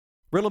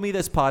Riddle Me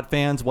This, Pod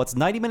fans. What's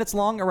 90 minutes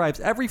long arrives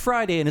every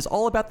Friday and is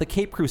all about the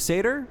Cape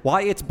Crusader,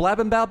 why it's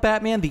Blabbin' About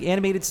Batman, the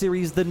animated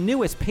series, the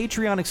newest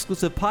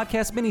Patreon-exclusive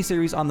podcast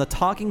miniseries on the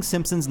Talking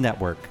Simpsons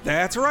network.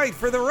 That's right.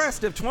 For the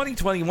rest of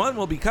 2021,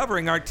 we'll be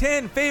covering our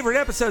 10 favorite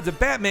episodes of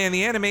Batman,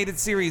 the animated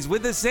series,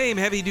 with the same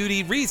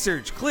heavy-duty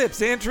research,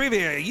 clips, and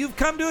trivia you've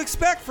come to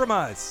expect from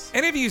us.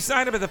 And if you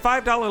sign up at the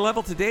 $5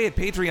 level today at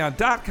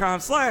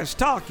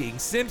patreon.com/Talking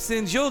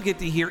Simpsons, you'll get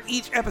to hear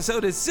each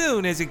episode as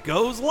soon as it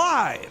goes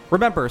live.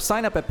 Remember,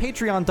 sign up at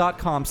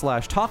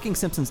patreon.com/Talking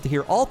Simpsons to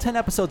hear all 10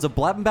 episodes of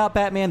Blabbin' About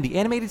Batman, the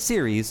animated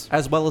series,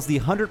 as well as the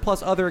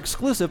 100+ other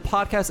exclusive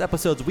podcast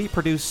episodes we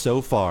produced so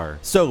far.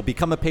 So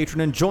become a patron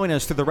and join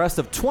us through the rest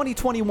of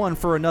 2021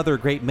 for another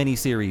great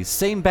miniseries.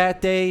 Same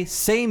Bat Day,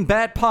 same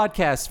Bat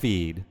podcast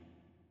feed.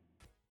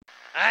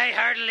 I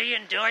heartily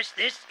endorse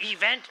this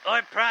event or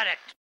product.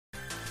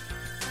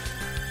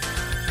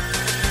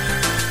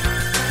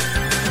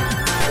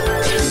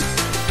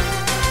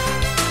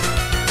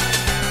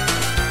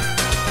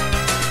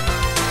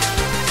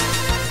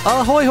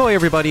 Ahoy hoy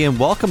everybody, and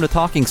welcome to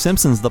Talking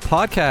Simpsons, the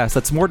podcast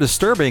that's more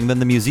disturbing than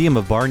the Museum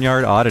of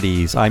Barnyard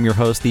Oddities. I'm your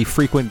host, the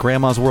frequent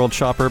Grandma's World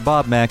shopper,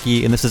 Bob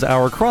Mackey, and this is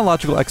our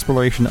chronological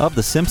exploration of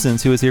The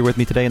Simpsons. Who is here with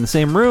me today in the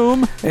same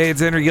room? Hey,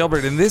 it's Andrew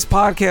Gilbert, and this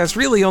podcast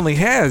really only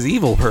has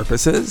evil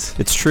purposes.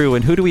 It's true,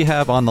 and who do we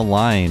have on the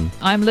line?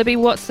 I'm Libby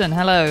Watson.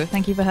 Hello,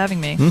 thank you for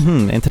having me.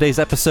 And today's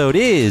episode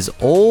is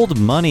Old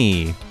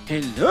Money.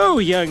 Hello,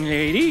 young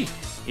lady.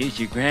 Is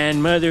your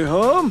grandmother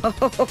home?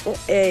 Oh,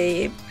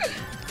 Abe.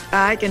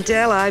 I can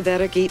tell I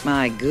better keep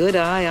my good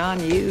eye on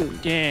you.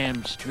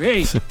 Damn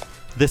straight.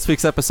 This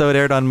week's episode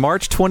aired on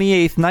March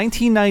 28th,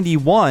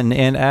 1991,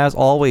 and as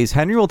always,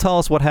 Henry will tell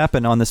us what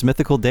happened on this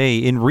mythical day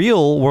in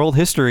real world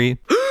history.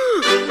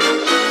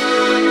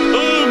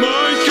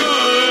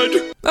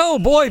 Oh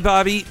boy,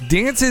 Bobby.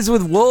 Dances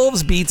with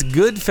Wolves beats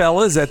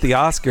Goodfellas at the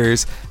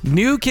Oscars.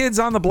 New Kids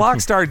on the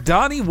Block star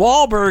Donnie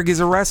Wahlberg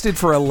is arrested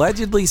for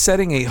allegedly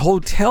setting a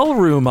hotel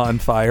room on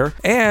fire.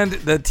 And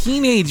the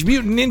Teenage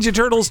Mutant Ninja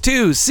Turtles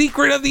 2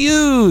 Secret of the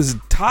Ooze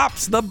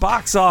tops the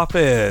box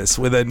office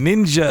with a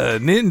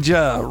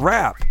ninja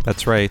rap.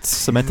 That's right.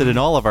 Cemented in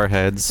all of our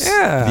heads.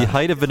 Yeah. The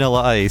height of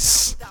Vanilla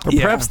Ice. Or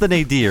perhaps the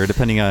nadir,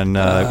 depending on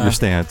your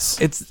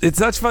stance. It's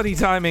such funny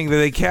timing that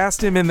they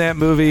cast him in that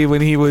movie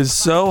when he was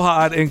so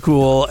hot and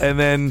cool, and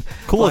then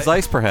Cool as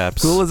ice,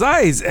 perhaps. Cool as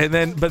ice, and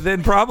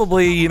then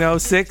probably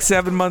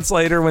 6-7 months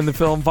later, when the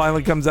film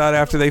finally comes out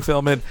after they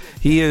film it,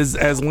 he is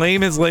as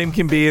lame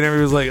can be, and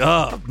everyone's like,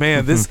 oh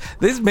man, this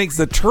makes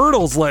the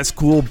Turtles less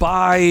cool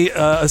by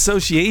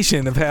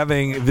association of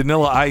having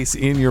Vanilla Ice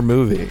in your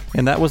movie.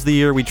 And that was the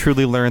year we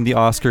truly learned the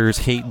Oscars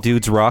hate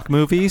dudes rock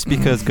movies,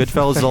 because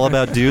Goodfellas is all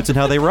about dudes and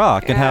how they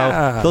rock, and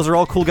how those are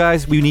all cool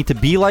guys. We need to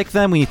be like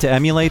them, we need to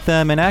emulate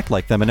them, and act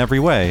like them in every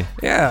way.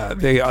 Yeah,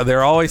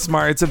 they're always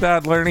smart. It's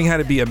about learning how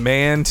to be a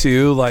man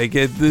too.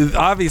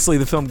 Obviously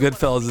the film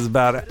Goodfellas is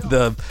about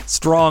the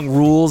strong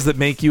rules that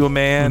make you a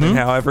man, and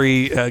how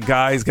every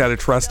guy's got to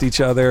trust each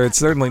other. It's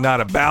certainly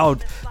not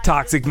about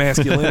toxic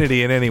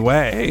masculinity in any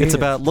way. It's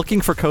about looking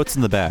for coats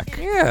in the back.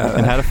 Yeah.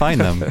 And how to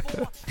find them.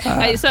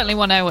 I certainly,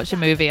 when I watch a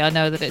movie, I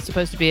know that it's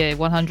supposed to be a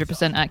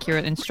 100%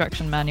 accurate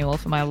instruction manual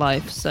for my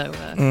life. So.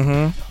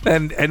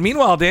 And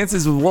meanwhile,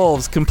 Dances with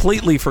Wolves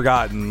completely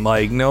forgotten.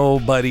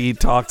 Nobody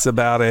talks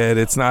about it.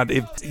 It's not.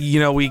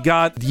 We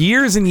got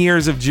years and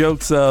years of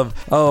jokes of,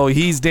 oh,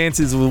 he's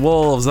Dances with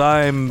Wolves,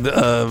 I'm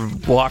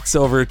walks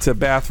over to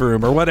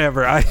bathroom or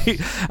whatever.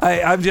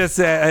 I'm just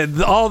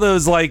all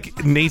those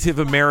Native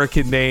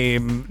American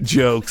name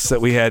jokes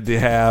that we had to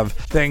have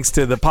thanks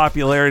to the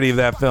popularity of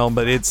that film,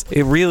 but it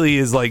really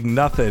is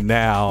nothing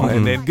now.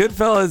 And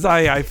Goodfellas,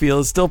 I feel,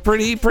 is still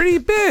pretty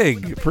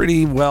big,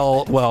 pretty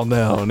well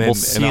known. We'll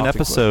see an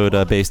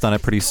episode based on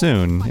it pretty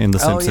soon in The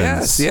Simpsons. Oh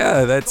yes,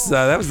 yeah,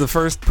 that was the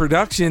first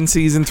production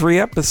season 3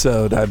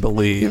 episode, I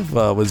believe,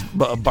 was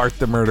Bart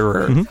the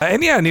Murderer.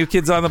 And yeah, New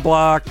Kids on the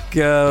Block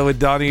with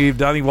Donnie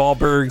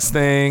Wahlberg's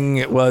thing.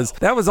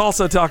 That was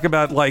also talk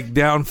about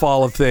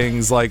downfall of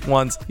things.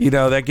 Once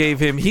that gave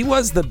him, he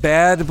was the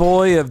bad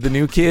boy of the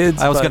New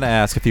Kids. I was going to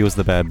ask if he was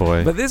the bad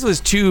boy, but this was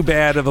too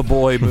bad of a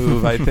boy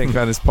move, I think,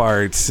 on his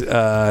part.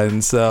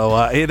 And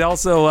so it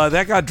also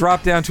that got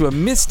dropped down to a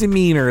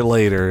misdemeanor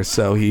later.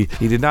 So he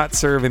did not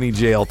serve any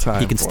jail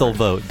time. He can still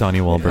vote, Donnie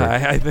Wahlberg.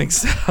 I think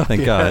so.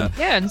 Thank God.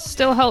 Yeah, and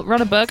still help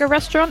run a burger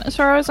restaurant, as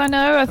far as I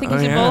know. I think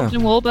he's involved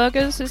in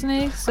Wahlburgers, isn't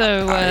he?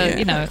 So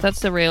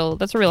that's a real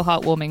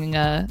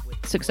heartwarming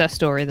success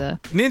story there.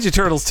 Ninja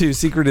Turtles 2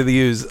 Secret of the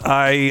Ooze.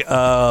 I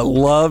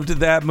loved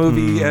that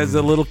movie as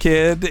a little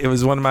kid. It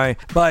was one of my,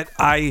 but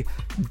I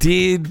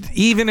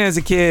even as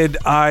a kid,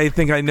 I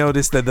think I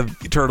noticed that the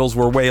turtles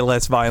were way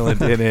less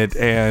violent in it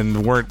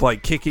and weren't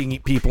like kicking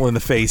people in the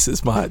face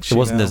as much. It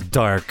wasn't as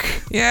dark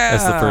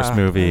as the first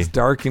movie. It was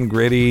dark and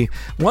gritty.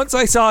 Once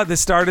I saw at the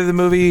start of the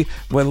movie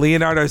when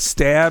Leonardo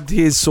stabbed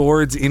his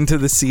swords into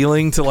the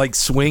ceiling to like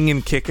swing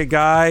and kick a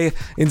guy,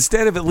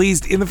 instead of, at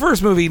least in the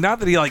first movie, not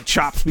that he like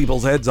chops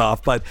people's heads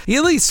off, but he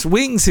at least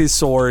swings his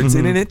swords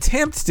in an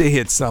attempt to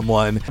hit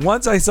someone.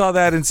 Once I saw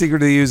that in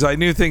Secret of the Ooze, I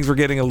knew things were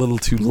getting a little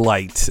too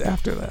light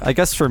after that. I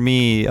guess for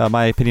me,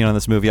 my opinion on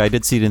this movie, I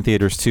did see it in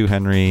theaters too,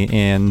 Henry,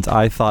 and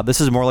I thought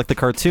this is more like the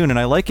cartoon and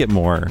I like it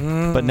more.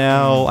 But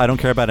now I don't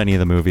care about any of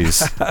the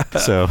movies.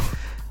 So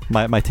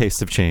my tastes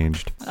have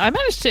changed. I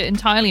managed to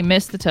entirely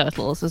miss the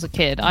Turtles as a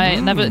kid. I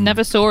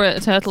never saw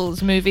a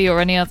Turtles movie or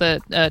any other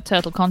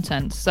Turtle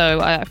content, so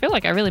I feel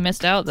like I really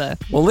missed out there.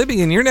 Well,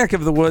 Libby, in your neck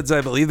of the woods,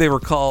 I believe they were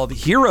called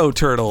Hero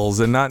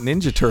Turtles and not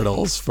Ninja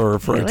Turtles for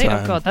really? a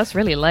time. Oh god, that's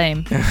really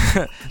lame.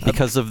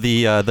 Because of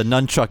the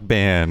nunchuck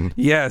ban.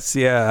 Yes,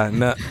 yeah.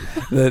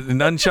 The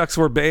nunchucks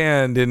were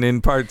banned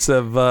in parts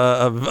of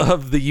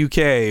the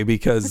UK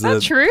because Is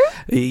that true?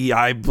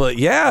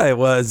 Yeah, it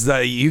was.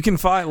 You can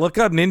look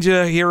up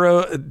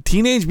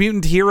Teenage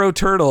Mutant Hero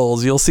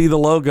Turtles. You'll see the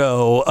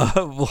logo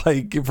of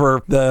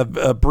for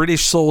the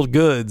British sold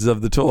goods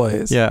of the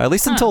toys. Yeah, at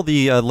least until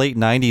the late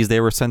 90s, they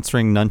were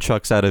censoring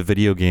nunchucks out of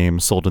video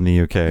games sold in the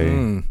UK.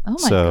 Oh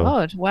my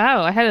god!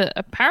 Wow,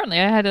 apparently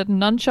I had a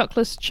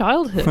nunchuckless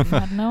childhood. I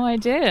had no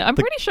idea. I'm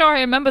pretty sure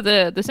I remember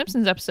the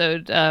Simpsons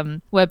episode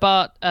where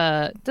Bart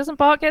doesn't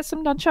Bart get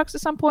some nunchucks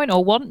at some point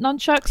or want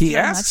nunchucks? He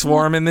asks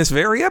for them in this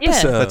very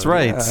episode. Yeah. That's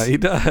right. Yeah, he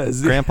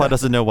does. Grandpa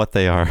doesn't know what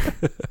they are.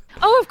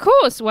 Oh, of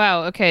course.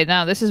 Wow. Okay.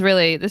 Now this is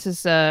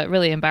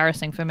really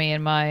embarrassing for me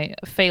in my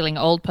failing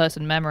old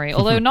person memory.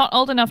 Although not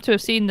old enough to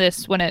have seen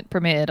this when it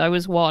premiered. I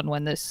was 1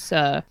 when this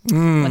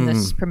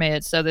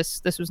premiered, so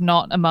this was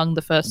not among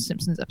the first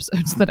Simpsons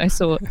episodes that I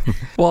saw.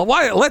 Well,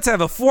 let's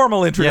have a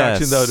formal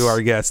introduction though to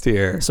our guest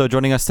here. So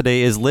joining us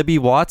today is Libby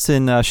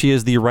Watson. She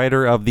is the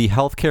writer of the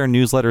healthcare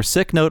newsletter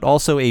Sick Note,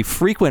 also a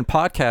frequent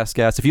podcast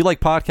guest. If you like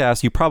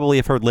podcasts, you probably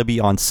have heard Libby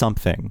on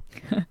something.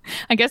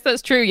 I guess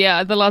that's true.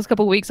 Yeah, the last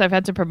couple of weeks I've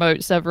had to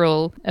promote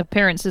several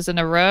appearances in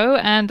a row,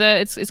 and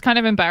it's kind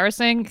of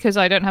embarrassing because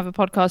I don't have a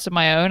podcast of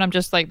my own. I'm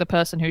just like the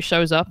person who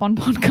shows up on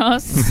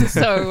podcasts.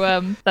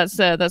 So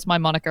that's my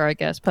moniker, I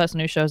guess. Person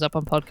who shows up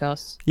on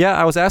podcasts. Yeah,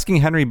 I was asking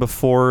Henry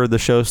before the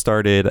show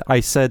started. I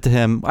said to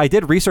him, I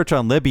did research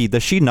on Libby.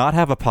 Does she not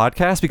have a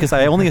podcast? Because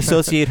I only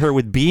associate her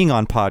with being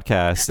on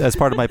podcasts as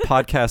part of my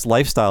podcast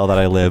lifestyle that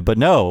I live. But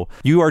no,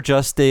 you are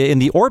just in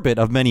the orbit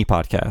of many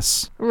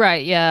podcasts.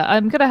 Right. Yeah,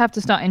 I'm gonna have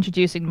to start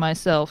introducing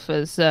myself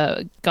as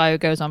a guy who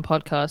goes on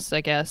podcasts,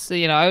 I guess.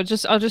 You know, I'll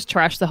just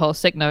trash the whole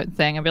Sick Note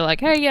thing and be like,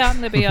 hey, yeah,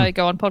 I'm Libby, I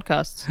go on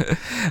podcasts.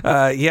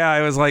 Yeah,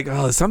 I was like,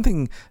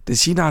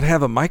 does she not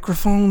have a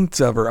microphone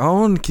of her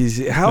own?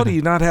 'Cause how do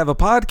you not have a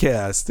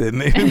podcast in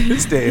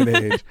this day and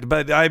age?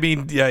 But I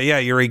mean, yeah,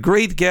 you're a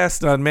great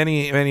guest on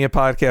many a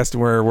podcast,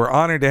 and we're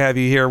honored to have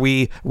you here.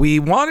 We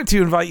wanted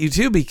to invite you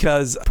too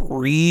because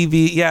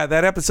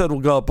that episode will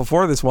go up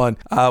before this one.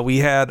 We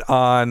had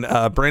on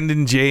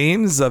Brendan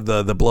James of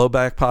the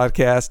Blowback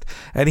podcast,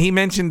 and he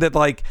mentioned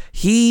that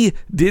he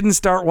didn't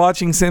start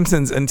watching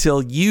Simpsons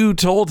until you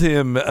told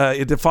him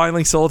it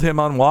finally sold him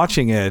on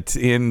watching it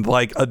in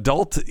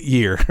adult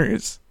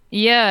years.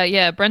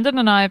 Yeah. Brendan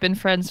and I have been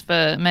friends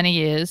for many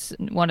years.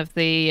 One of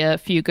the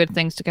few good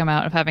things to come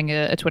out of having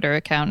a Twitter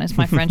account is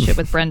my friendship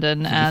with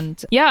Brendan.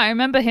 And yeah, I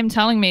remember him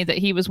telling me that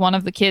he was one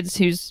of the kids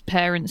whose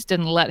parents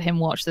didn't let him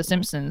watch The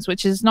Simpsons,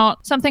 which is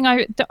not something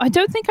I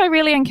don't think I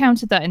really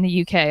encountered that in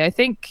the UK.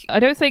 I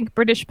don't think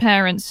British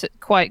parents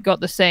quite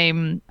got the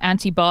same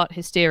anti-Bart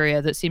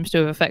hysteria that seems to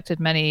have affected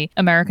many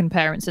American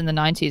parents in the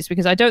 90s,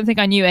 because I don't think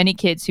I knew any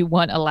kids who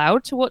weren't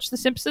allowed to watch The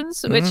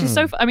Simpsons, which is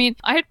so... I mean,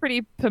 I had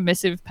pretty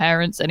permissive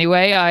parents anyway.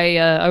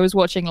 I was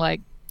watching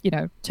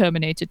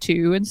Terminator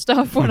 2 and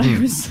stuff when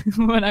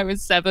I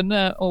was 7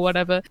 or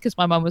whatever, because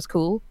my mum was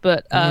cool.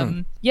 But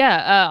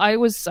I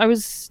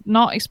was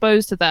not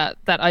exposed to that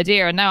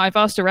idea, and now I've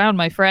asked around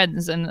my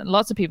friends, and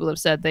lots of people have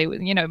said they,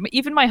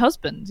 even my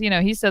husband,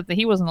 he said that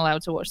he wasn't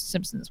allowed to watch The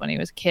Simpsons when he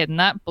was a kid, and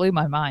that blew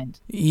my mind.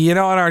 On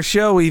our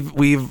show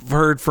we've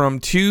heard from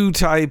 2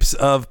 types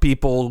of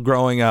people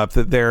growing up,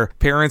 that their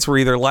parents were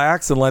either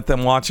lax and let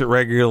them watch it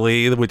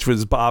regularly, which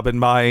was Bob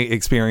and my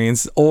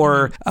experience,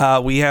 or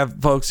we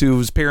have folks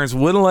whose parents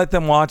wouldn't let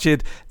them watch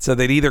it, so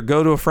they'd either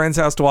go to a friend's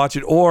house to watch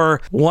it, or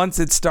once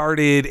it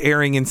started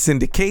airing in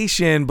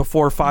syndication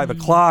before 5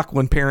 o'clock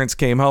when parents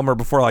came home, or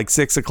before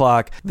 6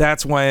 o'clock,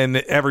 that's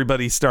when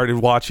everybody started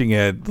watching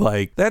it.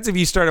 That's if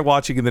you started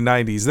watching in the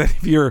 90s. Then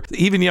if you're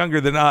even younger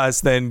than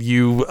us, then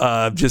you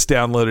just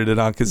downloaded it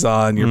on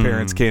Kazaa. Your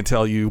parents can't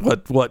tell you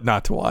what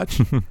not to watch.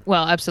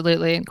 Well,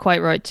 absolutely, and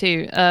quite right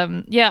too.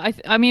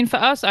 I mean, for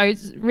us, I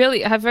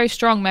really have very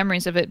strong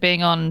memories of it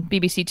being on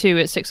BBC Two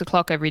at 6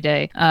 o'clock every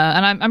day,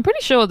 and I'm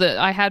pretty sure that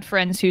I had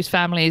friends whose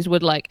families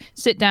would like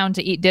sit down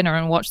to eat dinner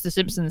and watch The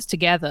Simpsons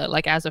together,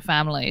 like as a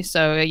family.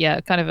 So yeah,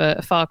 kind of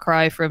a far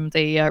cry from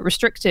the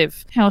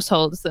restrictive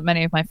households that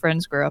many of my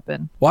friends grew up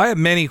in. Well, I have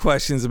many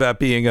questions about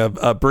being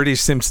a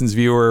British Simpsons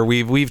viewer.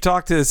 We've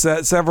talked to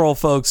several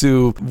folks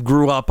who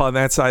grew up on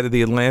that side of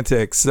the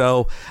Atlantic.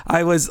 So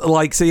I was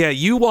like, so yeah,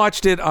 you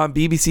watched it on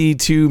BBC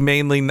Two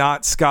mainly,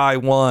 not Sky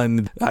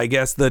One. I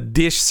guess the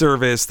dish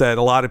service that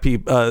a lot of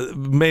people,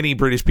 many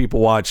British people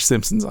watch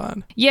Simpsons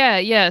on.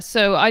 Yeah.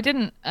 So I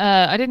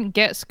didn't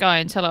get Sky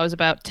until I was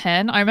about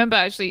 10. I remember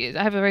actually,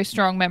 I have a very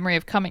strong memory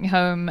of coming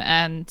home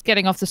and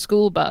getting off the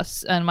school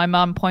bus and my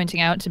mum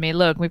pointing out to me,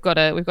 look, we've got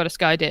a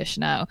Sky dish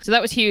now. So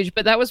that was huge,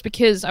 but that was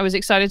because I was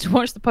excited to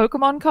watch the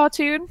Pokemon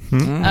cartoon,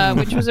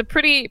 which was a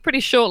pretty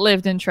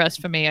short-lived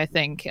interest for me, I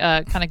think.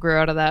 Kind of grew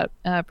out of that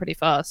pretty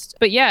fast.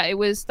 But yeah, it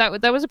was that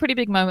was a pretty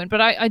big moment.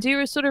 But I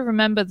do sort of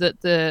remember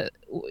that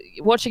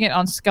watching it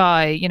on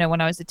Sky, you know,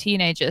 when I was a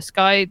teenager,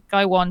 Sky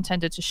One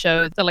tended to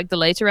show the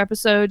later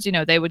episodes. You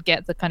know, they would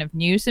get the kind of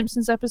new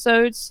Simpsons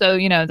episodes. So,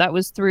 you know, that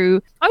was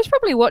through. I was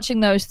probably watching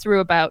those through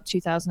about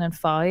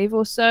 2005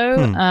 or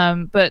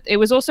so. But it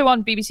was also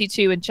on BBC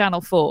Two and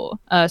Channel 4.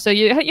 So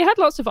you had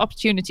lots of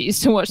opportunities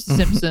to watch The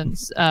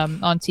Simpsons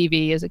on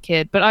TV as a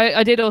kid. But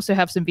I did also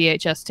have some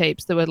VHS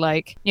tapes that were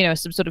like, you know,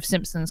 some sort of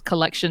Simpsons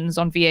collections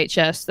on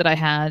VHS that I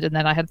had, and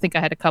then I had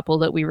a couple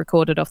that we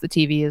recorded off the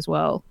TV as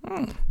well.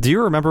 Do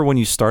you remember when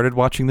you started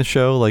watching the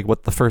show, like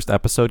what the first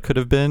episode could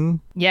have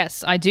been?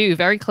 Yes, I do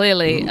very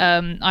clearly.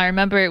 I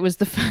remember it was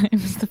the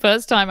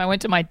first time I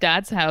went to my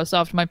dad's house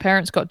after my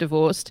parents got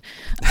divorced,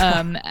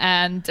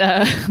 and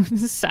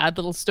sad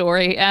little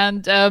story.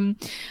 And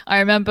I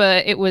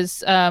remember it was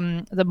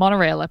the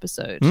monorail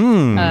episode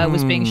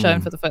was being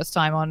shown for the first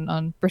time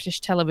on British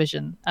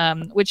television,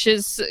 which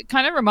is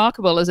kind of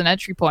remarkable as an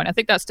entry point. I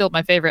think that's still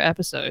my favorite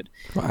episode.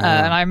 Wow.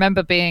 And I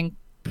remember being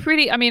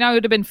I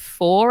would have been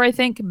 4, I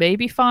think,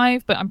 maybe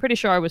 5, but I'm pretty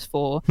sure I was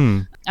 4.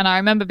 And I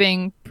remember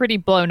being pretty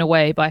blown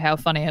away by how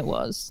funny it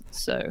was.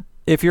 So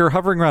if you're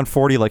hovering around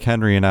 40 like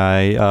Henry and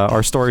I,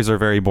 our stories are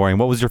very boring.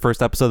 What was your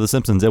first episode of The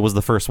Simpsons? It was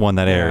the first one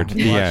that aired.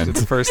 The Watched end. it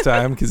the first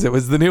time because it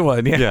was the new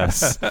one. Yeah.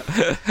 Yes.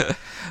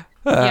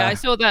 Yeah, I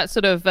saw that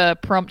sort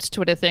of prompt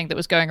Twitter thing that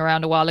was going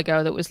around a while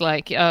ago that was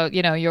like,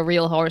 you know, your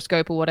real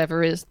horoscope or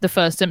whatever is the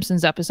first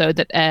Simpsons episode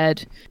that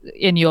aired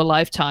in your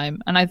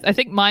lifetime. And I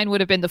think mine would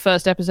have been the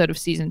first episode of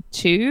season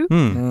 2.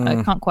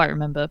 I can't quite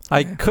remember.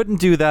 I couldn't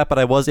do that, but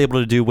I was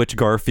able to do which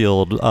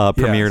Garfield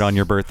premiered on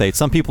your birthday.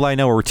 Some people I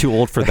know were too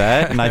old for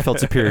that, and I felt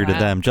superior to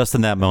them just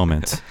in that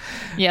moment.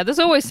 Yeah, there's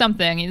always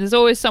something. There's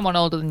always someone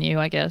older than you,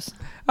 I guess.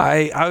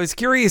 I was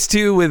curious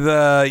too with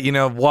you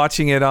know,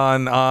 watching it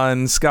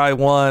on Sky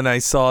One. I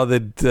saw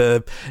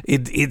that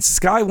it's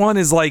Sky One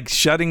is like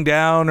shutting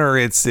down, or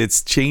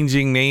it's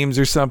changing names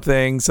or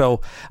something.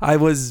 So I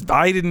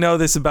didn't know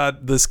this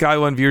about the Sky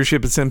One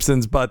viewership of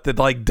Simpsons, but that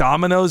like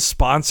Domino's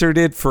sponsored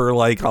it for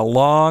like a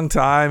long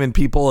time, and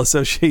people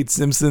associate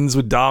Simpsons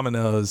with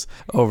Domino's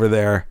over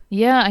there.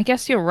 Yeah, I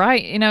guess you're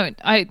right. You know,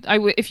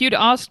 if you'd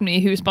asked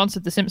me who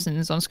sponsored The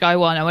Simpsons on Sky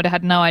One, I would have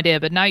had no idea.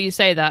 But now you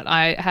say that,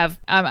 I'm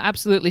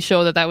absolutely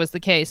sure that was the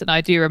case, and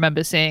I do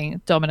remember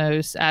seeing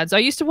Domino's ads. I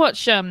used to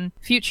watch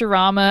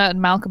Futurama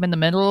and Malcolm in the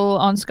Middle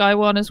on Sky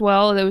One as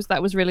well.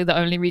 That was really the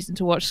only reason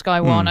to watch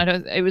Sky One.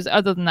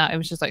 Other than that, it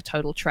was just like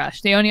total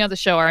trash. The only other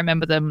show I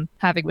remember them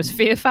having was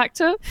Fear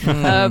Factor,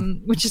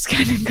 which is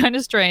kind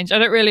of strange. I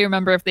don't really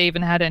remember if they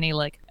even had any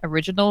like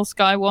original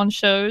Sky One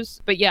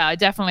shows. But yeah, I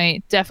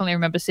definitely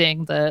remember seeing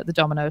the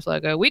Domino's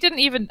logo.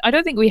 I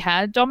don't think we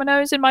had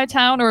Domino's in my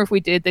town, or if we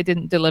did, they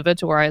didn't deliver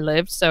to where I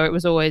lived, so it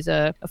was always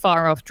a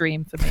far off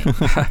dream for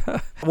me.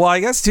 Well, I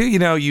guess too, you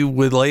know, you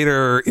would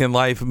later in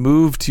life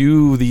move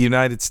to the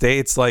United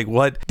States. Like,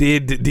 what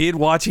did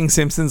watching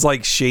Simpsons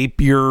like shape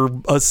your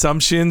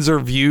assumptions or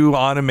view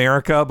on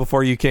America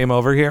before you came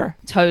over here?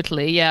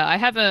 Totally, yeah. I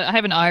have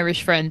an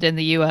Irish friend in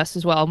the US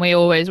as well, and we're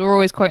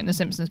always quoting The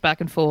Simpsons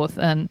back and forth,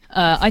 and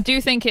I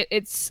do think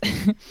it's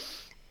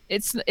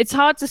It's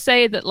hard to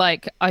say that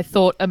like I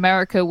thought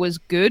America was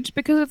good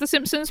because of The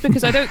Simpsons,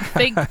 because I don't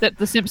think that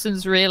The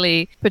Simpsons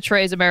really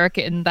portrays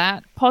America in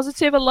that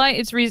positive a light.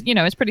 It's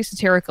it's pretty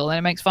satirical and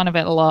it makes fun of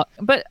it a lot.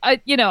 But I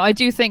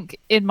do think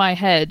in my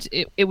head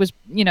it was,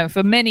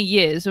 for many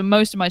years, for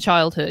most of my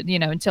childhood,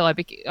 until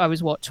I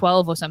was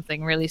 12 or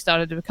something, really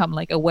started to become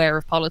like aware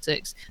of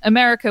politics.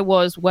 America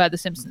was where The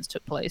Simpsons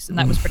took place, and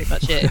that was pretty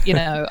much it.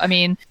 I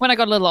mean, when I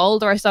got a little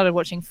older, I started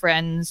watching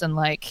Friends and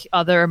like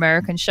other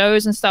American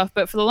shows and stuff.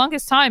 But for the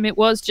longest time, it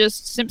was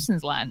just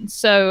Simpsons land.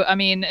 So, I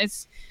mean,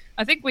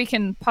 I think we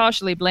can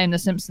partially blame The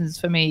Simpsons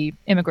for me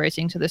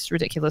immigrating to this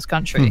ridiculous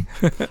country.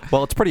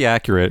 Well, it's pretty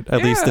accurate,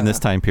 at least in this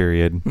time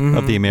period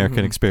of the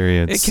American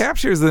experience. It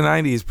captures the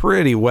 90s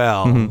pretty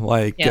well.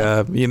 Like,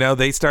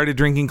 they started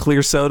drinking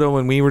clear soda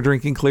when we were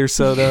drinking clear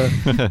soda.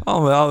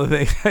 all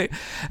the things.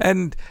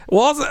 And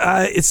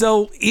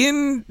so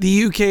in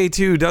the UK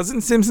too,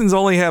 doesn't Simpsons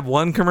only have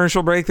one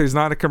commercial break? There's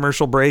not a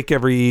commercial break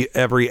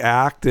every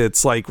act.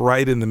 It's like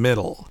right in the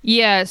middle.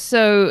 Yeah,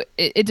 so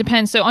it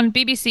depends. So on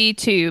BBC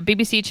Two,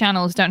 BBC Channel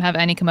channels don't have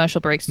any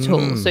commercial breaks at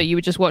all, so you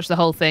would just watch the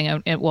whole thing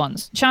at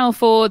once. Channel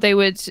 4,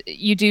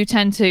 you do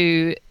tend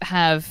to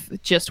have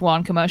just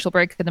one commercial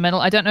break in the middle.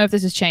 I don't know if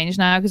this has changed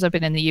now because I've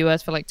been in the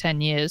US for like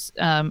 10 years.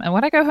 And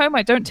when I go home,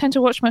 I don't tend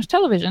to watch much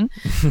television.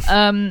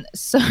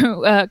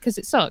 Because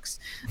it sucks.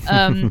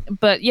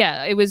 But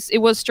yeah, it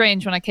was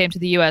strange when I came to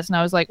the US and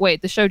I was like,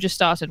 wait, the show just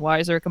started. Why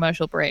is there a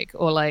commercial break?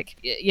 Or like,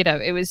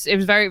 it was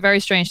very, very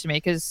strange to me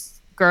because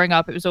growing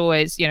up, it was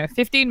always,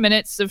 15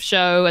 minutes of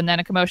show and then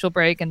a commercial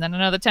break and then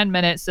another 10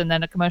 minutes and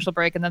then a commercial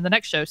break and then the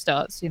next show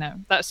starts.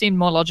 That seemed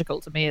more logical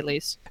to me, at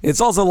least.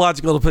 It's also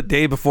logical to put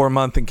day before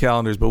month in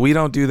calendars, but we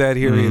don't do that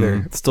here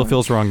either. It still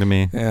feels wrong to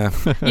me. Yeah.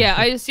 Yeah,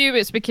 I assume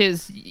it's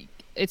because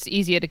it's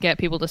easier to get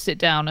people to sit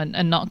down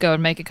and not go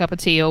and make a cup of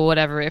tea or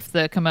whatever. If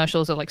the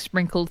commercials are like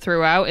sprinkled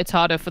throughout, it's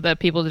harder for the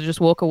people to just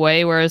walk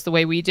away. Whereas the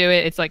way we do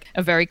it, it's like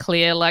a very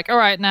clear, like, all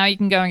right, now you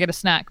can go and get a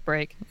snack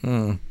break.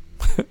 Me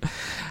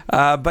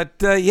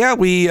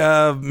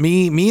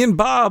and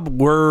Bob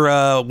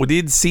we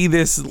did see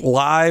this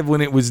live when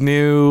it was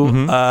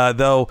new.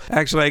 Though,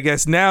 actually, I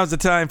guess now's the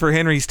time for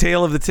Henry's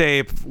tale of the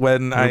tape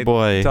when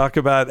talk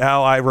about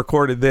how I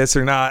recorded this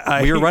or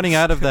not. We were running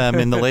out of them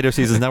in the later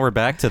seasons. Now we're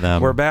back to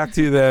them. We're back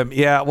to them.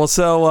 Yeah. Well,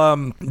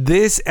 so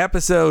this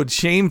episode,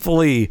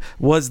 shamefully,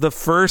 was the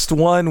first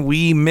one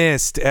we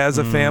missed as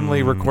a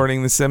family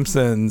recording The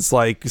Simpsons.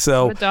 Like,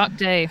 so. What a dark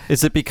day.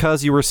 Is it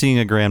because you were seeing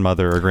a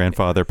grandmother or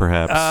grandfather, perhaps?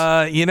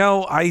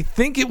 I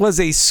think it was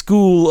a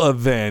school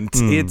event.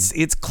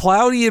 It's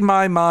cloudy in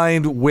my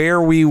mind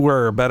where we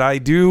were, but I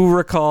do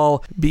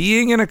recall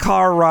being in a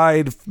car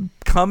ride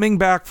coming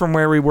back from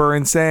where we were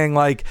and saying,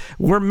 like,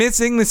 we're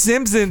missing The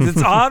Simpsons.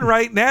 It's on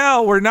right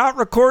now. We're not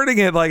recording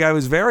it. Like, I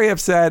was very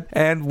upset,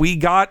 and we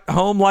got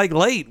home like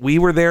late. We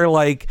were there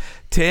like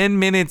 10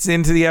 minutes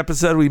into the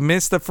episode. We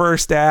missed the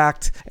first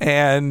act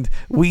and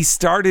we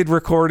started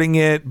recording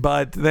it,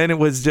 but then it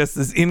was just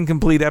this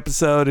incomplete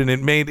episode, and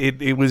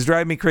it was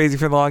driving me crazy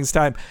for the longest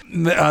time.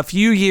 A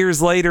few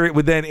years later, it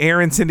would then air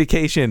in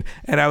syndication,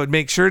 and I would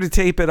make sure to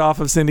tape it off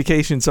of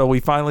syndication so we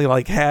finally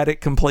like had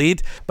it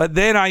complete. But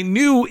then I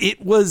knew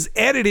it was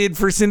edited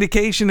for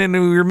syndication and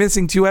we were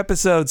missing 2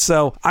 episodes,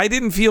 so I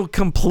didn't feel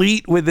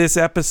complete with this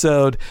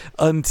episode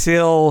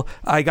until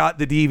I got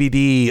the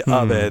DVD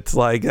of it.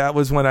 Like, that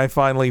was when I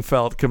finally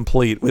felt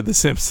complete with The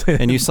Simpsons.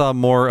 And you saw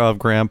more of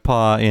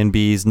Grandpa and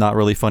Bee's not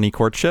really funny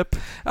courtship,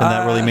 and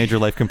that really made your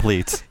life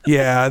complete.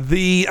 Yeah,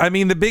 the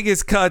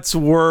biggest cuts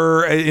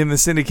were in the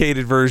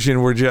syndicated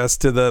version were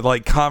just to the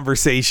like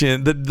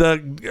conversation,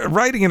 the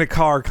riding in a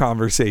car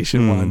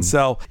conversation one.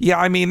 So yeah,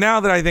 I mean, now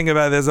that I think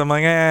about this, I'm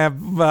like,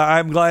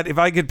 I'm glad if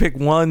I could pick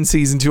one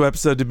season 2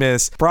 episode to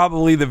miss,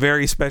 probably the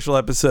very special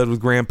episode with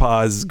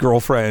Grandpa's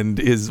girlfriend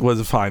was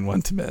a fine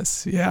one to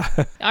miss. Yeah.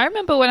 I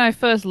remember when I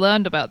first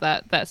learned about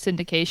that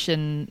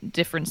syndication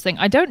difference thing.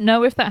 I don't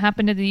know if that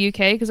happened in the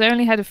UK because I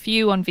only had a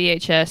few on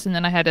VHS, and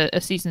then I had a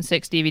season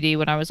 6 DVD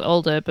when I was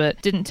older, but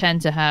I didn't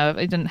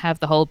have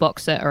the whole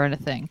box set or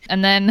anything.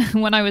 And then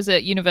when I was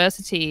at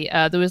university,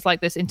 there was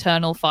like this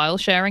internal file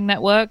sharing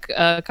network,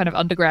 kind of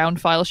underground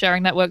file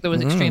sharing network that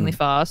was extremely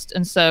fast,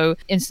 and so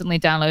instantly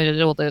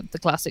downloaded all the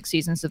classic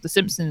seasons of The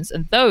Simpsons,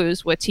 and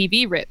those were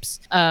TV rips.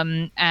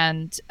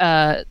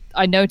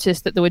 I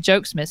noticed that there were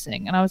jokes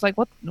missing, and I was like,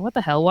 what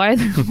the hell?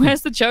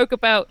 Where's the joke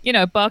about,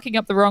 barking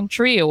up the wrong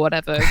tree or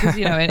whatever? Because,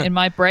 in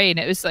my brain,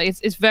 it was like,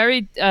 it's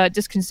very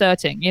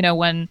disconcerting,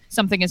 when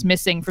something is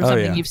missing from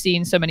something you've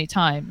seen so many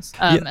times.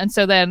 And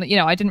so then,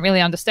 I didn't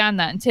really understand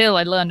that until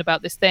I learned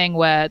about this thing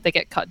where they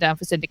get cut down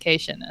for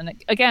syndication. And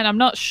again, I'm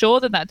not sure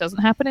that doesn't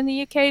happen in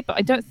the UK, but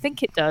I don't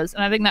think it does.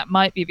 And I think that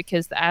might be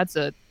because the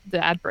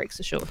ad breaks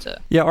are shorter.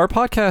 Yeah, our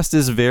podcast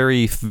is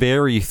very,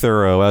 very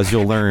thorough, as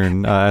you'll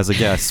learn as a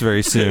guest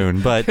very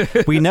soon.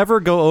 But we never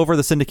go over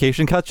the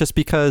syndication cuts just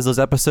because those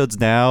episodes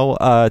now,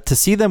 to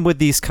see them with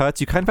these cuts,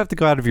 you kind of have to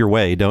go out of your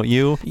way, don't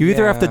you? You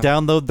either have to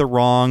download the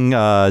wrong,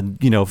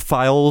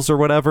 files or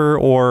whatever,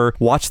 or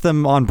watch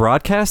them on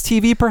broadcast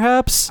TV,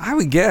 perhaps? I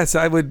would guess.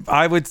 I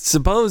would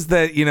suppose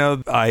that,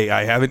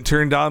 I haven't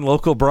turned on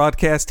local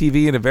broadcast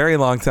TV in a very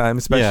long time,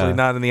 especially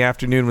not in the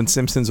afternoon when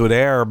Simpsons would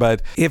air.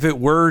 But if it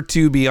were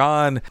to be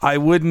on, I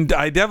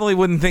definitely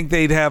wouldn't think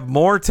they'd have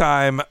more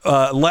time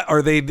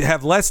or they'd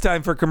have less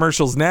time for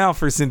commercials now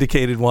for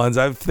syndicated ones.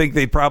 I think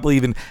they'd probably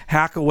even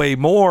hack away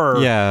more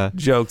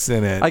jokes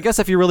in it. I guess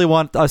if you really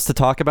want us to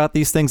talk about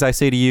these things, I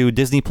say to you,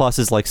 Disney Plus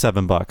is like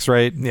 $7,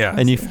 right? Yeah.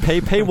 And you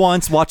pay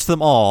once, watch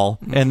them all,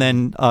 and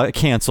then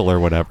cancel or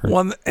whatever.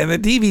 Well, and the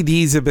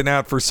DVDs have been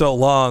out for so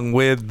long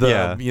with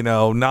the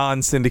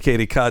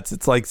non-syndicated cuts.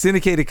 It's like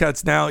syndicated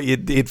cuts now,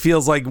 it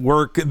feels like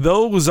work.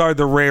 Those are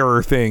the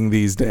rarer thing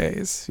these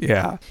days.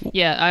 Yeah.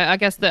 Yeah, I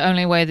guess the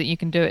only way that you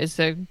can do it is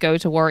to go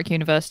to Warwick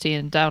University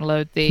and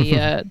download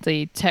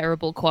the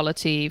terrible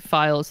quality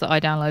files that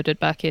I downloaded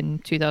back in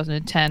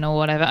 2010 or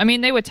whatever. I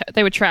mean, they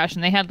were trash,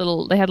 and they had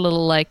little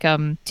like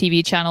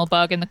TV channel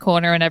bug in the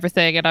corner and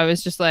everything, and I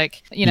was just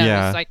like, it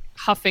was like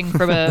huffing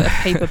from a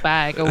paper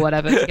bag or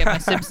whatever to get my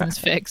Simpsons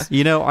fix.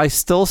 You know, I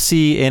still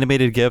see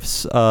animated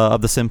GIFs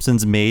of The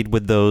Simpsons made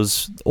with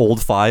those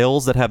old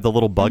files that have the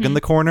little bug in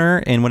the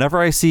corner. And whenever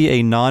I see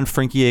a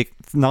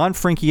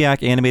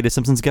non-Frinkiac animated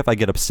Simpsons GIF, I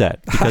get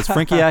upset because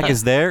Frinkiac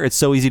is there. It's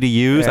so easy to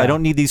use. Yeah. I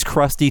don't need these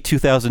crusty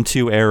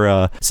 2002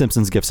 era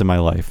Simpsons GIFs in my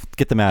life.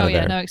 Get them out of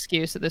there. No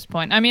excuse at this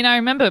point. I mean, I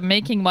remember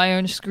making my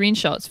own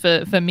screenshots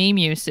for meme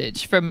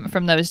usage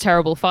from those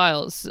terrible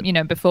files, you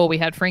know, before we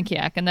had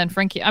Frinkiac. And then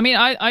Frinkiac, I mean,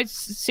 I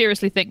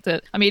seriously think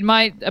that, I mean,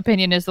 my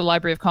opinion is the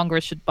Library of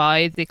Congress should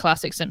buy the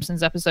classic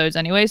Simpsons episodes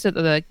anyway, so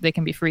that they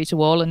can be free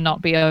to all and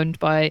not be owned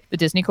by the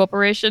Disney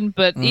Corporation.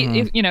 But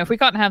if we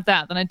can't have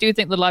that, then I do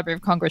think the Library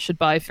of Congress should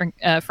buy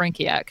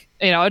Frinkiac.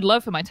 You know, I'd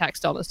love for my tax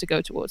dollars to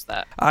go towards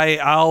that.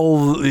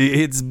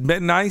 It's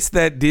been nice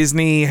that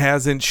Disney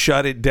hasn't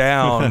shut it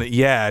down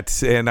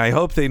yet, and I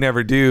hope they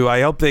never do.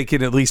 I hope they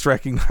can at least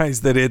recognize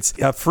that it's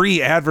a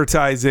free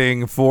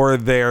advertising for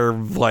their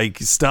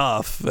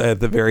stuff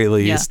at the very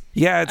least.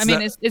 Yeah,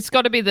 it's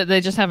got to be that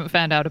they just haven't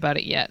found out about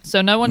it yet.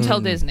 So no one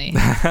tell Disney.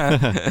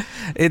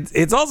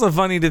 It's also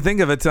funny to think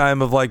of a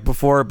time of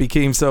before it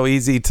became so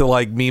easy to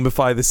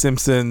memeify The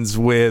Simpsons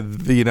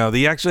with,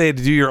 you actually had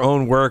to do your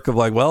own work of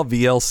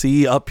VLC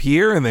up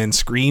here and then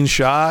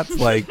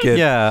screenshot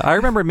Yeah, I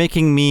remember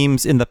making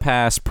memes in the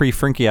past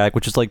pre-Frinkiac,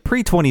 which is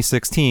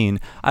pre-2016.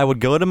 I would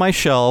go to my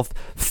shelf,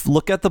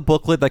 look at the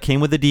booklet that came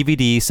with the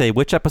DVD, say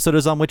which episode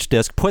is on which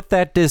disc, put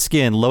that disc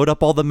in, load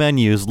up all the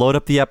menus, load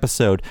up the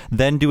episode,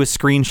 then do a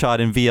screenshot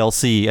in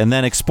VLC, and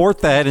then export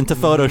that into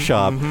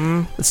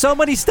Photoshop. So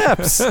many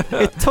steps.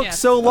 It took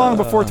so long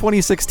before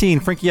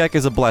 2016. Frinkiac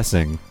is a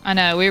blessing. I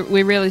know,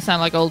 we really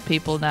sound like old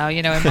people now.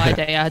 You know, in my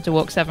day I had to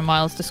walk 7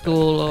 miles to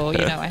school, or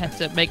I had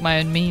to make my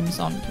own memes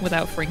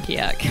without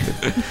Frinkiac.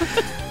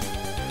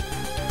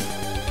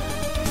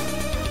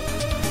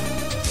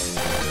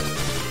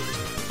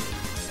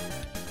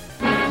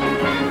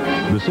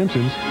 The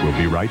Simpsons will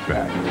be right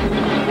back.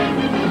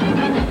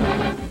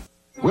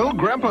 Will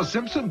Grandpa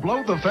Simpson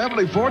blow the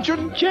family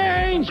fortune?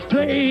 Change,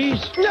 please.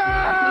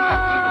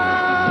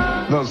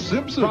 The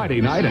Simpsons.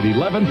 Friday night at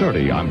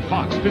 11:30 on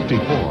Fox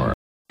 54.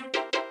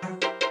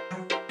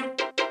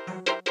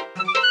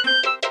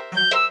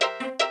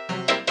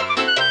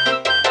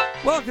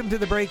 Welcome to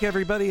the break,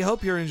 everybody.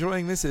 Hope you're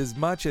enjoying this as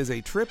much as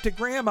a trip to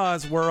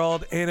Grandma's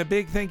World. And a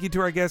big thank you to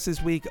our guest this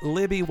week,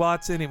 Libby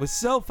Watson. It was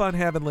so fun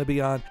having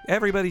Libby on.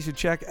 Everybody should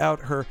check out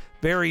her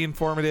very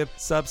informative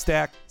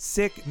Substack,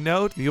 Sick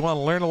Note, if you want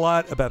to learn a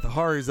lot about the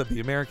horrors of the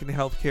American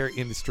healthcare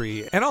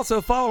industry. And also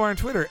follow her on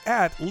Twitter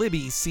at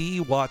Libby C.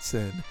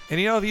 Watson. And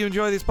if you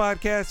enjoy this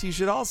podcast, you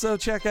should also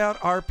check out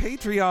our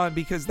Patreon,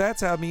 because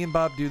that's how me and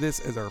Bob do this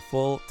as our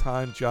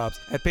full-time jobs.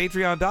 At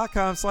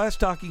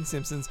patreon.com/Talking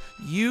Simpsons,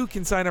 you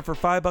can sign up for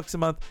 $5 a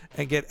month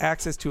and get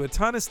access to a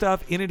ton of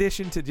stuff in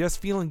addition to just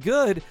feeling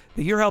good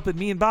that you're helping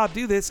me and Bob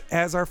do this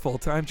as our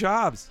full-time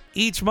jobs.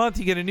 Each month,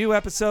 you get a new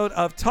episode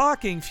of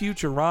Talking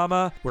Futurama.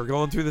 We're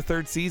going through the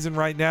 3rd season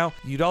right now.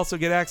 You'd also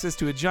get access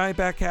to a giant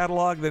back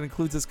catalog that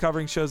includes us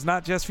covering shows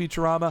not just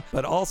Futurama,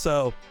 but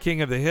also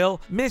King of the Hill,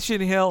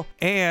 Mission Hill,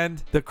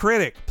 and The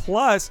Critic.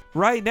 Plus,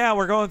 right now,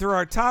 we're going through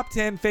our top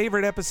 10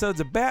 favorite episodes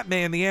of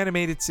Batman, the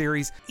animated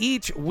series.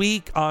 Each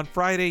week on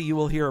Friday, you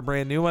will hear a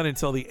brand new one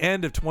until the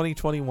end of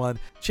 2021.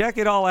 Check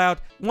it all out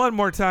one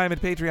more time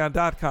at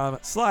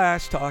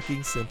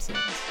patreon.com/Talking Simpsons.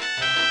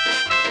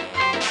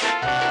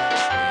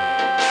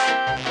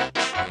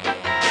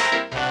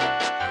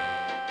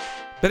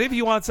 But if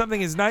you want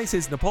something as nice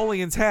as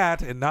Napoleon's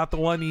hat, and not the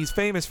one he's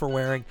famous for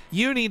wearing,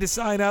 you need to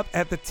sign up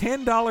at the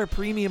 $10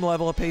 premium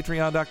level of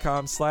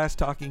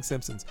patreon.com/Talking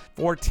Simpsons.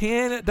 For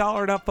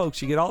 $10 and up,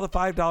 folks, you get all the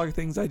 $5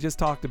 things I just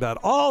talked about,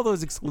 all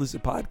those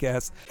exclusive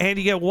podcasts, and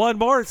you get one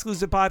more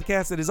exclusive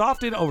podcast that is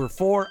often over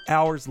 4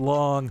 hours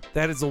long.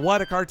 That is the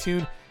What a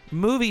Cartoon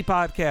movie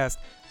podcast.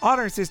 On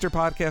our sister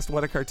podcast,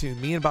 What a Cartoon,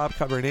 me and Bob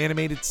cover an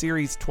animated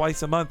series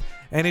twice a month.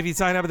 And if you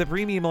sign up at the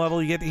premium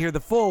level, you get to hear the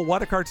full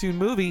What a Cartoon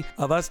movie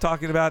of us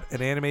talking about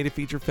an animated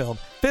feature film.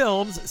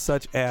 Films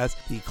such as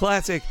the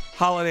classic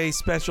holiday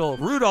special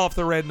Rudolph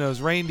the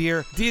Red-Nosed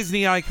Reindeer,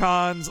 Disney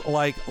icons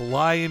like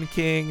Lion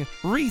King,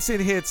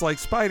 recent hits like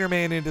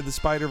Spider-Man Into the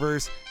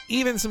Spider-Verse,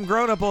 even some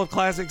grown-up old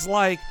classics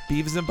like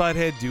Beavis and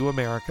Butthead Do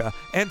America,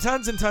 and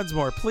tons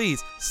more.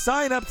 Please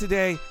sign up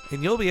today,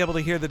 and you'll be able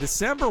to hear the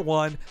December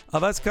one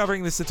of us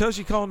covering the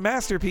Satoshi Kon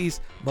masterpiece,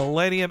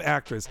 Millennium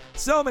Actress.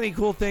 So many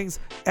cool things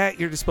at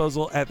your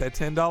disposal at that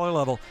 $10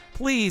 level.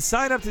 Please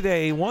sign up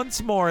today.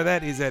 Once more,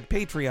 that is at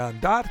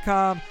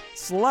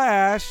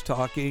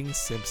patreon.com/Talking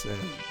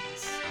Simpsons.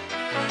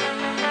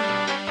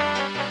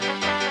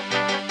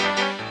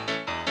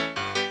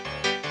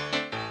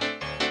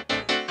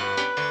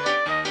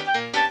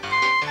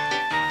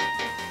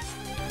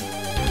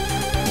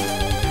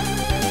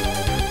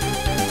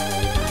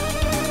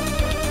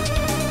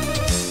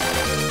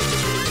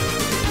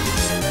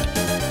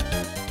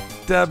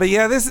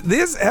 yeah,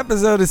 this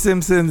episode of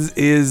Simpsons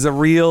is a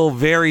real,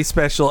 very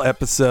special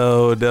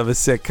episode of a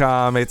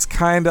sitcom. It's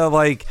kind of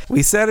like,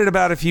 we said it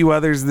about a few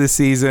others this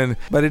season,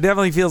 but it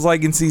definitely feels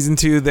like in season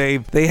 2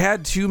 they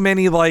had too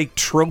many like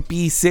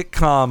tropey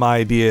sitcom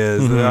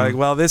ideas. They're like,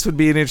 well, this would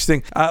be an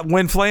interesting.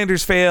 When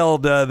Flanders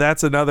failed,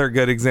 that's another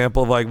good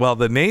example of like, well,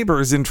 the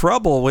neighbor's in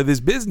trouble with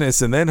his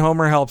business, and then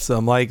Homer helps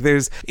him. Like,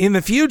 there's in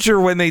the future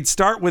when they'd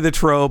start with a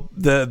trope,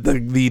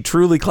 the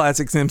truly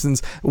classic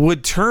Simpsons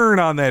would turn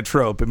on that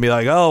trope and be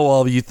like, oh,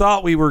 well, you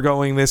thought we were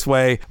going this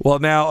way. Well,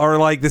 now, or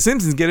like the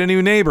Simpsons get a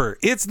new neighbor.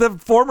 It's the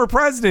former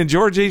president,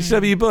 George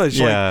H.W. Bush.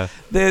 Yeah. Like,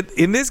 that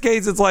in this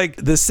case, it's like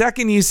the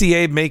second you see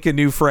Abe make a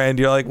new friend,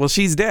 you're like, well,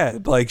 she's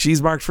dead. Like,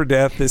 she's marked for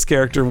death. This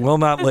character will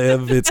not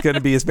live. It's going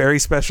to be a very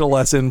special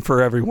lesson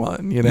for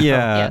everyone, you know?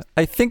 Yeah.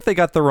 I think they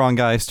got the wrong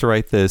guys to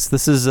write this.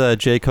 This is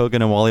Jake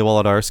Hogan and Wally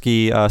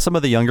Wolodarski. Some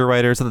of the younger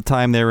writers at the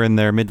time, they were in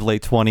their mid to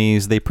late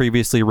 20s. They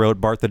previously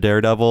wrote Bart the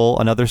Daredevil,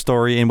 another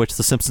story in which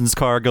the Simpsons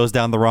car goes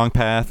down the wrong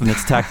path and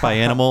it's attacked by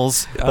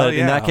animals. But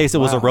in that case, it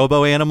was a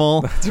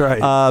robo-animal. That's right.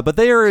 But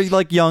they are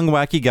like young,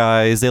 wacky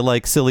guys. They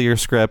like sillier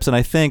scripts. And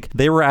I think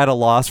they were at a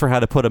loss for how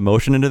to put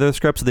emotion into their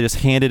script, so they just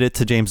handed it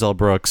to James L.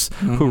 Brooks,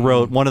 who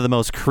wrote one of the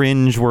most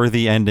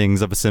cringe-worthy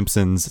endings of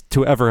Simpsons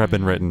to ever have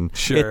been written.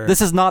 Sure.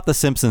 This is not The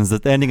Simpsons.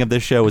 The ending of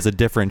this show is a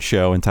different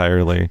show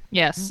entirely.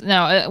 Yes.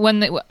 No,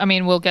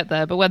 we'll get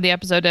there, but when the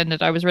episode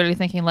ended, I was really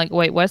thinking, like,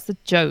 wait, where's the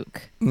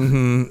joke?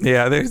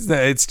 Yeah,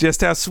 it's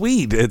just how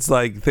sweet. It's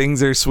like,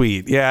 things are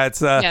sweet. Yeah,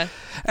 it's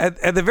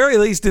at the very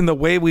least, in The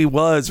Way We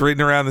Was,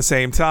 written around the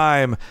same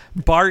time,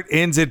 Bart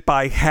ends it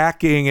by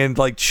hacking and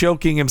like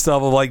choking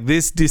himself of like,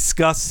 this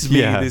disgusts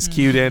me, this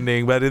cute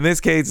ending. But in this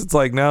case, it's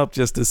like, nope,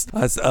 just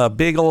a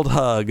big old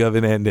hug of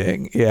an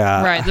ending.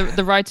 Yeah. Right.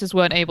 The writers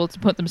weren't able to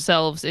put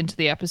themselves into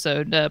the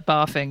episode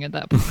barfing at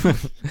that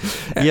point.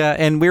 Yeah,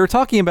 and we were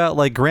talking about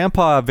like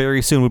Grandpa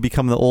very soon would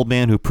become the old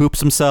man who poops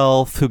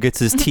himself, who gets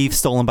his teeth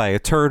stolen by a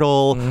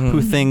turtle,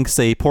 who thinks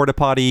a porta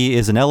potty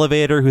is an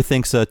elevator, who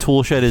thinks a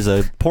tool shed is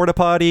a porta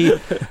potty.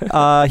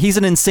 He's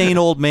an insane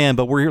old man,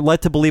 but we're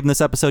led to believe in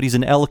this episode he's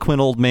an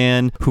eloquent old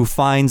man who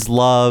finds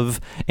love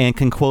and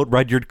can quote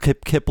Rudyard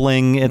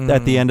Kipling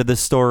at the end of this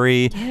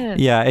story.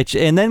 Yeah.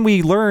 And then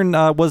we learn,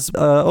 was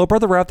Oh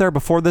Brother were out there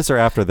before this or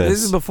after this?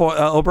 This is before.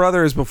 Oh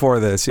Brother is before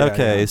this. Yeah,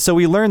 okay, so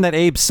we learn that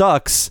Abe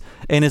sucks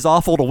and is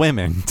awful to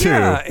women too.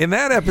 Yeah, in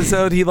that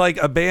episode, he like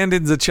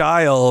abandons a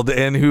child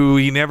and who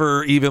he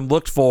never even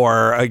looked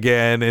for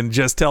again, and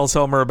just tells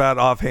Homer about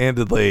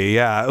offhandedly.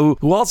 Yeah, who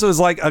also is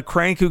like a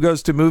crank who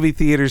goes to movie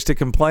theaters to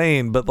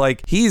complain, but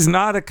like he's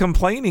not a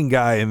complaining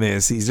guy in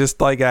this. He's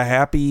just like a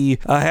happy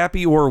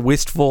or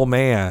wistful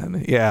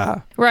man.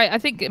 Yeah. Right. I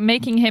think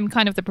making him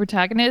kind of the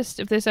protagonist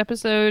of this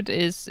episode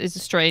is a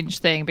strange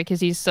thing, because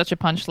he's such a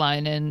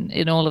punchline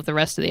in all of the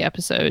rest of the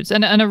episodes,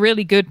 and a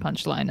really good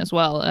punchline as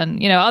well.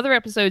 And you know, other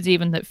episodes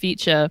even that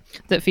feature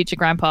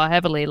Grandpa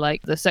heavily,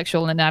 like the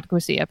sexual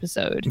inadequacy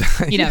episode.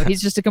 You know,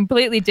 he's just a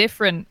completely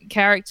different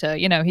character.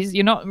 You know,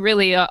 you're not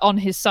really on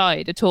his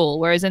side at all.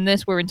 Whereas in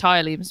this, we're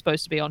entirely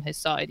supposed to be on his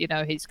side. You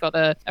know, he's got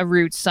a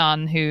rude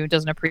son who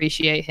doesn't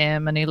appreciate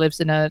him, and he lives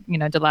in a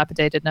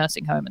dilapidated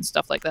nursing home and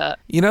stuff like that.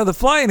 You know, the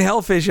Flying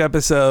Hellfish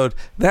episode,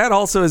 that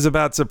also is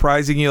about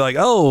surprising you, like,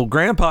 oh,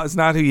 Grandpa is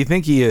not who you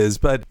think he is,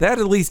 but that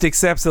at least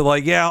accepts that,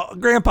 like, yeah,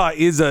 Grandpa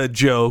is a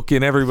joke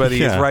and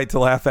everybody is right to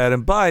laugh at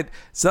him, but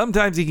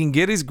sometimes he can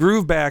get his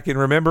groove back and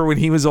remember when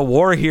he was a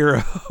war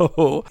hero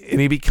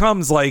and he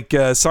becomes like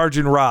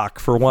Sergeant Rock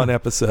for one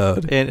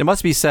episode. And it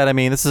must be said, I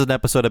mean, this is an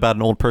episode about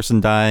an old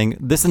person dying.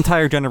 This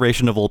entire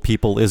generation of old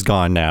people is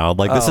gone now.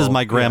 Like, this is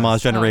my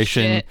grandma's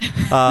generation.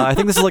 I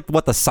think this is like,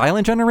 what, the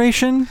silent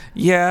generation?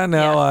 Yeah,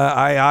 no,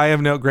 I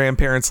have no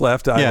grandparents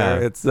left either. Yeah.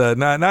 It's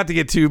not to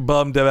get too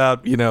bummed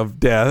about,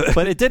 death.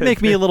 But it did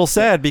make me a little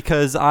sad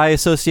because I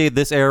associate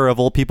this era of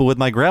old people with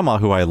my grandma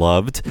who I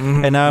loved.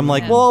 And now I'm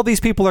like, well, all these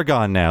people are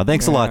gone now.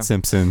 Thanks a lot,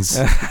 Simpsons.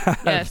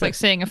 Yeah, it's like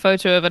seeing a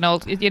photo of an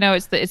old,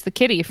 it's the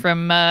kitty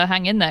from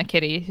Hang In There,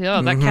 Kitty.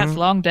 Oh, that cat's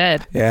long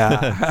dead.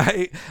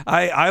 Yeah.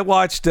 I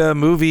watched a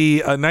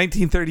movie, a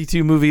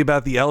 1932 movie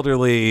about the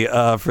elderly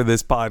for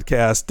this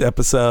podcast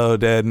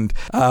episode. And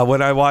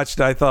when I watched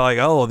it, I thought, like,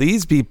 oh,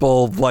 these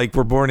people like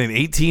were born in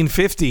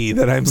 1850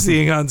 that I'm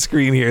seeing on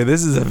screen here.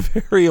 This is a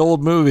very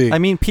old movie. I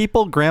mean,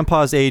 people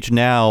Grandpa's age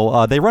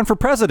now, they run for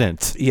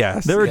president.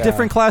 Yes. They're a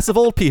different class of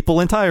old people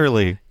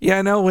entirely. Yeah,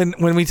 I know.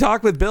 When we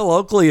talk with Bill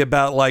Oakley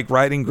about like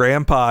writing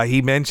Grandpa,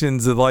 he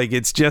mentions that like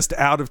it's just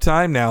out of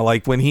time now.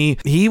 Like when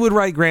he would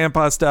write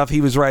Grandpa stuff,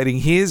 he was writing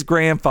his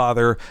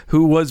grandfather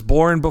who was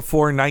born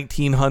before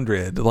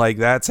 1900. Like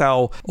that's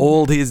how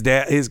old his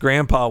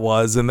grandpa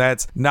was, and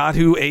that's not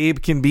who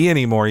Abe can be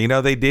anymore.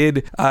 They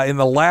did in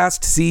the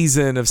last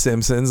season of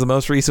Simpsons, the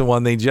most recent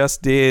one, they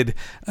just did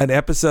an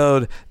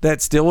episode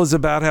that still was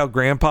about how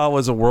Grandpa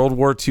was a World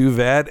War II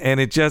vet, and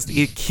it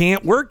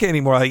can't work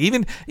anymore. Like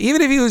even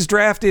if he was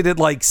drafted at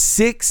like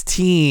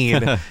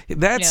 16,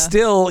 that's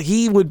still,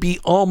 he would be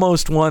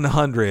almost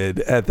 100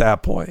 at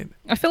that point.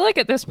 I feel like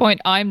at this point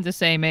I'm the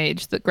same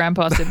age that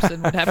Grandpa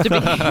Simpson would have to be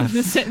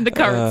in the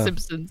current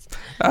Simpsons.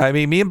 I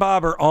mean, me and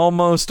Bob are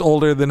almost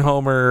older than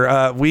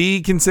Homer.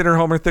 We consider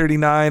Homer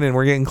 39, and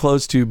we're getting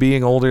close to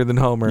being older than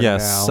Homer.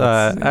 Yes,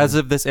 now. as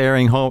of this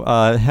airing,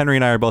 Henry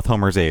and I are both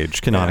Homer's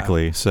age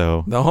canonically. Yeah.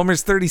 So the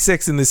Homer's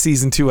 36 in the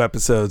season 2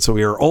 episode, so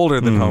we are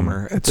older than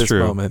Homer at this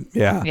moment.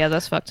 Yeah,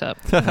 that's fucked up.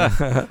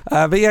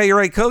 But yeah, you're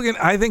right, Kogan.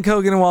 I think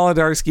Kogan and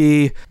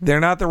Wolodarski, they're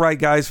not the right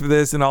guys for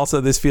this, and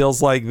also this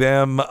feels like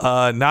them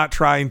not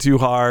trying too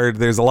hard.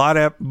 There's a lot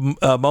of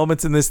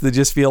moments in this that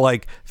just feel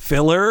like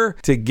filler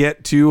to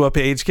get to a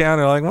page count.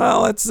 They're like,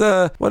 well, let's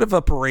what if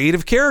a parade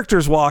of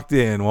characters walked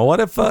in? Well, what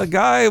if a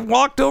guy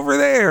walked over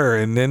there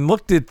and then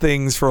looked at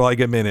things for like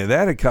a minute?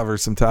 That'd cover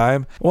some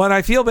time. Well, and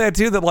I feel bad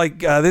too that like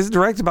this is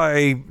directed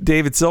by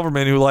David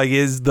Silverman, who like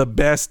is the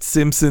best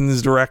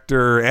Simpsons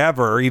director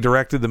ever. He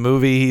directed the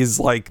movie. He's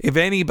like, if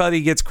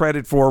anybody gets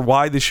credit for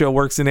why the show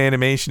works in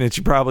animation, it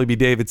should probably be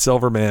David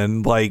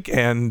Silverman. Like,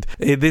 and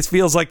this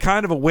feels like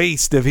kind of a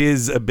waste of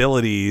his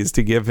abilities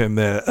to give him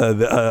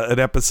an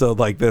episode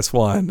like this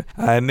one.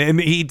 And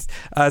he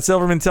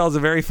Silverman tells a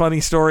very funny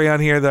story on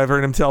here that I've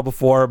heard him tell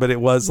before, but it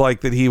was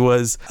like that he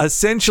was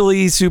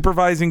essentially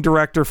supervising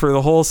director for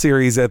the whole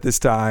series at this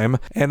time,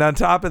 and on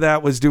top of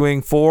that was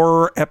doing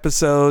 4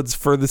 episodes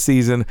for the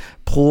season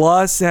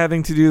plus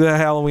having to do the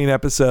Halloween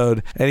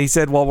episode. And he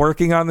said while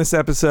working on this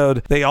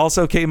episode, they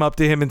also came up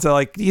to him and said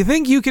like, do you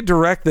think you could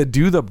direct the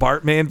Do the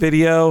Bartman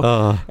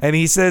video? And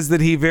he says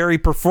that he very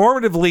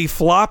performatively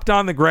flopped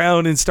on the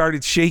ground and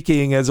started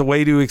shaking as a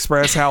way to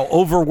express how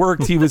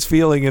overworked he was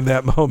feeling in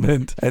that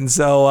moment. And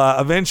so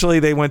eventually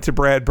they went to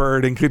Brad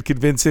Bird and could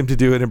convince him to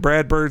do it. And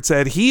Brad Bird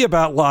said he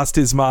about lost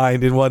his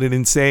mind and what an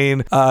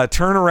insane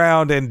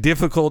turnaround and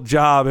difficult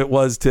job it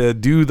was to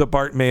do the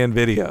Bartman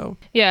video.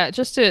 Yeah,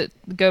 just to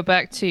go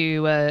back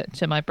to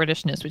my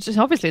Britishness, which is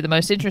obviously the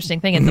most interesting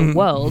thing in the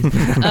world.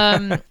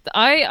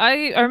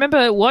 I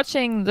remember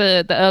watching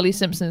the early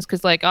Simpsons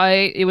because like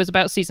it was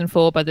about season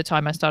 4 by the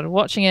time I started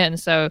watching it, and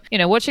so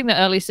watching the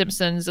early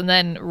Simpsons and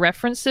then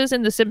references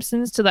in the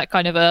Simpsons to that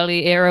kind of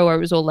early era where it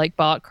was all like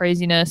Bart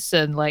craziness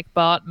and like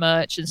Bart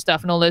merch and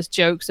stuff and all those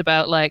jokes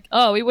about like,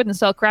 oh, we wouldn't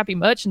sell crappy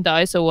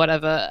merchandise or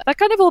whatever. That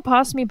kind of all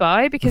passed me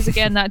by because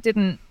again that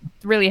didn't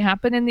really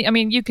happen in the. I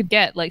mean, you could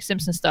get like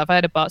Simpson stuff. I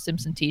had a Bart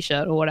Simpson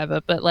t-shirt or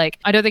whatever, but like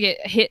I don't think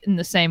it hit in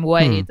the same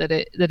way that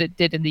it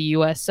did in the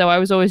US. So I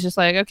was always just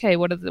like, okay,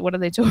 what are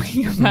they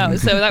talking about?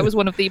 So that was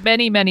one of the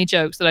many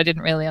jokes that I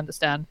didn't really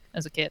understand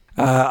as a kid.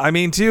 I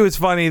mean, too, it's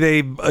funny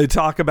they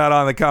talk about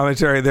on the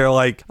commentary. They're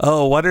like,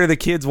 oh, what are the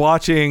kids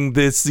watching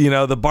this,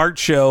 the Bart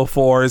show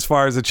for as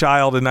far as a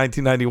child in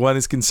 1991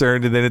 is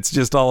concerned? And then it's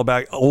just all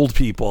about old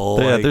people.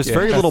 Yeah, there's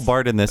very little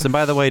Bart in this. And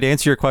by the way, to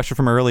answer your question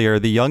from earlier,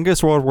 the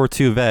youngest World War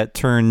II vet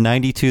turned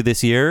 92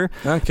 this year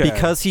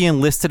because he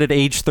enlisted at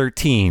age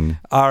 13.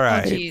 All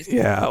right. Oh,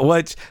 yeah.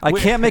 Which I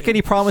can't make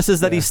any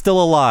promises that he's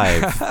still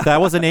alive.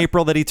 That was in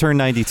April that he turned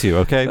 92,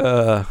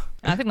 okay?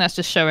 I think that's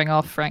just showing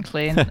off,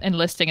 frankly, and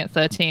enlisting at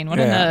 13. What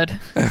a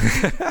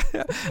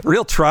nerd.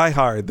 Real try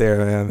hard there,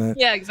 man.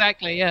 Yeah,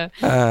 exactly, yeah.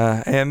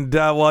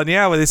 Well,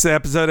 this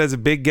episode has a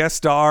big guest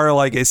star,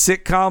 like a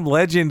sitcom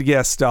legend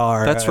guest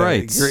star. That's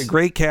right.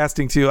 Great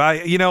casting, too.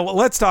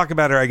 Let's talk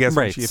about her, I guess,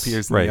 when she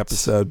appears in the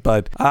episode.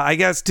 But I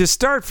guess to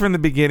start from the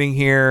beginning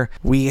here,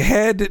 we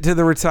head to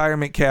the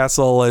retirement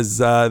castle as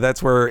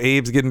that's where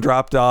Abe's getting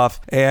dropped off.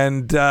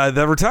 And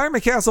the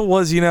retirement castle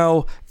was,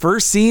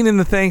 first seen in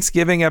the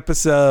Thanksgiving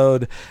episode.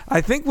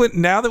 I think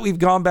now that we've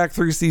gone back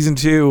through season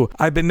 2,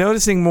 I've been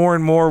noticing more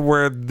and more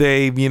where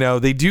they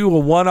do a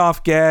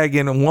one-off gag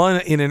in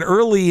an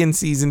early in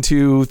season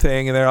 2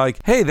 thing, and they're like,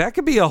 hey, that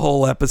could be a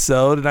whole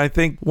episode. And I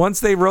think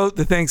once they wrote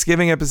the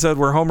Thanksgiving episode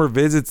where Homer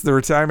visits the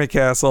retirement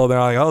castle, they're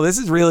like, oh, this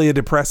is really a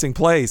depressing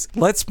place.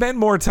 Let's spend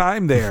more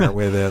time there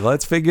with it.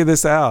 Let's figure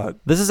this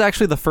out. This is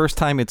actually the first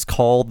time it's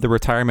called the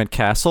retirement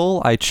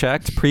castle. I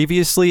checked.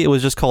 Previously, it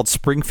was just called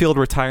Springfield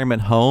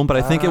Retirement Home, but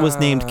I think it was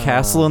named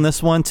Castle in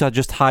this one to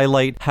just highlight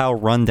how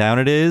run down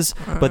it is,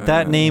 but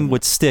that name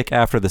would stick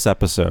after this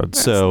episode.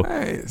 So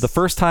nice. The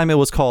first time it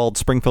was called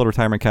Springfield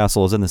Retirement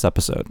Castle is in this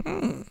episode.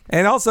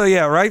 And also,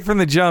 right from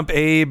the jump,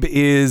 Abe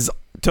is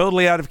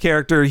totally out of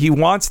character. He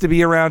wants to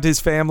be around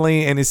his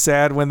family and is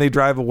sad when they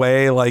drive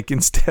away. Like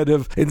instead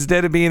of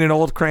being an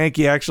old crank,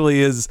 he actually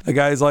is a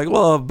guy who's like,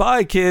 well,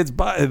 bye kids,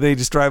 bye. They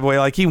just drive away.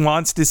 Like he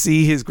wants to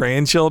see his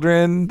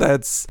grandchildren.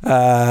 That's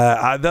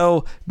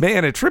though,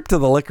 man, a trip to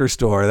the liquor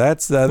store.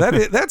 That's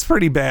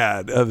pretty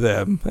bad of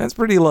them. That's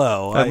pretty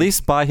low. At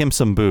least buy him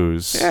some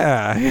booze.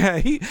 Yeah.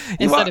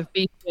 Instead of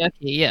beef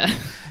jerky, yeah.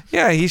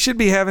 Yeah, he should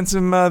be having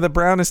some the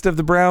brownest of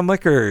the brown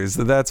liquors.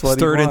 That's what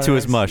stirred he wants. Into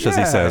his mush, as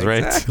he says,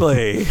 right?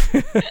 Exactly.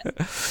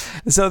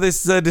 So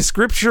this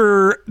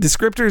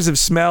descriptors of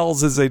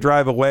smells as they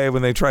drive away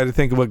when they try to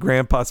think of what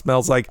Grandpa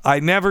smells like.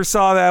 I never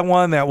saw that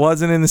one. That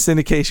wasn't in the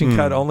syndication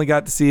cut. Only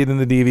got to see it in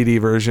the DVD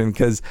version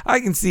because I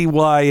can see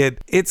why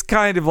it's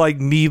kind of like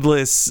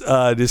needless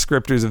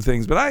descriptors of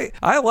things. But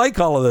I like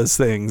all of those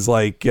things,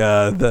 like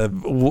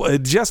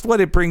just what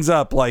it brings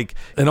up, like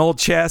an old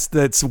chest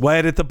that's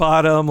wet at the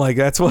bottom. Like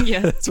that's what Yeah.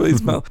 That's what he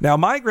smelled. Now,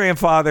 my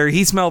grandfather,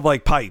 he smelled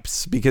like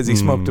pipes because he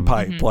smoked a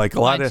pipe, like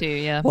a lot Mine of too,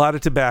 yeah. a lot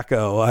of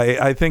tobacco.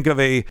 I think of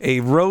a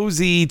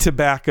rosy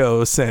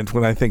tobacco scent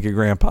when I think of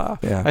Grandpa.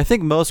 Yeah, I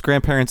think most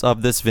grandparents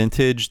of this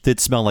vintage did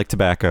smell like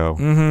tobacco.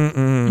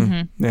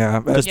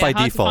 yeah. Just by hard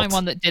to default. find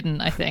one that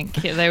didn't. I think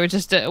they were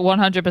just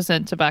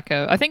 100%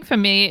 tobacco. I think for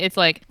me, it's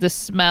like the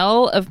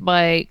smell of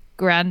my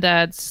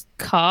granddad's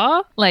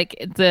car, like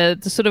the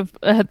sort of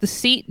the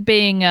seat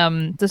being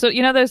the sort,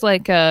 you know, those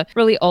like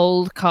really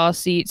old car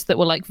seats that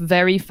were like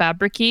very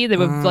fabricy. They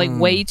were like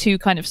way too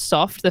kind of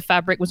soft. The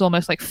fabric was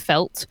almost like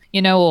felt,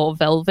 you know, or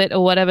velvet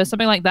or whatever,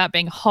 something like that,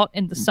 being hot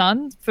in the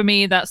sun. For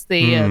me, that's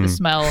the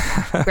smell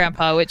of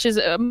Grandpa, which is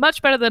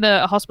much better than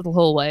a hospital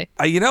hallway.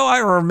 You know, I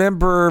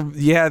remember,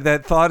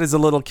 that thought as a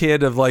little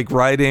kid of like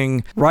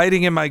riding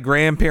in my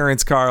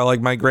grandparents' car.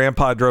 Like my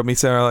grandpa drove me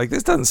somewhere. Like,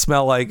 this doesn't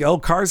smell like,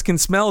 cars can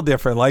smell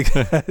different like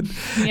that.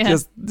 Yeah.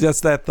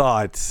 Just that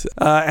thought.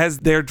 As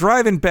they're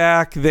driving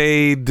back,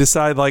 they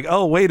decide like,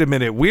 oh, wait a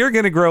minute, we're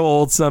gonna grow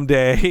old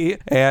someday,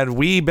 and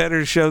we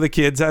better show the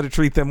kids how to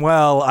treat them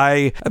well.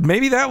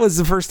 Maybe that was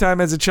the first time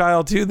as a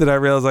child too that I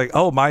realized like,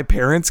 oh, my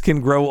parents can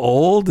grow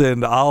old,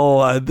 and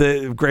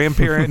the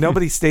grandparent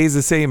nobody stays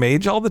the same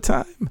age all the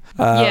time.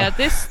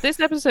 This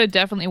episode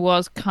definitely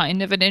was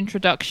kind of an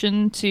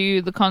introduction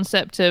to the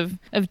concept of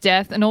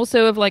death, and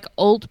also of like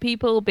old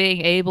people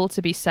being able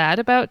to be sad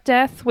about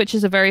death, which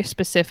is a very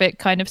specific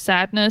kind of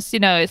sadness. You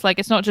know, it's like,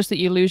 it's not just that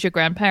you lose your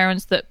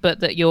grandparents, but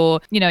that your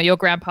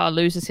grandpa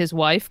loses his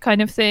wife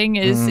kind of thing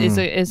is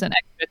an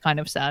extra kind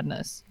of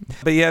sadness.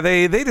 But yeah,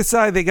 they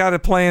decide they got to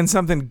plan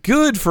something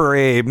good for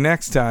Abe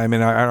next time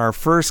in our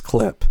first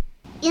clip.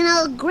 You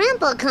know,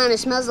 Grandpa kind of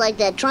smells like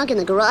that trunk in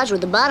the garage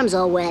with the bottoms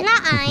all wet.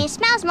 Nuh-uh, he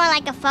smells more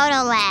like a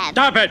photo lab.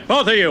 Stop it,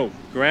 both of you!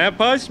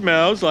 Grandpa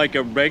smells like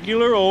a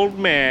regular old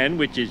man,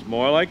 which is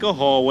more like a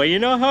hallway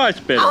in a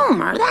hospital.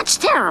 Homer, that's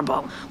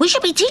terrible. We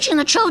should be teaching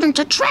the children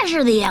to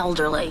treasure the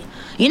elderly.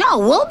 You know,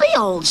 we'll be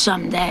old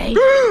someday.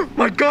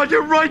 My God,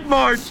 you're right,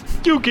 Marge!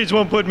 You kids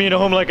won't put me in a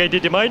home like I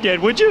did to my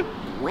dad, would you?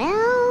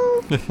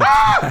 Well...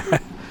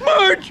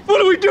 Marge, what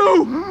do we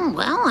do?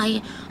 Well,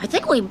 I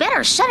think we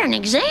better set an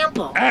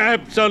example.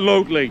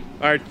 Absolutely.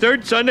 Our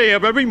third Sunday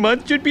of every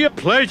month should be a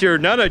pleasure,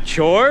 not a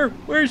chore.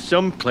 Where's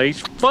someplace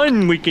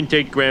fun we can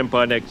take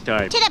Grandpa next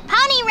time? To the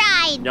pony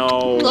ride.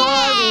 No.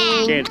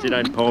 Yeah. Can't sit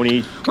on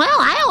ponies. Well,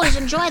 I always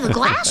enjoy the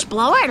glass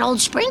blower at Old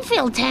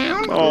Springfield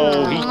Town.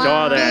 Oh, he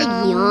saw Big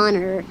that.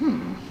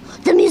 yawner.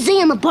 The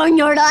Museum of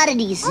Barnyard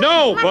Oddities.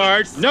 No,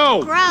 Bart,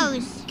 no.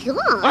 Gross.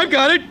 God. I've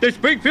got it. The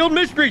Springfield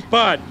Mystery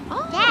Spot.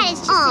 That is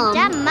just a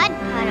dumb mud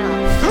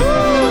puddle.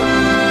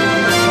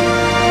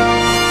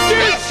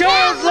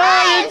 Discount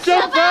Lion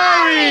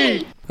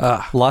Safari!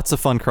 Lots of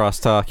fun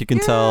crosstalk. You can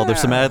tell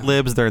there's some ad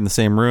libs. They're in the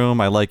same room.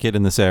 I like it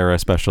in this era,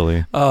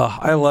 especially. Oh,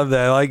 I love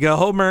that. Like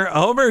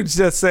Homer's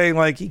just saying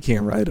like he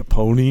can't ride a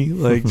pony.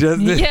 Like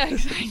just Yeah,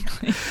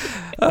 exactly.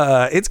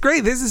 It's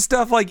great. This is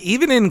stuff like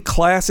even in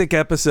classic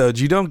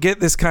episodes, you don't get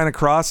this kind of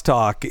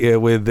crosstalk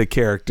with the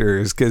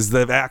characters because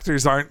the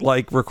actors aren't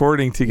like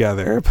recording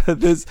together. But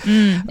this,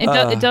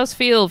 it does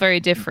feel very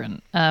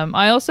different.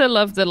 I also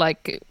love the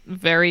like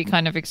very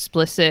kind of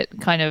explicit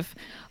kind of,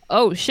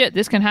 oh shit,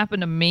 this can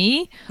happen to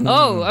me.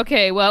 Oh,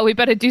 okay, well we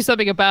better do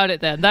something about it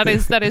then. That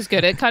is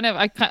good. It kind of,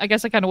 I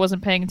guess I kind of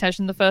wasn't paying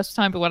attention the first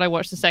time, but when I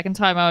watched the second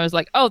time, I was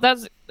like, oh,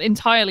 that's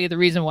entirely the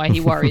reason why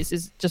he worries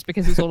is just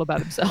because he's all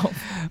about himself.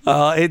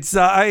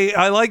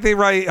 I like they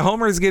write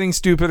Homer's getting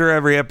stupider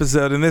every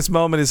episode, and this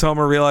moment is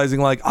Homer realizing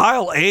like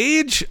I'll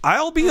age,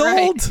 I'll be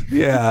old.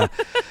 Yeah.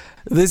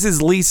 This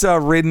is Lisa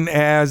written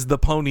as the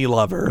pony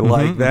lover.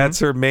 Like that's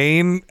her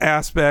main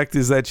aspect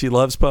is that she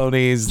loves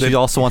ponies. She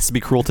also wants to be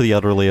cruel to the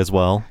elderly as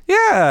well.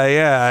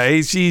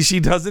 Yeah. She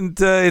doesn't.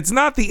 It's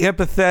not the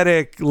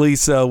empathetic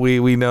Lisa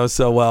we know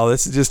so well.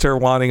 This is just her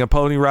wanting a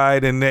pony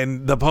ride, and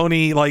then the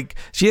pony like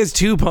she has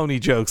two pony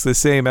jokes the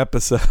same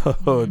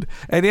episode.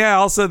 And yeah,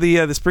 also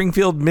the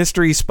Springfield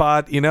Mystery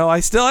Spot. You know,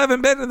 I still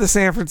haven't been to the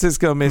San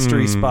Francisco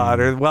Mystery Spot,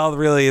 or well,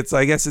 really,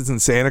 I guess it's in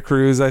Santa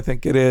Cruz. I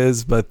think it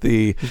is, but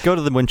you go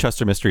to the Winchester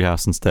Mystery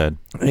House instead.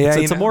 Yeah,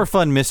 it's a more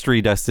fun mystery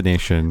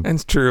destination.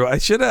 That's true.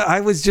 I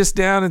was just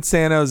down in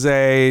San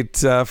Jose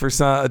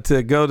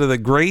to go to the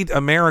Great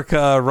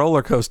America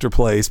roller coaster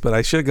place, but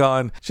I should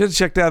have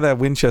checked out that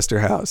Winchester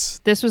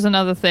House. This was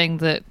another thing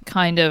that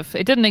kind of,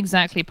 it didn't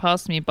exactly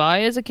pass me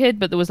by as a kid,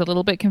 but it was a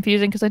little bit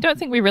confusing because I don't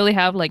think we really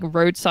have like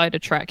roadside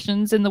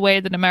attractions in the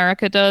way that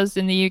America does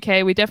in the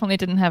UK. We definitely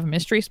didn't have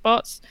mystery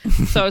spots.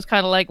 So I was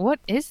kind of like, what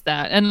is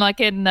that? And like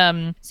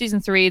in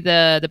season 3,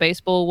 the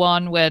baseball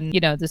one, when, you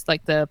know, this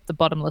like the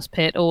bottomless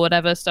pit or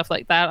whatever, stuff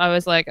like that, I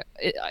was like,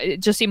 it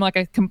just seemed like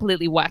a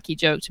completely wacky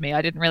joke to me.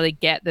 I didn't really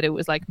get that it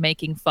was like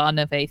making fun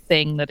of a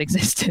thing that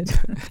existed.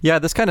 Yeah,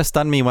 this kind of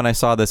stunned me when I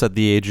saw this at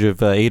the age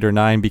of 8 or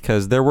 9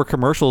 because there were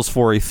commercials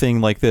for a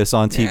thing like this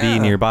on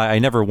TV nearby. I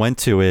never went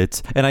to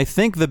it. And I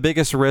think the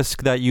biggest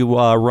risk that you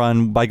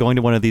run by going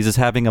to one of these is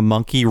having a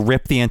monkey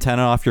rip the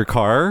antenna off your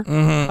car.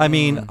 I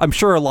mean, I'm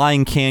sure a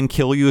lion can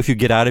kill you if you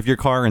get out of your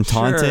car and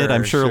taunt it.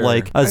 I'm sure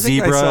like a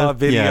zebra. I saw a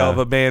video of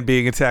a man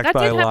being attacked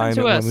by a lion. line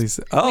to at us. one of these.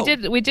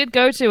 Oh, We did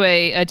go to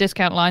a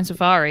discount line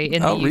safari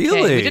in the UK.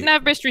 really? We didn't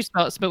have mystery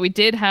spots, but we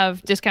did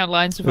have discount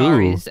line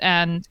safaris,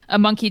 and a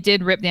monkey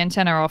did rip the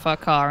antenna off our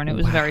car, and it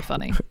was very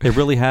funny. It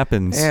really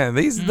happens. Man,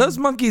 those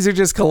monkeys are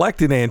just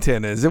collecting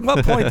antennas. At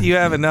what point do you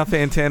have enough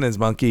antennas,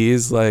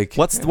 monkeys? Like,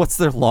 what's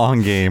their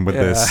long game with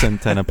this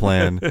antenna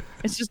plan?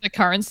 It's just a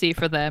currency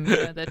for them.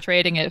 They're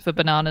trading it for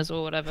bananas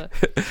or whatever.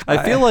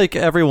 I feel like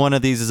every one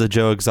of these is a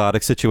Joe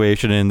Exotic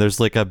situation, and there's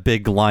like a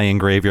big lion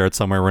graveyard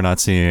somewhere we're not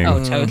seeing.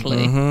 Oh,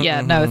 totally.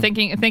 No,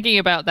 thinking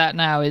about that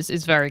now is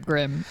very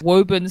grim.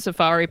 Woburn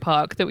Safari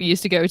Park that we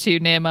used to go to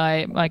near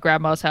my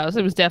grandma's house,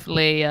 it was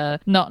definitely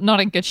not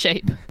in good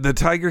shape. The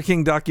Tiger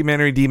King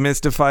documentary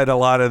demystified a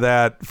lot of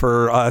that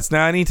for us.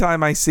 Now,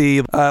 anytime I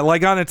see,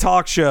 like on a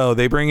talk show,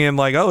 they bring in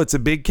like, oh, it's a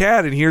big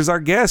cat, and here's our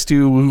guest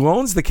who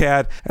owns the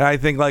cat, and I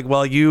think like,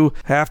 well, you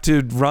have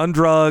to run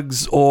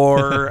drugs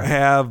or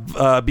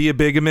have be a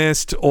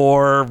bigamist,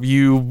 or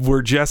you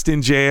were just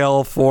in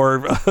jail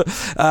for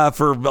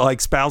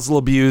like spousal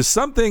abuse.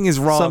 Something is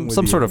wrong.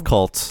 Some sort of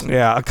cult.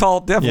 Yeah, a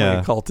cult. Definitely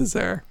a cult is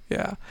there.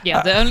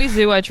 Yeah. The only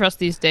zoo I trust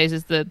these days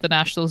is the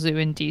National Zoo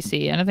in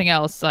DC. Anything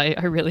else, I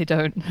really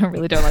don't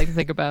like to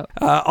think about.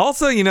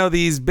 Also,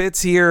 these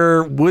bits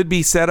here would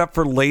be set up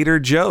for later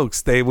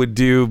jokes. They would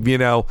do,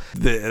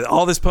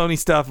 all this pony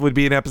stuff would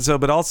be an episode,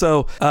 but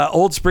also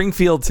Old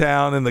Springfield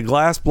Town and the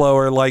glass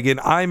blower. Like in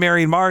I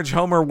Married Marge,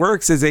 Homer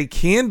works as a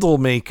candle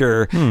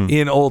maker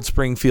in Old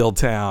Springfield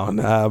Town,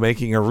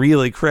 making a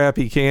really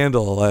crappy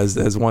candle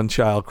as one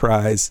child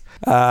cries.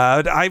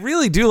 I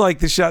really do like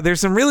the shot. There's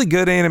some really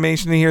good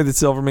animation in here that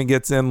Silverman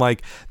gets in,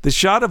 like the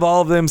shot of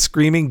all of them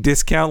screaming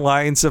discount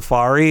lion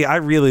safari. I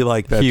really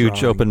like that. Huge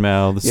drawing. Open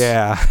mouths.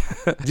 Yeah.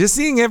 Just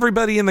seeing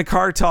everybody in the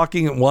car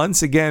talking at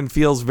once again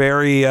feels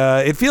very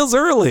it feels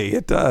early.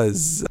 It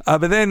does.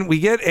 But then we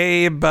get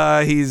Abe.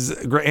 He's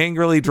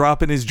angrily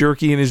dropping his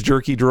jerky in his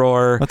jerky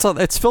drawer.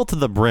 It's filled to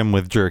the brim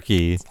with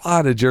jerky. A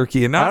lot of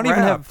jerky, and not I don't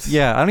wrapped.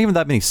 even have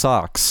that many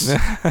socks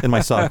in my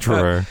sock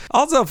drawer.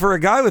 Also, for a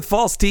guy with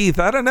false teeth,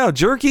 I don't know.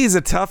 Jerky is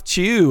a tough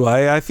chew.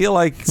 I feel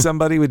like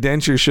somebody with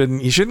dentures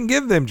shouldn't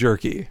give them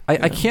jerky.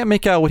 I can't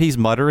make out what he's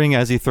muttering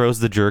as he throws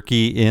the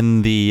jerky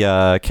in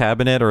the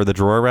cabinet, or the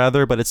drawer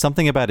rather, but it's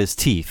something about his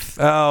teeth.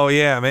 Oh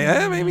yeah,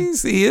 maybe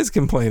he is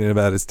complaining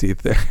about his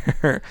teeth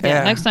there.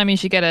 Yeah, next time you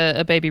should get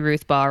a Baby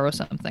Ruth bar or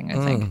something,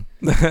 I think.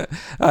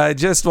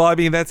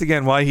 That's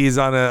again why he's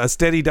on a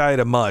steady diet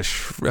of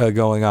mush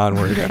going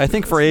onward. I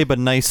think for Abe, a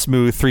nice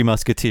smooth Three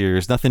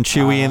Musketeers. Nothing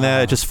chewy in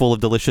that, just full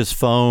of delicious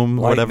foam,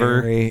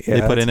 whatever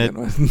they put in it.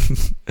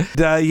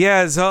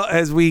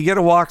 As we get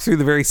a walk through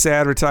the very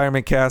sad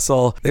retirement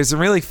castle, there's some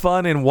really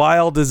fun and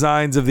wild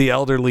designs of the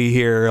elderly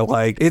here.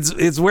 Like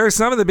it's where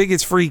some of the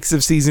biggest freaks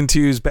of season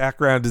 2's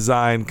background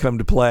design come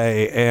to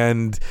play,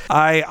 and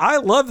I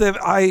love them.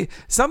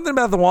 Something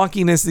about the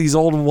wonkiness of these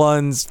old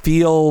ones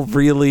feel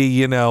really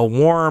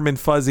warm and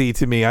fuzzy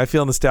to me. I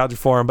feel nostalgia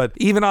for them, but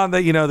even on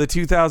the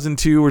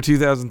 2002 or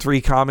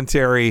 2003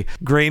 commentary,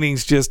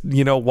 Groening's just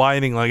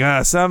whining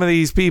like, some of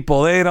these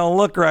people, they don't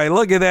look right.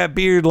 Look at that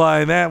beard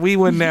line. That we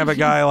wouldn't have a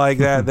guy like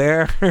that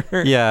there.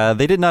 Yeah,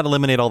 they did not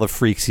eliminate all the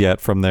freaks yet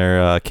from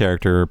their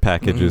character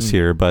packages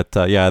here, but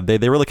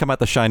they really come out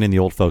to shine in the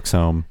old folks'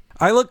 home.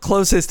 I look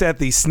closest at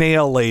the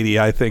snail lady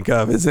I think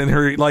of, is in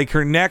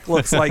her neck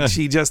looks like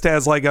she just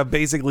has like a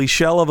basically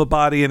shell of a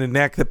body and a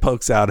neck that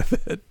pokes out of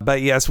it.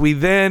 But yes, we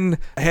then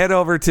head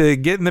over to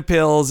getting the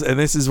pills, and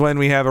this is when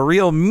we have a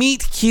real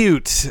meet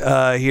cute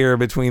here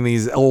between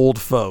these old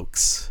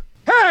folks.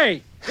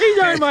 Hey! These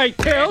aren't my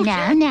pills!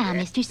 Now,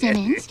 Mr.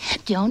 Simmons,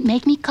 don't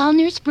make me call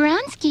Nurse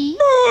Bronsky.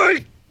 Oh,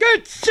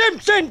 get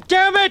Simpson,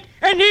 damn it!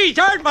 And these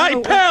aren't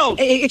my pills!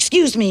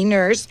 Excuse me,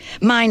 nurse.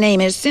 My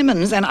name is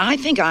Simmons, and I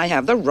think I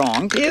have the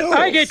wrong pills.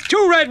 I get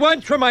 2 red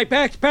ones for my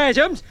back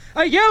spasms,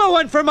 a yellow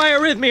one for my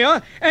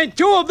arrhythmia, and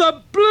 2 of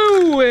the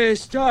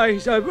bluest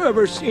eyes I've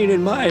ever seen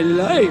in my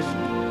life.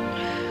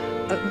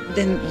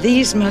 Then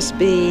these must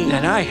be...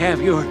 And I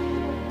have your...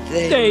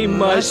 They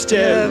must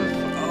have...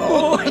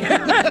 Oh,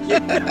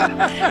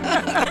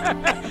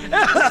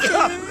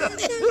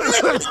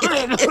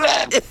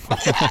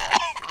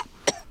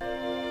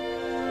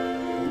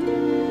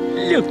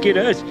 Look at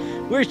us.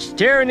 We're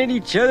staring at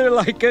each other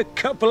like a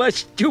couple of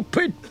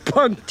stupid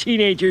punk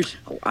teenagers.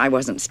 Oh, I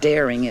wasn't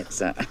staring.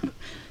 It's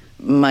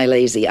my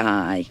lazy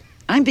eye.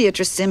 I'm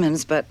Beatrice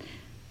Simmons, but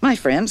my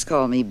friends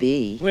call me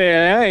B.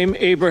 Well, I'm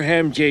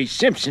Abraham J.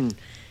 Simpson.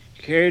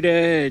 Care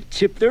to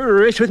tip the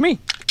wrist with me?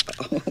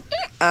 Oh,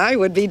 I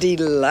would be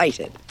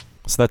delighted.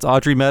 So that's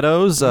Audrey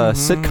Meadows,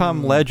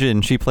 sitcom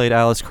legend. She played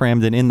Alice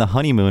Cramden in The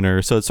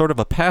Honeymooners, so it's sort of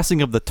a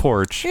passing of the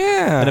torch.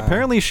 Yeah. And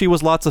apparently she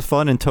was lots of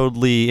fun and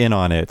totally in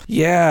on it.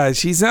 Yeah,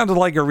 she sounded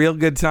like a real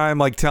good time,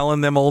 like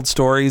telling them old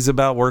stories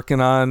about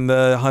working on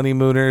The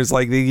Honeymooners,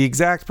 like the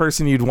exact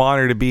person you'd want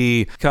her to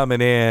be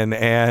coming in.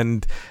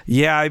 And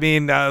yeah, I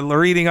mean,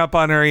 reading up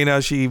on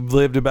her, she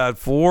lived about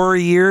 4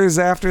 years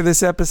after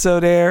this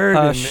episode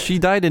aired. She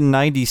died in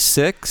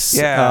 96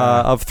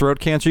 of throat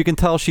cancer. You can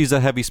tell she's a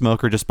heavy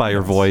smoker just by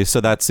her voice. So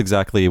so that's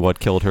exactly what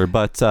killed her.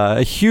 But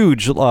a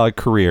huge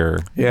career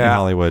in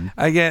Hollywood.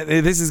 Again,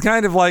 this is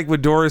kind of like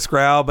with Doris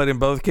Grau, but in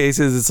both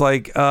cases, it's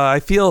like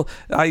I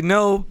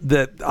know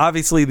that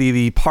obviously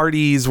the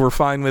parties were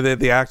fine with it.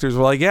 The actors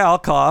were like, yeah, I'll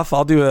cough.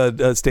 I'll do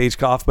a stage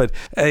cough. But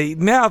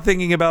now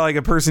thinking about like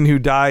a person who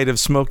died of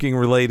smoking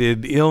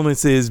related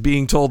illnesses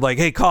being told like,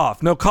 hey,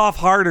 cough. No, cough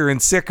harder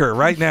and sicker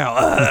right now.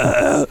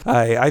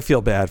 I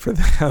feel bad for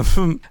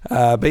them.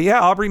 But yeah,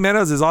 Aubrey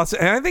Meadows is awesome.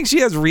 And I think she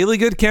has really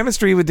good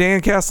chemistry with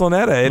Dan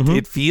Castellaneta.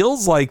 It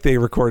feels like they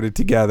recorded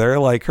together.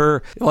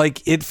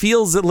 It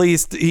feels, at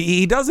least,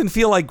 he doesn't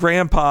feel like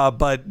grandpa,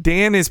 but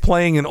Dan is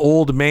playing an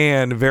old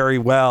man very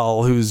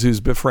well who's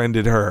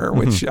befriended her,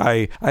 which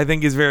I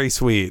think is very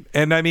sweet.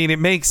 And I mean, it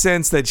makes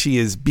sense that she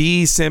is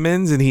B.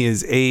 Simmons and he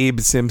is Abe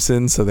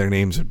Simpson, so their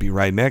names would be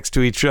right next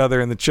to each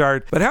other in the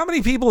chart. But how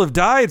many people have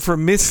died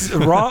from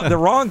the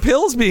wrong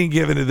pills being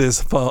given to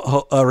this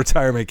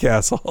retirement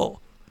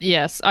castle?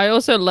 Yes, I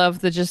also love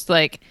the just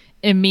like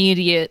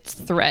immediate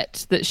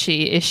threat that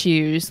she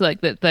issues,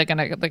 like that they're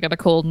gonna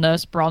call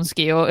Nurse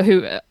Bronsky, or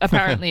who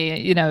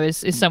apparently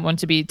is someone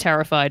to be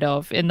terrified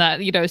of, in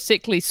that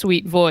sickly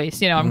sweet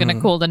voice. I'm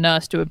gonna call the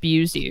nurse to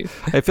abuse you.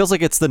 It feels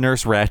like it's the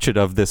Nurse Ratched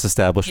of this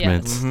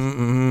establishment.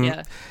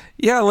 Yes.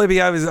 Yeah, Libby,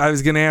 I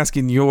was going to ask,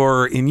 in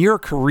your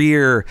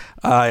career,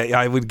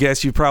 I would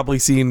guess you've probably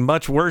seen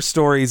much worse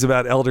stories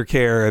about elder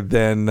care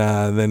than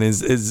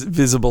is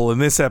visible in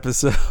this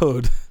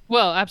episode.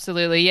 Well,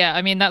 absolutely, yeah.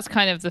 I mean, that's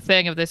kind of the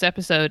thing of this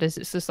episode, is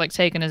it's just like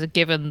taken as a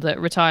given that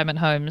retirement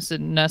homes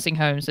and nursing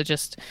homes are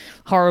just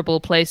horrible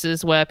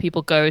places where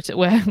people go to,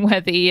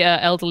 where the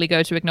elderly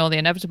go to ignore the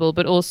inevitable,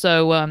 but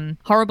also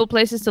horrible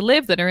places to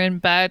live that are in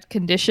bad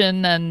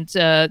condition, and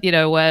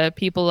where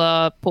people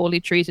are poorly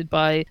treated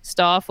by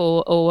staff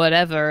or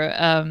whatever.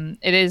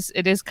 It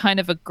is kind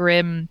of a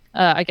grim,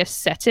 I guess,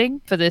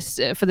 setting for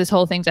this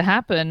whole thing to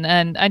happen,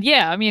 and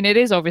yeah, I mean, it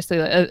is obviously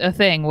a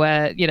thing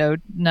where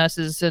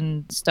nurses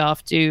and staff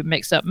do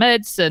mix up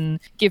meds and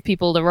give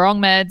people the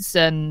wrong meds,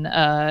 and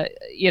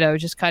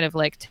just kind of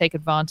like take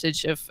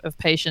advantage of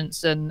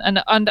patients, and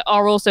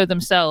are also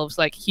themselves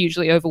like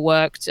hugely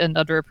overworked and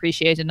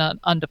underappreciated and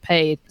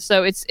underpaid.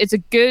 So it's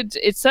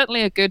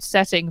certainly a good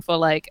setting for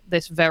like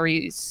this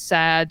very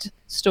sad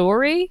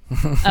story.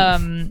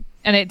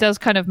 And it does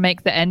kind of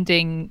make the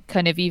ending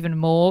kind of even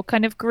more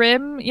kind of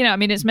grim. I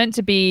mean, it's meant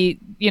to be,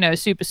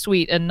 super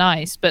sweet and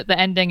nice, but the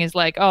ending is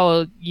like,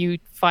 oh, you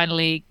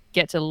finally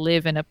get to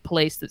live in a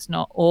place that's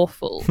not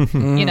awful.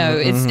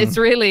 It's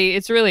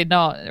really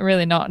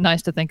not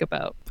nice to think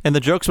about. And the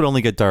jokes would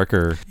only get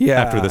darker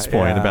after this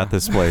point about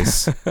this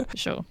place.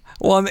 Sure.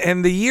 Well,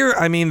 and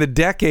the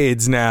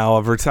decades now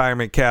of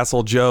retirement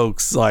castle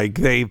jokes, like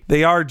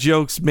they are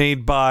jokes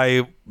made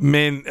by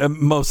men,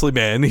 mostly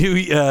men, who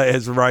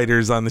as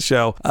writers on the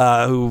show,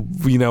 who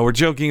were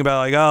joking about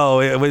like,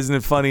 oh, isn't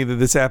it funny that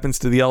this happens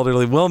to the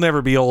elderly? We'll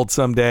never be old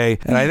someday.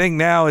 And I think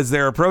now, as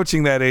they're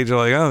approaching that age, they're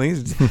like, oh,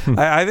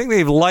 I think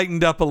they've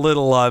lightened up a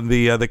little on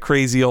the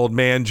crazy old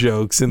man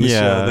jokes in the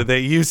show that they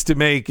used to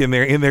make in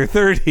their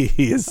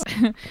 30s.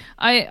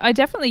 I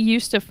definitely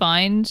used to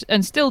find,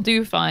 and still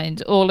do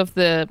find, all of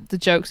the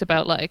jokes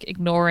about like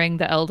ignoring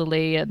the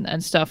elderly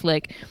and stuff.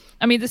 Like,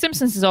 I mean, The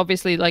Simpsons is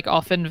obviously like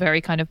often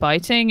very kind of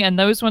biting, and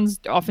those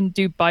ones often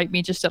do bite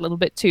me just a little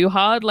bit too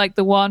hard. Like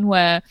the one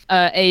where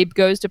Abe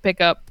goes to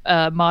pick up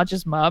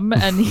Marge's mum,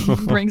 and he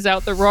brings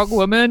out the wrong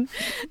woman,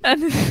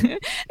 and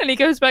he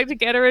goes back to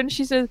get her, and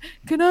she says,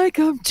 "Can I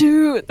come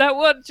too?" That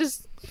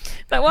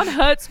one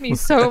hurts me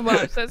so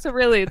much. That's a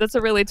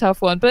really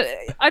tough one. But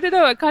I don't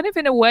know, kind of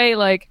in a way,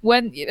 like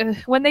when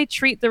they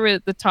treat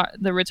the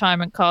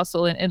retirement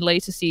castle in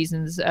later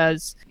seasons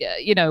as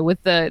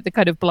with the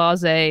kind of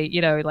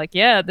blasé, like,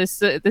 yeah,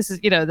 this is,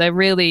 they're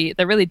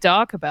really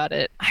dark about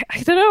it.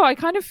 I don't know, I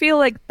kind of feel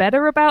like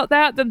better about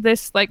that than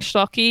this like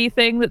shocky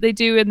thing that they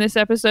do in this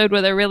episode,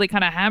 where they're really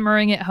kind of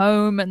hammering it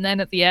home, and then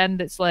at the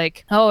end it's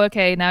like, oh,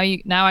 okay,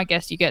 now I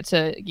guess you get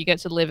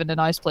to live in a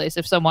nice place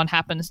if someone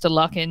happens to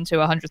luck into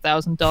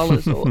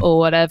 $100,000 or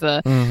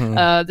whatever.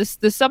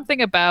 There's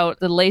something about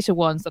the later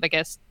ones that I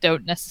guess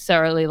don't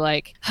necessarily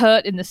like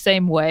hurt in the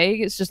same way.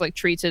 It's just like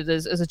treated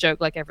as a joke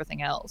like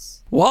everything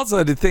else. Well,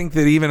 also to think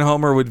that even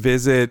Homer would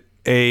visit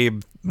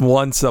Abe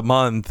once a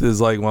month is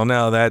like, well,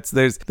 no,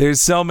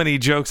 there's so many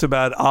jokes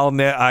about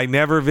I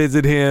never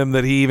visit him,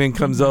 that he even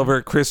comes over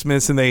at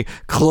Christmas and they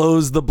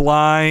close the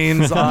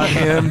blinds on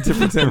him to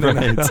pretend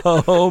they're not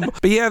home.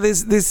 But yeah,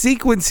 this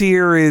sequence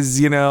here is,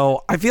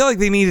 I feel like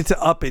they needed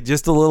to up it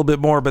just a little bit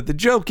more, but the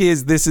joke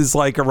is this is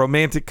like a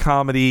romantic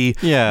comedy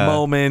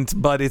moment,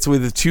 but it's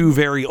with two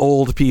very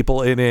old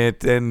people in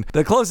it, and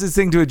the closest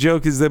thing to a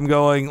joke is them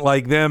going,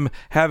 like, them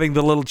having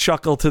the little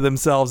chuckle to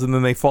themselves and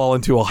then they fall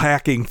into a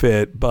hacking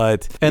fit.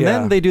 But And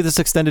then they do this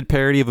extended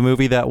parody of a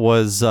movie that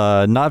was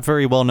not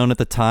very well known at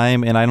the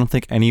time, and I don't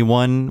think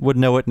anyone would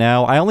know it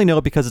now. I only know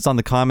it because it's on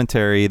the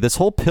commentary. This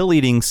whole pill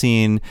eating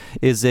scene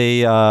is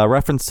a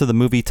reference to the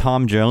movie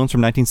Tom Jones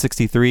from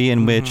 1963,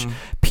 in which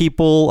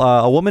people,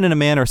 a woman and a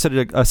man, are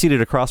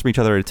seated across from each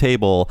other at a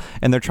table,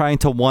 and they're trying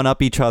to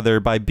one-up each other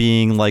by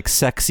being like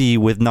sexy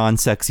with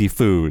non-sexy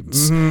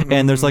foods.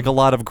 And there's like a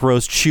lot of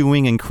gross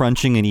chewing and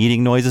crunching and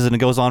eating noises, and it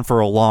goes on for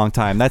a long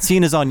time. That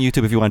scene is on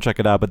YouTube if you want to check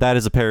it out, but that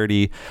is a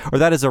parody, or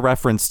that is a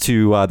reference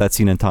to that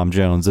scene in Tom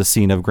Jones, the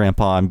scene of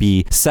Grandpa and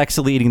Bee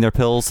sexily eating their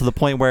pills to the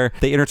point where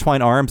they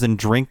intertwine arms and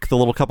drink the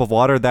little cup of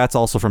water. That's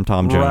also from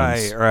Tom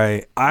Jones.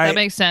 Right. That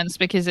makes sense,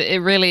 because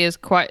it really is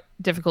quite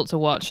difficult to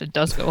watch. It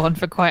does go on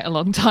for quite a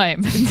long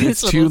time.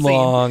 It's too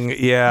long.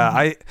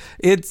 Yeah.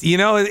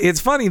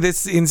 It's funny,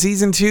 this in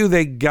season 2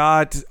 they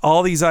got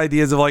all these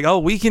ideas of like, oh,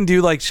 we can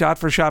do like shot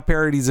for shot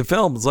parodies of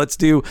films. Let's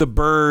do The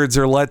Birds,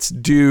 or let's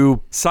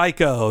do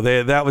Psycho.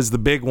 That was the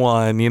big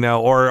one,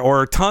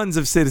 or tons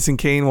of Citizen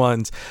Kane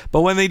ones.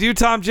 But when they do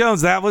Tom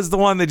Jones, that was the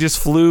one that just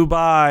flew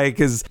by,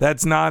 because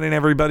that's not in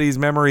everybody's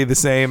memory the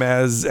same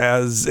as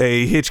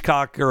a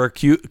Hitchcock or a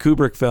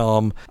Kubrick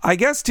film. I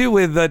guess too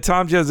with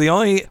Tom Jones,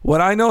 what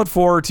I know it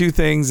for 2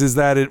 things is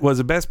that it was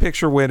a Best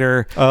Picture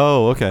winner.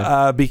 Oh,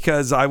 okay.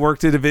 Because I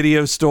worked at a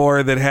video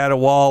store that had a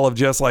wall of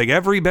just like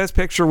every Best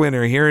Picture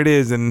winner. Here it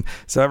is. And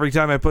so every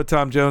time I put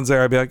Tom Jones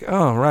there, I'd be like,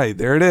 oh, right,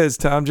 there it is,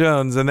 Tom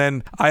Jones. And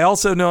then I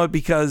also know it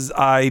because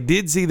I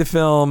did see the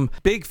film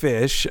Big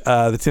Fish,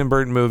 the Tim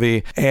Burton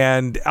movie,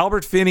 and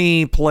Albert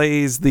Finney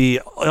plays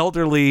the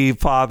elderly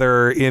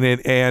father in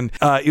it, and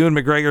Ewan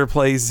McGregor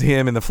plays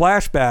him in the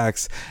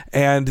flashbacks,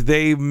 and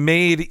they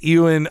made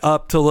Ewan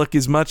up to look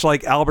as much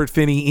like Albert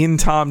Finney in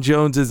Tom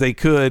Jones as they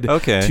could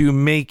to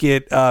make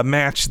it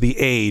match the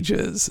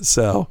ages.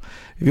 So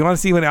if you want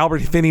to see when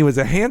Albert Finney was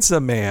a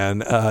handsome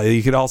man,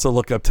 you could also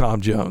look up Tom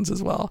Jones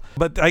as well.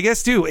 But I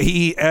guess, too,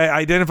 he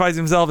identifies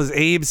himself as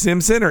Abe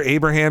Simpson, or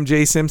Abraham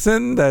J.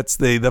 Simpson. That's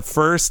the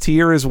first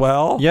here as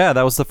well. Yeah,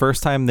 that was the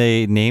first time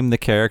they named the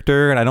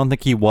character, and I don't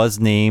think he was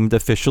named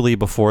officially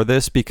before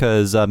this,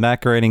 because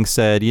Matt Groening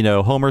said,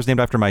 Homer's named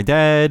after my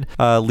dad,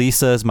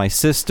 Lisa is my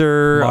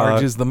sister,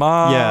 Marge is the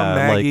mom,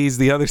 Maggie's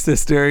the other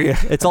sister.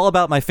 Yeah. It's all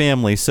about my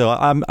family, so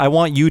I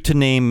want you to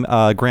name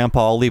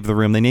Grandpa. I'll leave the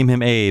room. They name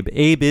him Abe.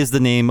 Abe is the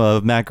name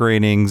of Matt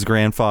Groening's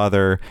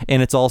grandfather,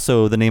 and it's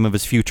also the name of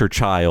his future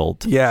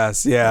child.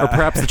 Yes, yeah. Or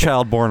perhaps the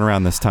child born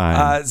around this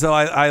time. So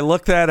I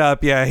looked that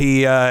up. Yeah,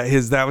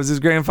 that was his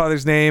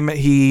grandfather's name.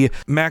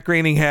 Matt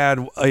Groening had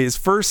his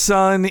first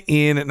son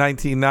in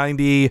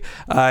 1990,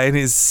 and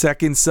his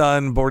second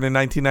son, born in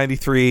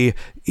 1993,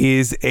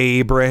 is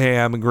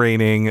Abraham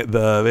Groening,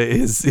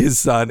 his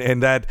son,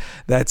 and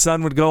that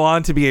son would go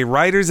on to be a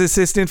writer's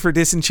assistant for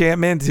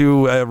Disenchantment,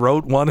 who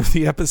wrote one of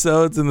the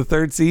episodes in the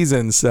 3rd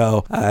season.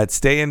 So it's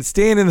staying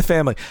in the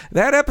family.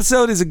 That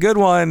episode is a good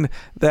one.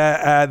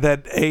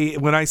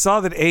 When I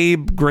saw that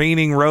Abe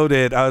Groening wrote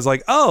it, I was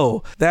like,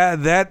 oh,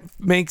 that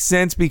makes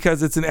sense,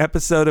 because it's an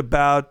episode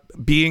about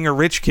being a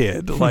rich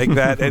kid like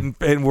that,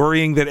 and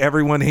worrying that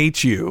everyone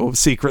hates you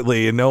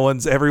secretly and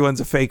everyone's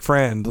a fake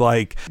friend.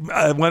 Like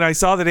when I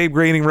saw that Abe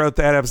Groening wrote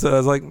that episode, I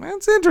was like,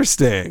 that's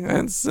interesting.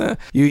 That's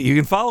you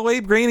can follow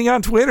Abe Groening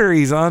on Twitter.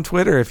 He's on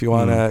Twitter if you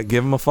want to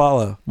give him a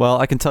follow. Well,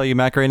 I can tell you,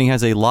 Matt Groening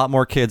has a lot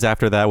more kids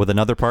after that with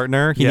another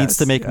partner. He needs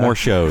to make more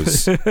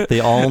shows. They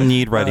all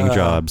need writing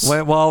jobs.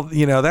 Well,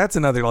 that's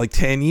another like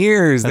 10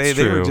 years. That's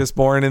they true. were just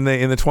born in the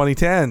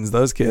 2010s.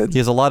 Those kids. He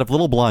has a lot of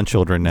little blonde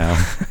children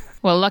now.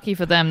 Well, lucky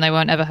for them, they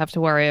won't ever have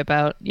to worry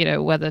about,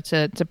 whether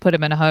to put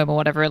him in a home or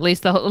whatever. At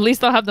least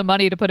they'll have the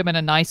money to put him in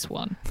a nice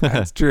one.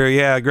 That's true.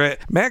 Yeah, great.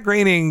 Matt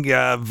Groening,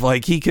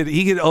 he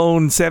could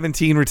own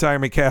 17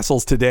 retirement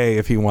castles today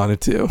if he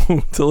wanted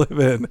to live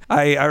in.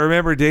 I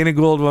remember Dana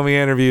Gould, when we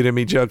interviewed him,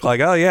 he joked like,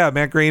 "Oh yeah,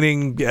 Matt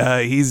Groening,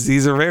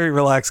 he's a very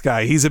relaxed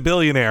guy. He's a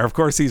billionaire. Of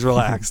course he's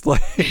relaxed."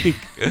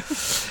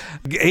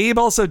 Abe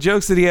also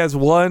jokes that he has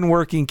one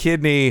working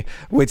kidney,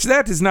 which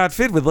that does not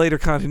fit with later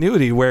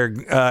continuity, where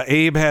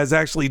Abe has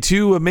actually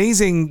 2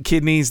 amazing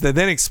kidneys that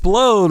then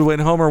explode when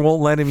Homer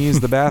won't let him use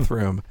the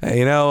bathroom.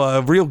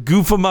 A real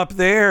goof 'em up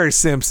there,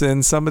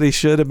 Simpson. Somebody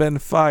should have been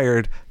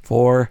fired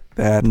for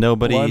that.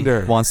 Nobody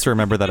blunder. wants to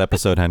remember that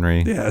episode,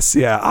 Henry. Yes,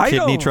 yeah.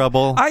 Kidney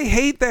trouble. I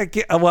hate that.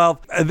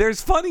 Well, there's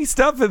funny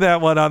stuff in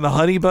that one on the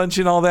Honey Bunch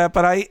and all that,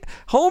 but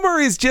Homer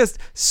is just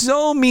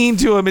so mean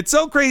to him. It's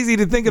so crazy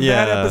to think of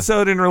that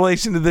episode in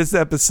relation to this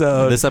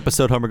episode. This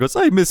episode, Homer goes,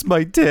 "I miss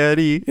my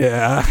daddy."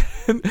 Yeah.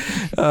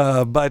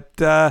 But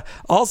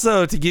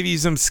also to give you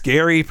some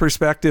scary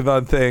perspective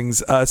on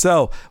things.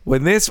 So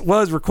when this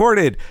was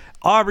recorded,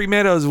 Aubrey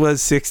Meadows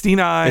was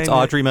 69. It's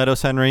Audrey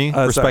Meadows Henry.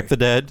 Respect the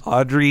dead.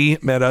 Audrey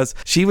Meadows.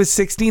 She was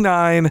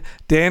 69.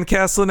 Dan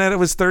Castellaneta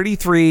was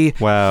 33.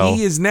 Wow.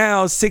 He is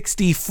now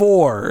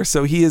 64.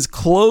 So he is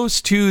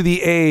close to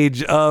the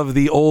age of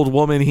the old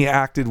woman he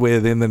acted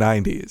with in the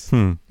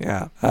 90s.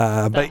 Yeah.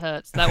 That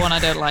hurts. That one I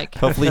don't like.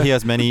 Hopefully he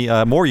has many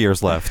more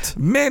years left.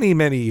 Many,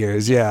 many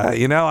years. Yeah.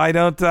 You know, I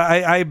don't,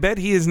 I bet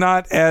he is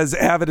not as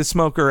avid a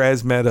smoker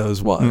as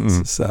Meadows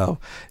was. So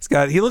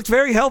he looked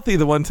very healthy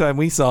the one time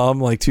we saw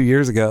him like 2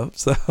 years ago.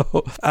 So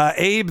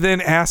Abe then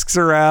asks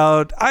her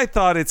out. I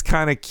thought it's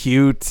kind of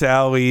cute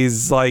how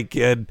he's like,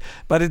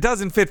 but it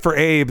doesn't fit for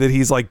Abe that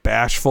he's like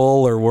bashful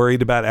or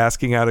worried about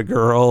asking out a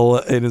girl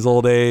in his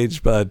old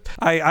age. But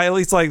I at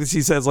least like that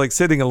she says like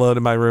sitting alone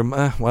in my room.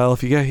 Well,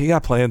 if you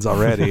got plans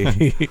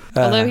already.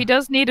 Although he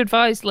does need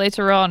advice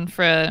later on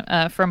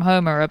from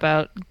Homer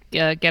about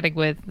getting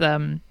with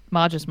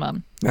Marge's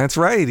mum. That's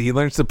right. He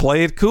learns to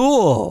play it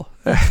cool.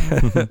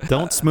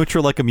 Don't smooch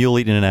her like a mule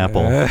eating an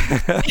apple.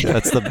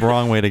 That's the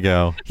wrong way to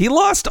go. He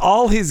lost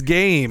all his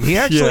game. He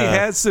actually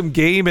has some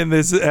game in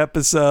this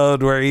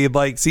episode where he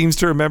like seems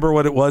to remember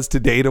what it was to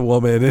date a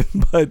woman.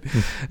 But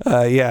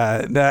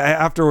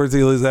afterwards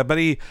he loses that. But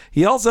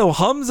he also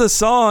hums a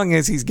song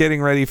as he's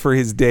getting ready for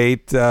his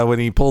date when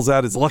he pulls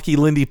out his Lucky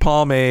Lindy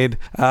pomade.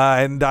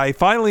 And I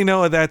finally know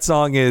what that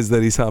song is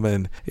that he's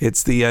humming.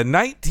 It's the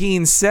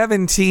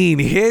 1917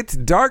 hit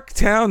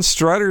Darktown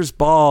Strutter's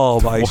Ball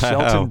by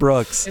Shelton Brooks.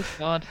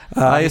 God.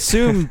 I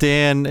assume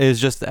Dan is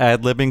just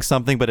ad-libbing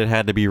something, but it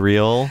had to be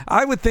real.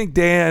 I would think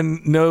Dan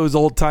knows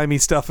old-timey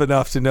stuff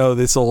enough to know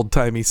this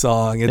old-timey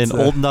song. It's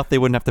old enough they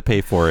wouldn't have to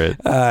pay for it.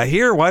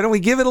 Here, why don't we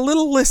give it a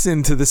little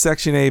listen to the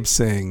section Abe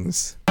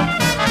sings.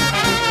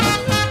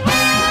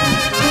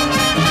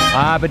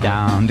 I'll be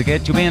down to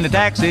get you in a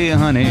taxi,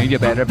 honey. You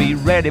better be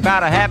ready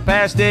about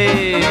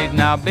 8:30.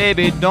 Now,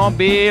 baby, don't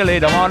be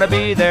late. I want to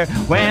be there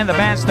when the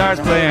band starts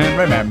playing.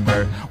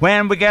 Remember,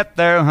 when we get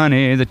there,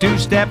 honey, the 2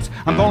 steps,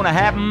 I'm going to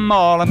have them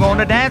all. I'm going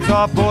to dance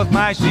off both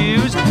my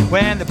shoes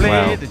when they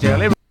play the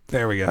jelly.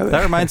 There we go.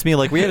 That reminds me,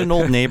 like, we had an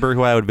old neighbor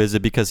who I would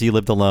visit because he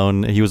lived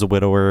alone. He was a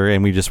widower,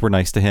 and we just were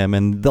nice to him.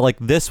 And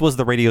this was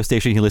the radio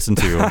station he listened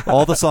to.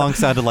 All the songs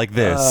sounded like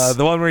this.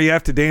 The one where you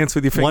have to dance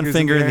with your fingers. One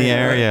finger in the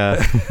air,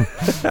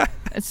 yeah.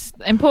 It's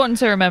important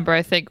to remember,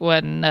 I think,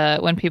 when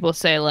people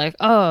say like,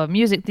 "Oh,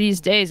 music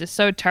these days is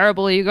so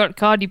terrible. You got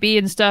Cardi B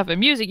and stuff, and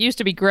music used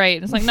to be great."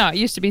 And it's like, no, it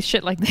used to be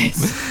shit like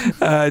this.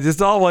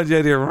 Just all one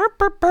jet here.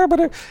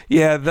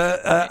 Yeah,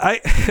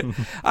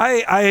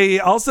 I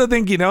also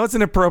think it's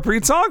an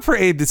appropriate song for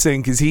Abe to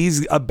sing because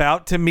he's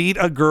about to meet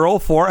a girl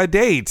for a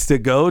date to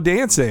go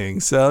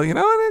dancing. So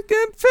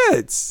it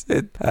fits.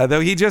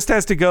 Though he just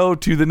has to go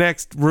to the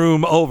next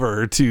room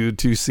over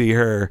to see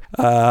her.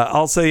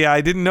 Also, I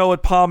didn't know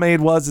what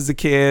pomade was as a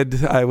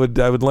kid. I would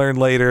learn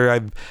later.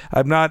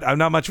 I'm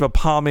not much of a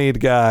pomade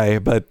guy,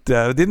 but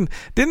didn't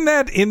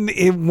that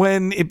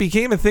when it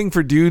became a thing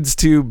for dudes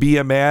to be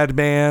a Mad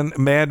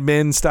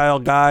Men style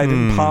guy,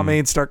 didn't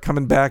pomade start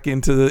coming back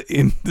into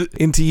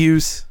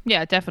use?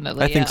 Yeah,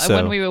 definitely. I think so.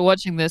 When we were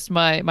watching this,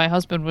 my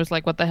husband was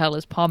like, "What the hell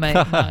is pomade?"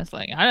 And I was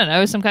like, "I don't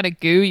know, some kind of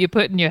goo you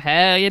put in your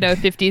hair."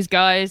 50s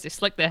guys, they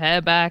slick their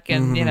hair back,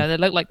 and they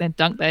look like they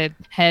dunked their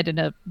head in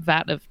a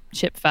vat of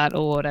chip fat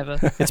or whatever.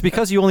 It's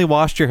because you only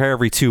washed your hair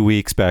every 2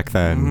 weeks back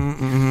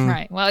then.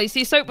 Right. Well, you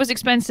see, soap was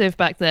expensive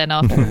back then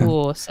after the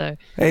war, so.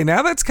 Hey,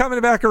 now that's coming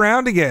back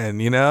around again.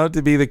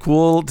 To be a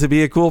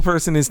cool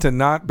person is to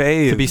not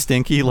bathe. To be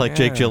stinky like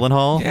Jake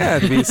Gyllenhaal. Yeah,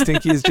 to be as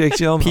stinky as Jake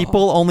Gyllenhaal.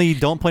 People only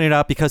don't point it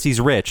out because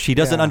he's rich. He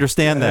doesn't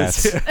understand that.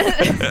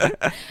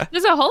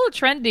 There's a whole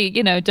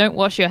trendy, don't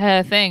wash your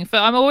hair thing.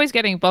 I'm always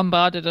getting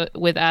bombarded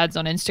with ads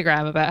on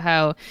Instagram about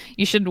how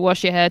you shouldn't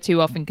wash your hair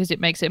too often because it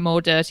makes it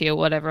more dirty or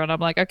whatever. And I'm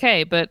like,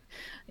 okay, but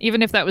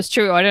even if that was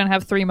true, I don't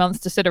have 3 months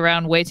to sit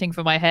around waiting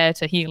for my hair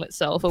to heal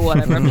itself or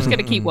whatever. I'm just going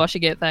to keep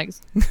washing it,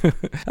 thanks.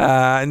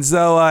 And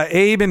so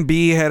Abe and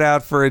B head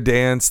out for a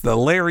dance. The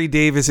Larry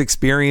Davis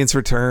Experience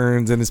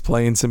returns and is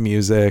playing some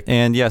music.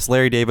 And yes,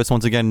 Larry Davis,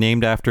 once again,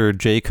 named after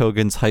Jay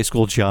Kogan's high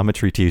school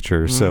geometry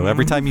teacher. So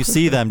every time you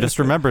see them, just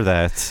remember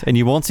that. And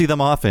you won't see them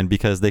often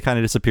because they kind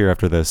of disappear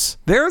after this.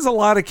 There's a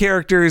lot of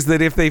characters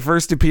that if they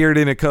first appeared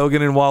in a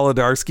Kogan and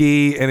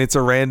Wolodarski and it's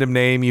a random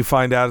name, you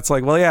find out it's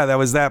like, well, yeah, that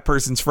was that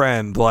person's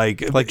friend.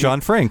 Like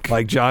John Frink.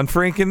 Like John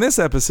Frink in this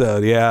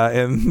episode, yeah.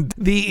 And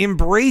the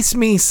Embrace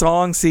Me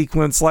song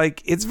sequence,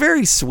 it's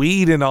very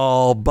sweet and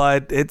all,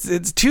 but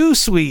it's too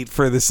sweet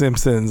for The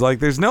Simpsons.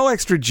 There's no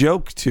extra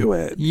joke to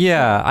it.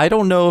 Yeah, I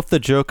don't know if the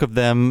joke of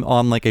them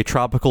on a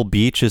tropical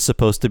beach is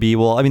supposed to be,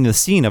 the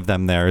scene of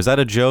them there. Is that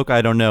a joke?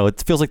 I don't know.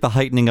 It feels like the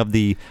heightening of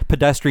the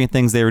pedestrian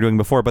things they were doing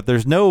before, but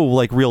there's no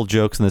real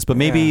jokes in this. But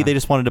maybe they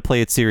just wanted to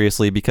play it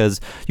seriously because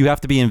you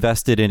have to be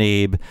invested in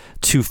Abe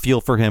to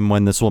feel for him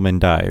when this woman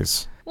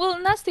dies. Well,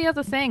 and that's the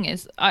other thing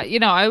is,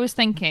 I was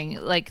thinking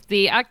like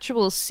the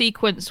actual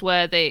sequence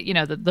where they,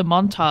 the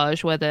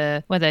montage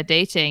where they're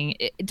dating,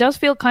 it does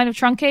feel kind of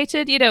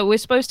truncated. We're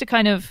supposed to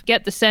kind of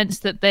get the sense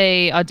that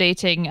they are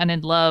dating and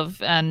in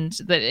love, and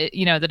that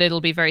that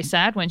it'll be very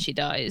sad when she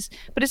dies.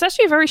 But it's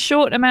actually a very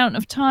short amount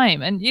of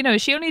time, and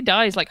she only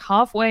dies like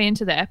halfway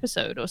into the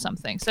episode or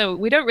something. So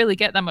we don't really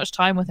get that much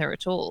time with her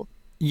at all.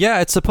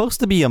 Yeah, it's supposed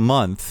to be a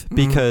month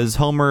because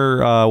Homer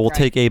will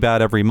take Abe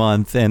out every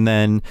month, and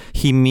then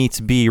he meets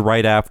B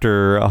right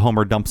after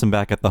Homer dumps him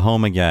back at the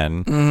home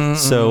again.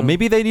 So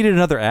maybe they needed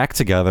another act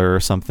together or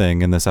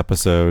something in this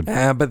episode.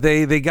 But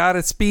they got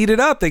to speed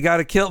it up. They got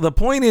to kill. The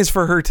point is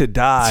for her to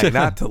die,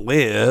 not to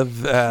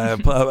live,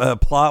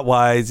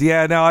 plot-wise.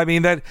 Yeah, no, I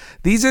mean,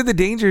 these are the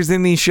dangers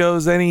in these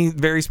shows. Any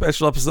very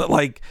special episode,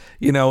 like,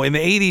 in the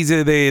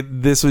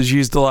 80s, this was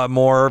used a lot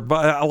more.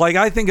 But like,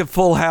 I think of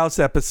Full House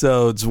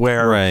episodes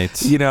where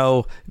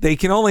they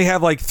can only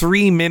have like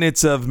 3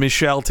 minutes of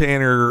Michelle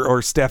Tanner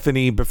or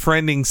Stephanie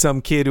befriending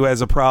some kid who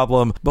has a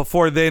problem.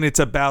 Before then, it's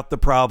about the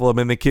problem,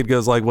 and the kid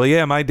goes like, well,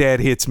 yeah, my dad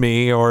hits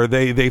me, or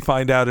they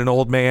find out an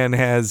old man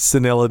has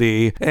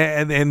senility,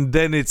 and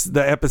then it's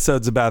the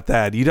episode's about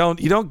that. You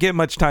don't get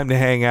much time to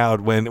hang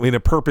out when in a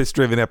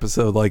purpose-driven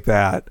episode like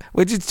that.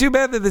 Which it's too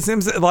bad that The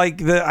Simpsons,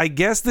 I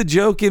guess the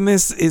joke in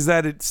this is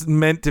that it's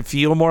meant to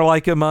feel more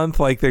like a month,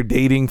 like they're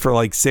dating for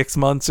like 6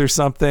 months or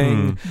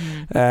something.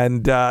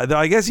 And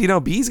I guess,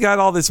 B's got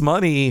all this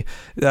money.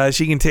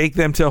 She can take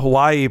them to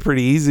Hawaii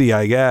pretty easy,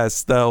 I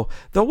guess. Though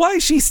why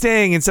is she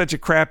staying in such a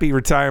crappy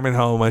retirement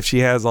home if she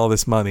has all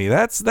this money?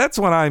 That's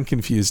what I'm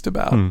confused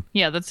about.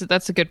 Yeah,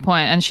 that's a good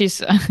point. And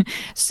she's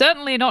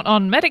certainly not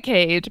on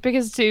Medicaid,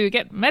 because to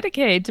get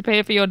Medicaid to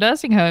pay for your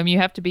nursing home, you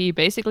have to be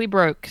basically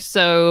broke.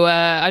 So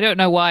I don't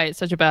know why it's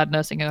such a bad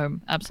nursing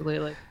home.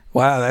 Absolutely.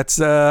 Wow,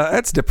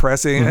 that's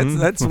depressing.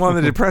 That's one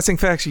of the depressing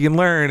facts you can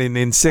learn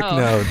in Sick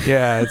Note.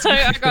 Yeah,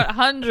 I got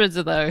hundreds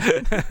of those.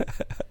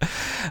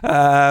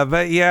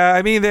 But yeah,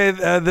 I mean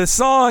the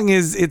song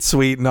it's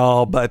sweet and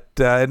all, but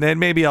and then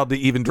maybe I'll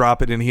even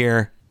drop it in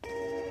here.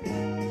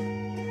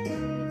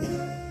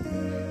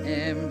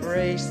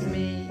 Embrace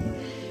me,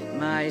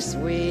 my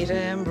sweet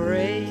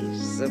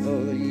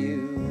embraceable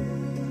you.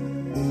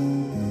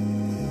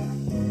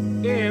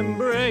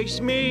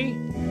 Embrace me,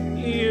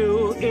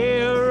 you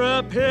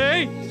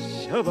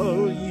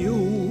irreplaceable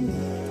you.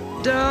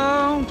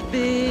 Don't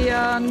be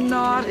a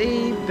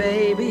naughty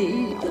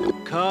baby.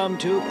 Come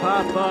to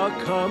Papa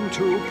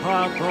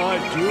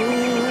do.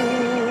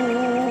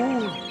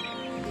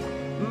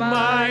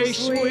 My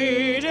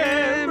sweet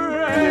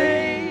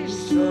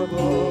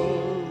embraceable.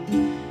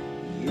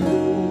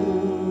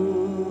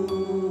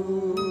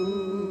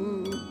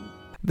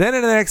 Then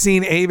in the next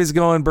scene, Abe is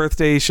going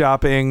birthday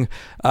shopping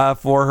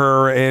for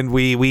her, and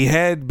we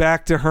head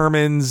back to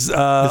Herman's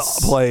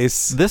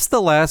place. This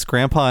the last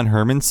Grandpa and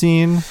Herman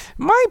scene?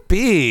 Might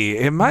be.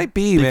 It might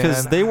be,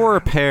 because they were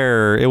a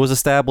pair. It was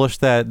established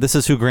that this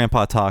is who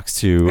Grandpa talks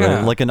to,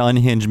 like an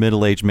unhinged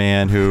middle-aged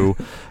man who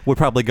would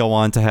probably go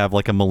on to have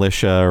like a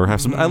militia or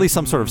have at least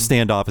some sort of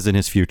standoff is in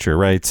his future,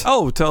 right?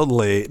 Oh,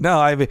 totally. No,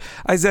 I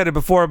said it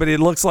before, but it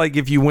looks like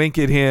if you wink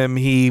at him,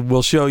 he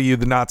will show you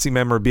the Nazi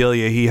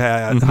memorabilia he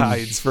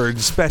hides for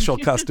special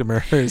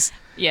customers.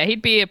 Yeah,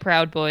 he'd be a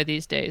proud boy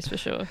these days for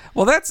sure.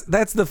 Well, that's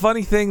the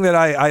funny thing that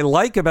I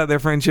like about their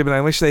friendship, and I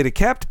wish they'd have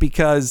kept,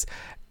 because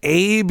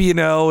Abe,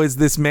 is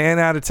this man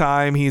out of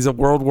time. He's a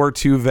World War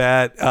II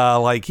vet.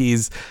 That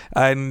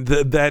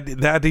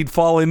he'd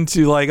fall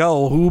into like,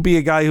 oh, who'd be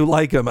a guy who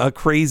like him? A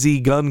crazy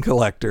gun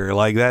collector.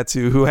 Like that's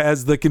who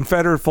has the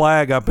Confederate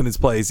flag up in his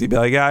place. He'd be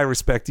like, yeah, I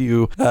respect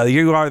you.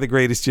 You are the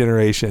greatest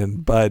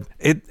generation. But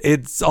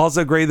it's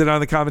also great that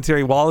on the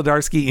commentary,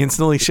 Wolodarski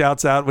instantly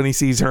shouts out when he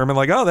sees Herman,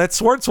 like, oh, that's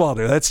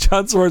Swartzwelder. That's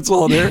John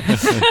Swartzwelder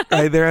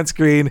right there on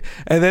screen.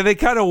 And then they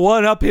kind of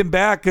one up him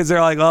back because they're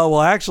like, oh,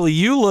 well, actually,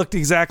 you looked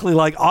exactly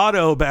like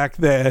Otto back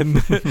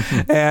then,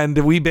 and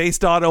we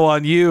based Otto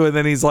on you. And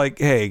then he's like,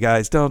 hey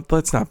guys,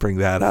 let's not bring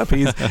that up.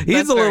 He's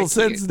a little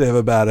sensitive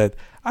about it.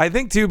 I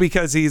think too,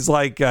 because he's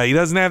like he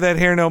doesn't have that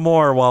hair no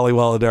more, Wally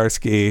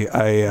Wolodarski.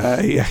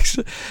 He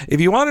actually, if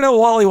you want to know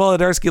what Wally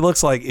Wolodarski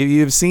looks like, if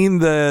you've seen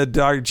the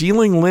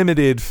Darjeeling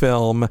Limited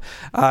film,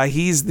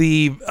 he's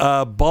the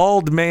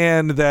bald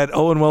man that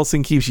Owen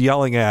Wilson keeps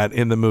yelling at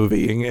in the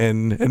movie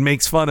and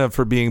makes fun of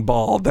for being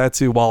bald. That's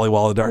who Wally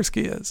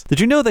Wolodarski is. Did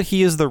you know that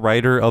he is the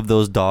writer of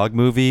those dog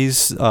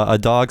movies, A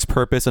Dog's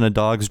Purpose and A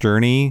Dog's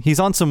Journey? He's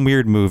on some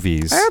weird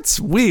movies. That's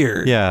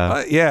weird.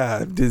 Yeah.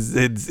 Yeah.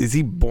 Is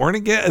he born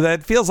again?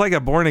 That feels like a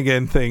born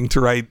again thing to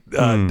write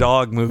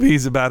dog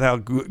movies about how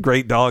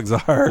great dogs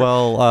are.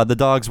 Well, the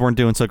dogs weren't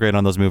doing so great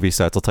on those movie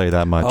sets, I'll tell you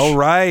that much. Oh,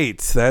 right.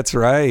 That's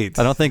right.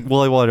 I don't think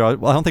Wally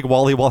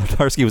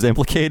Wolodarski was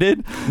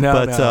implicated,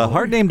 but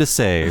hard name to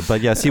say.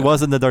 But yes, he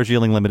was in the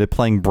Darjeeling Limited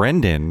playing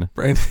Brendan.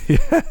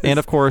 Yes. And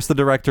of course, the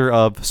director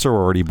of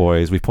Sorority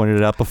Boys. We pointed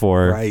it out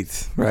before.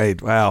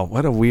 Right. Wow.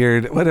 What a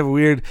weird. When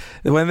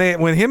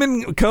him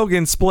and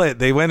Kogan split,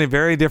 they went in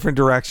very different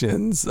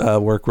directions,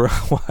 work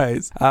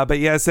wise. But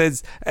yeah, it says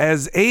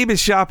as Abe is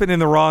shopping in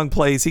the wrong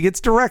place, he gets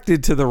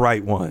directed to the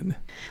right one.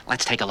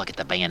 Let's take a look at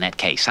the bayonet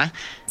case, huh?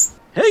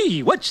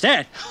 Hey, what's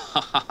that?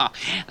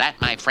 That,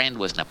 my friend,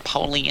 was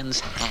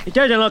Napoleon's hat. It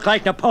doesn't look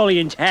like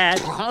Napoleon's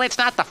hat. Well, it's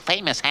not the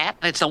famous hat.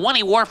 It's the one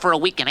he wore for a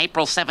week in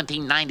April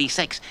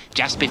 1796,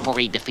 just before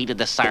he defeated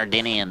the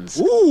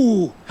Sardinians.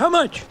 Ooh, how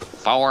much?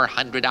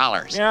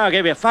 $400. Yeah, I'll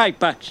give you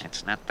 $5.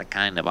 It's not the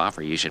kind of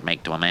offer you should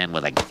make to a man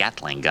with a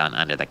Gatling gun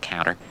under the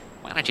counter.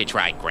 Why don't you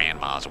try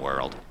Grandma's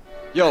World?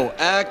 Yo,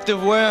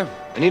 activewear?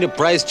 I need a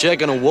price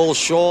check on a wool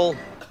shawl.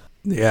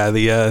 Yeah,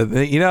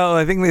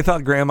 I think they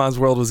thought Grandma's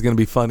World was going to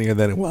be funnier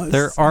than it was.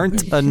 There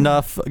aren't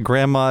enough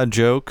grandma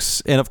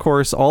jokes. And of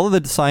course, all of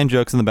the design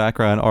jokes in the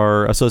background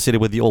are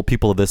associated with the old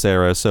people of this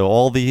era. So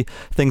all the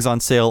things on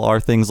sale are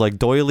things like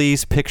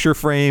doilies, picture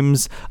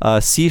frames,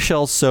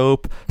 seashell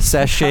soap,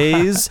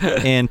 sachets,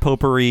 and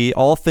potpourri.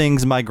 All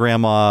things my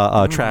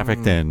grandma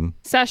trafficked in.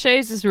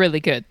 Sachets is really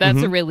good.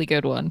 That's a really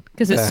good one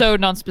because it's so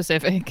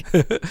non-specific.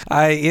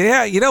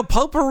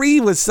 Potpourri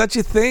was such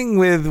a thing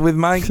with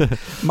my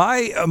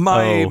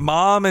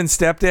mom and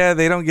stepdad.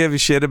 They don't give a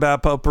shit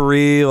about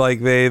potpourri.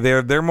 Like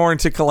they're more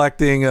into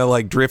collecting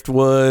like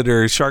driftwood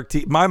or shark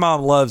teeth. My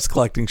mom loves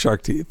collecting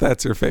shark teeth.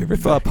 That's her favorite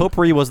thing.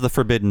 Potpourri was the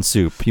forbidden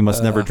soup. You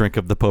must never drink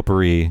of the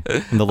potpourri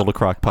in the little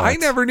crock pot. I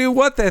never knew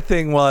what that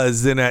thing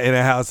was in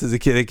a house as a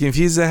kid. It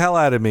confused the hell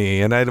out of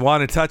me, and I'd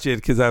want to touch it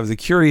because I was a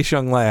curious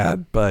young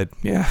lad. But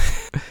yeah.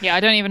 Yeah, I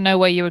don't even know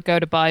where you would go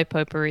to buy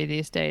potpourri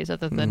these days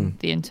other than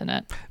the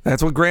internet.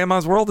 That's what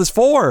Grandma's World is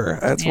for.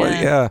 That's what,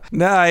 yeah.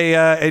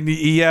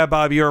 No,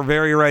 Bob, you're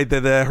very right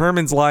that the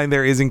Herman's line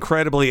there is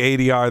incredibly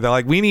ADR. They're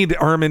like, we need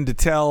Herman to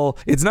tell.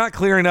 It's not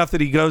clear enough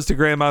that he goes to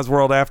Grandma's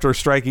World after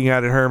striking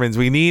out at Herman's.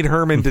 We need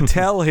Herman to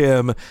tell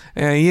him,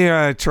 you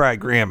gotta try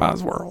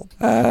Grandma's World.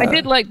 I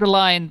did like the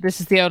line, "This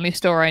is the only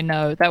store I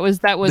know." That was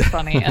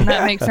funny, and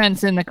that makes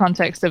sense in the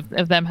context of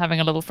them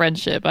having a little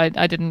friendship. I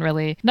didn't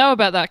really know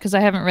about that because I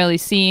haven't really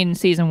seen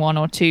season 1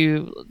 or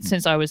 2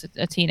 since I was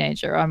a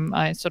teenager.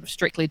 I sort of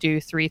strictly do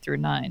 3 through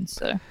 9.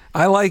 So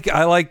I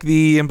like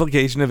the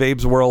implication of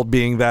Abe's world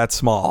being that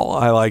small.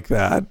 I like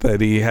that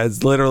he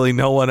has literally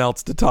no one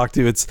else to talk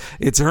to.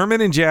 It's Herman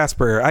and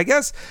Jasper. I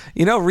guess,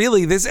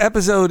 really this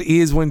episode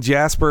is when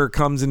Jasper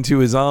comes into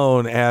his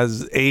own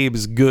as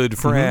Abe's good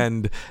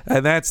friend,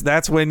 and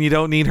that's when you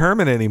don't need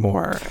Herman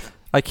anymore.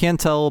 I can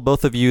tell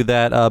both of you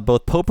that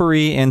both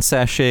potpourri and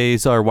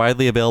sachets are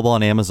widely available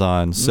on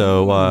Amazon.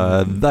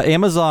 So the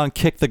Amazon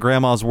kicked the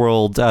Grandma's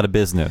World out of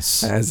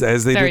business. As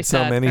they very did so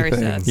sad, many very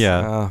things. sad.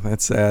 Yeah. Oh,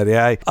 that's sad.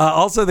 Yeah.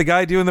 Also, the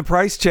guy doing the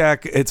price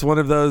check, it's one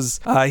of those,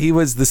 he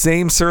was the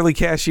same surly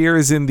cashier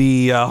as in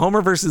the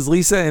Homer versus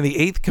Lisa and the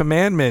Eighth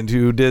Commandment,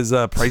 who does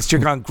a price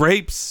check on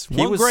grapes.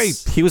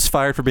 He was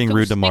fired for being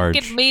rude to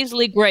Marge.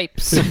 Measly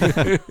grapes.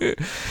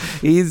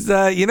 He's,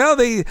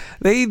 you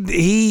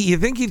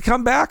think he'd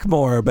come back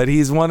more. But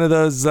he's one of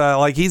those,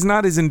 he's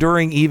not as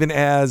enduring even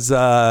as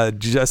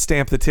just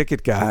Stamp the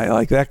Ticket guy.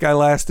 Like, that guy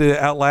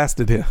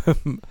outlasted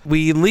him.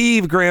 We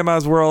leave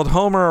Grandma's World.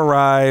 Homer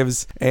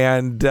arrives,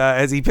 and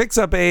as he picks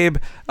up Abe,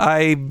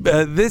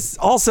 this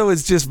also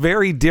is just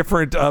very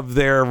different of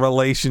their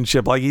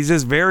relationship. Like, he's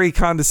just very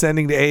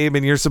condescending to Abe,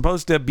 and you're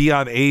supposed to be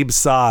on Abe's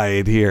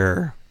side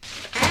here.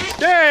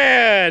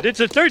 Dad, it's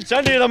the third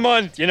Sunday of the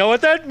month. You know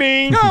what that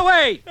means? No,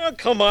 wait. Oh,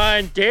 come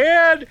on,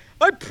 Dad.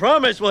 I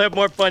promise we'll have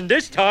more fun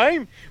this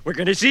time. We're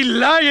going to see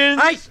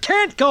lions. I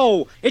can't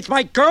go. It's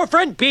my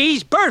girlfriend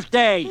Bee's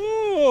birthday.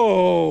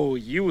 Oh,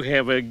 you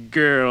have a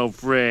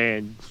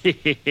girlfriend.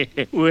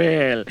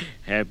 Well,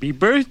 happy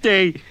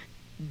birthday,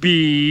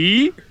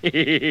 Bee.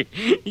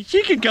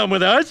 She can come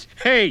with us.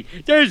 Hey,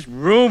 there's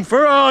room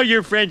for all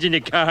your friends in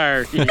the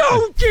car.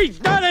 No, she's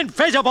not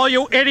invisible,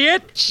 you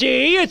idiot.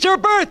 See, it's her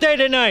birthday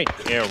tonight.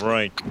 Yeah,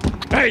 right.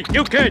 Hey,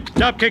 you kid,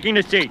 stop kicking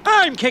the seat.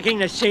 I'm kicking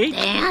the seat.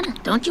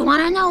 Dad, don't you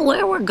want to know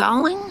where we're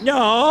going?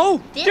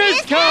 No,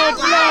 Discount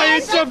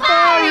Lion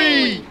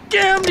Safari.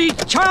 Damn these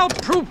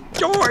child-proof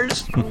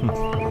doors.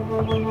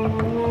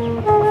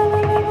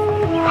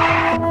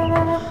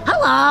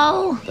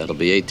 Hello. That'll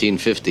be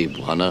 $18.50,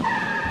 Juana.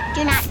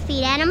 Do not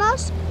feed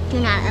animals.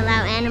 Do not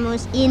allow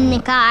animals in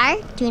the car.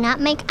 Do not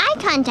make eye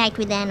contact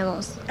with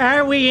animals.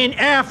 Are we in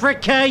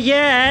Africa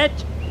yet?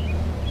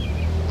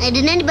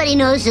 Did anybody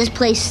notice this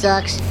place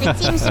sucks? It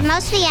seems that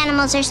most of the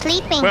animals are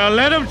sleeping. Well,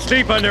 let them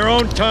sleep on their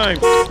own time.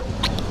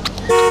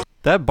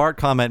 That Bart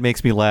comment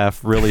makes me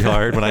laugh really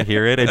hard when I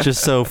hear it. It's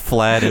just so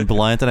flat and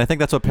blunt, and I think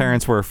that's what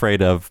parents were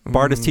afraid of.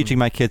 Bart is teaching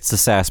my kids to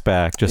sass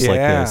back, just like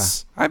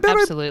this.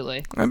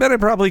 Absolutely. I bet I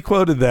probably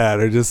quoted that,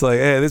 or just like,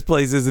 hey, this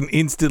place isn't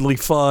instantly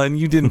fun.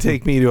 You didn't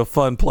take me to a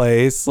fun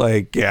place.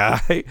 Like, yeah.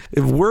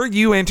 Were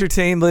you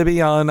entertained,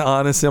 Libby,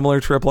 on a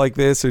similar trip like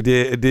this, or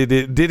did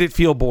it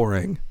feel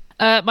boring?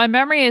 My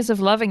memory is of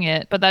loving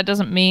it, but that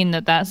doesn't mean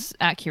that that's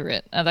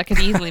accurate. That could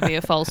easily be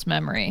a false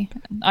memory.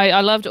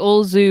 I loved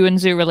all zoo and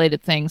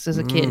zoo-related things as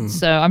a kid,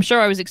 so I'm sure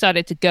I was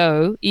excited to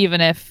go, even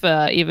if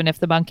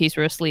the monkeys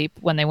were asleep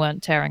when they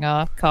weren't tearing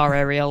our car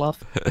aerial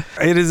off.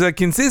 It is a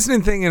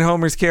consistent thing in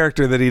Homer's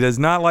character that he does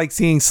not like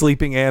seeing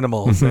sleeping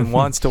animals and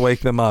wants to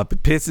wake them up.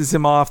 It pisses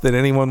him off that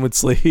anyone would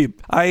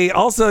sleep. I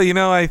also,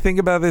 I think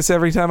about this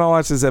every time I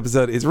watch this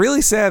episode. It's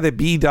really sad that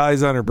Bee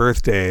dies on her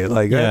birthday.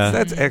 Like,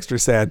 that's extra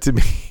sad to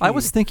me. I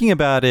was thinking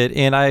about it,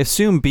 and I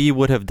assume Bee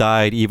would have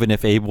died even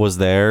if Abe was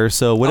there.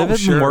 So would it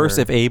have been worse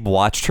if Abe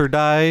watched her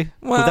die?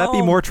 Would that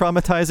be more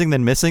traumatizing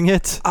than missing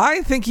it?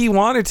 I think he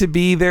wanted to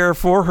be there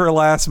for her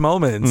last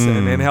moments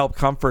and help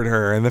comfort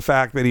her. And the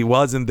fact that he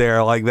wasn't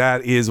there, like,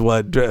 that is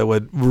what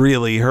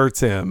really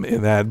hurts him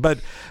in that. But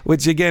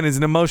which, again, is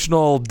an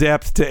emotional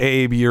depth to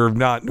Abe you're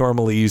not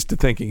normally used to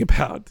thinking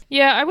about.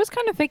 Yeah, I was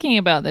kind of thinking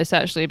about this,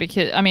 actually,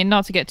 because,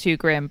 not to get too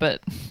grim,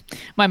 but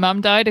my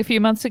mum died a few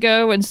months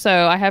ago. And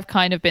so I have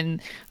kind of been...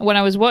 When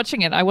I was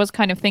watching it, I was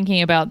kind of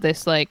thinking about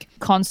this like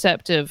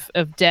concept of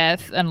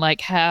death and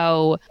like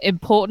how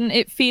important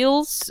it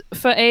feels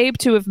for Abe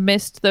to have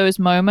missed those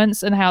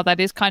moments, and how that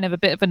is kind of a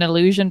bit of an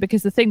illusion,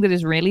 because the thing that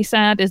is really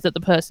sad is that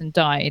the person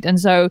died. And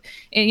so,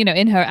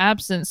 in her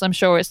absence, I'm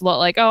sure it's a lot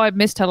like, oh, I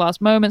missed her last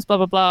moments, blah,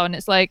 blah, blah. And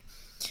it's like,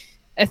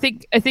 I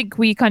think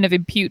we kind of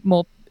impute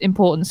more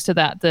importance to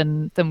that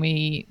than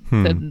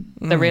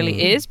there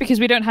really is, because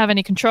we don't have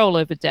any control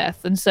over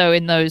death. And so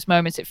in those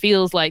moments, it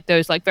feels like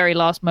those like very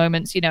last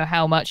moments,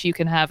 how much you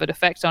can have an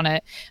effect on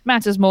it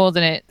matters more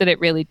than it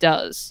really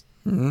does.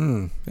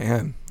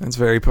 Man, that's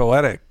very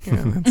poetic.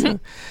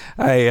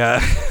 I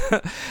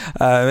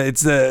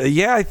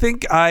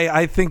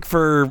think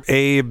for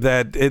Abe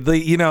that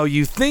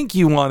you think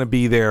you want to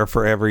be there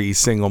for every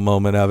single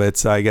moment of it.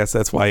 So I guess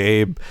that's why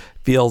Abe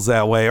feels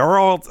that way,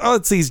 or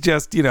he's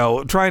just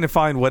trying to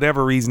find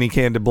whatever reason he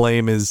can to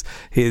blame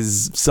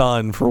his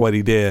son for what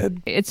he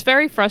did. It's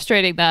very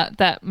frustrating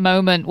that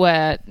moment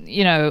where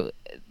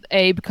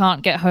Abe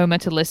can't get Homer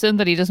to listen,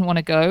 that he doesn't want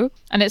to go.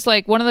 And it's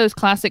like one of those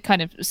classic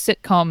kind of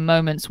sitcom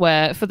moments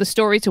where for the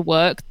story to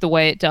work the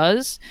way it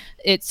does,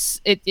 it's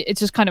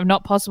just kind of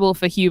not possible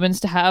for humans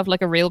to have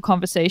like a real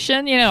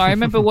conversation. I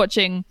remember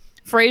watching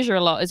Frasier a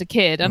lot as a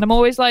kid, and I'm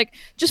always like,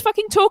 just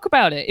fucking talk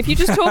about it. If you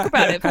just talk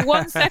about it for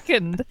 1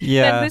 second,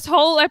 then this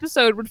whole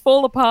episode would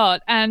fall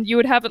apart and you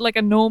would have it like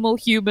a normal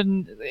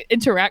human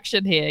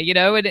interaction here,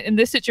 and in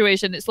this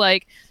situation it's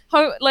like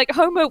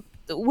Homer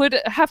would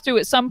have to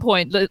at some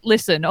point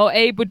listen, or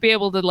Abe would be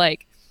able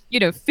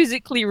to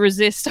physically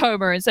resist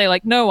Homer and say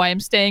like, no, I am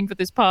staying for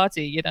this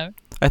party.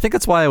 I think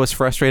that's why I was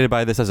frustrated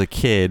by this as a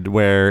kid,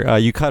 where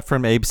you cut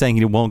from Abe saying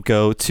he won't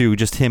go to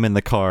just him in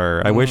the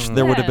car. I wish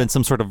there would have been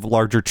some sort of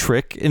larger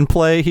trick in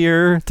play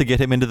here to get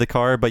him into the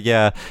car. But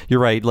yeah, you're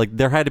right. Like,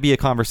 there had to be a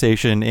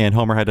conversation and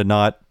Homer had to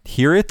not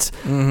hear it,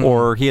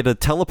 or he had to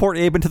teleport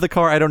Abe into the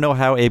car. I don't know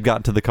how Abe got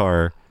into the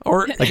car.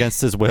 Or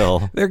against his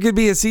will. There could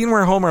be a scene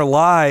where Homer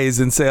lies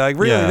and say, like,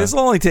 really, this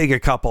will only take a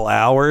couple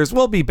hours.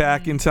 We'll be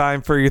back in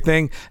time for your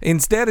thing.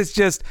 Instead, it's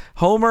just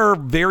Homer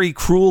very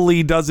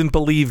cruelly doesn't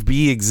believe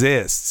Bee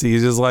exists.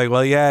 He's just like,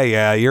 well,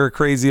 yeah, you're a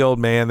crazy old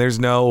man. There's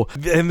no...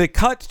 And the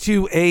cut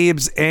to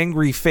Abe's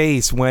angry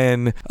face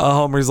when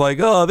Homer's like,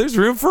 oh, there's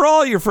room for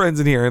all your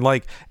friends in here. And,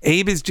 like,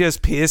 Abe is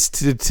just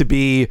pissed to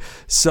be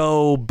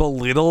so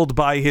belittled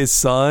by his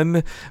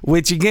son,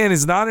 which, again,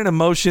 is not an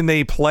emotion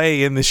they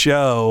play in the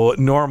show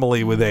normally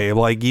with Abe.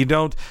 Like, you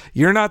don't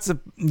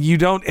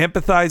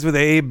empathize with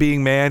Abe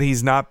being mad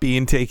he's not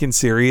being taken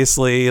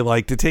seriously.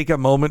 Like, to take a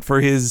moment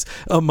for his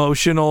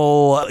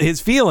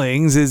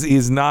feelings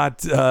is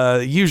not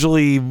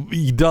usually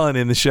done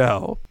in the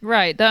show.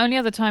 Right. The only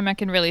other time I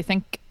can really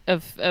think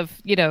of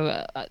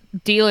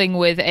dealing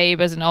with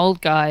Abe as an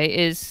old guy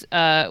is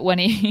when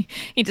he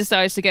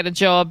decides to get a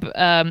job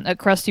at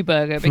Krusty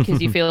Burger because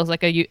he feels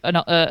like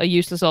a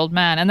useless old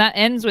man, and that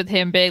ends with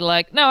him being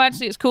like, no,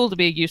 actually it's cool to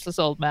be a useless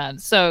old man.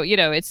 So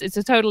it's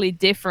a totally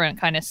different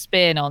kind of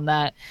spin on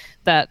that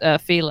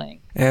feeling.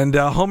 And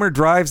Homer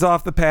drives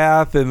off the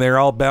path, and they're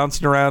all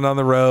bouncing around on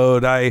the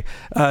road.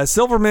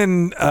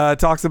 Silverman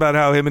talks about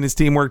how him and his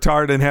team worked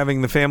hard in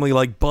having the family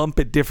like bump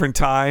at different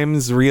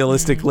times,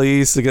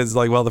 realistically, because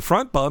like, well, the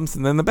front bumps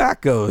and then the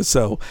back goes,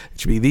 so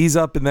it should be these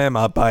up and them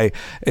up.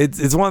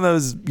 It's one of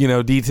those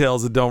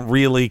details that don't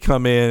really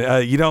come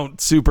in. You don't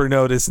super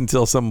notice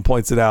until someone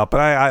points it out,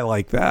 but I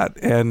like that.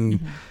 And.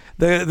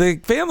 The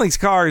family's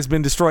car has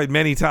been destroyed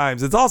many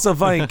times. It's also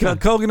funny.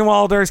 Kogan and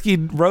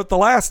Wolodarski wrote the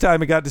last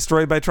time it got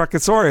destroyed by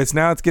Truckosaurus.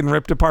 Now it's getting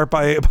ripped apart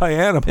by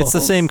animals. It's the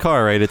same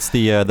car, right? It's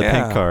the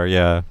pink car,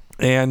 yeah.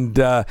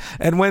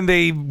 And when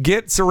they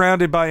get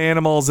surrounded by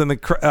animals and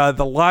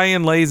the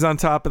lion lays on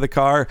top of the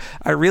car,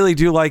 I really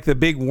do like the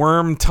big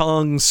worm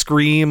tongue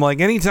scream. Like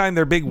anytime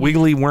their big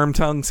wiggly worm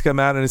tongues come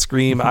out in a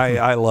scream,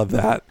 I love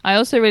that. I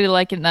also really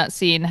like in that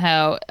scene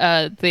how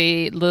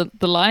the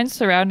lines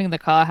surrounding the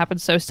car happen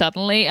so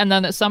suddenly, and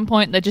then at some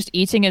point they're just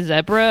eating a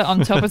zebra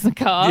on top of the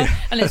car,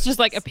 and it's just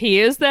like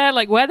appears there.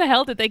 Like, where the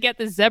hell did they get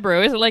this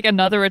zebra? Is it like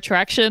another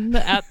attraction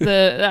at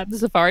the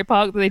safari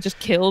park that they just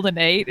killed and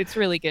ate? It's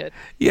really good.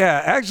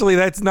 Yeah, actually,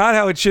 that's not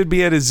how it should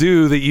be at a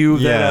zoo.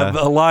 That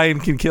a lion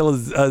can kill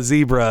a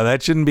zebra.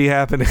 That shouldn't be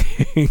happening.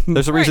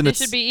 There's a reason they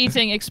should be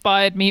eating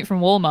expired meat from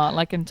Walmart,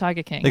 like in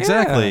Tiger King.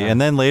 Exactly, and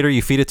then later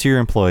you feed it to your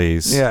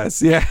employees.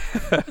 Yes, yeah.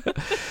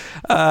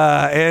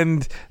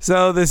 And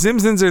so the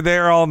Simpsons are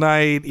there all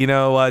night. You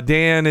know,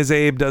 Dan as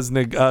Abe does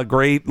a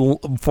great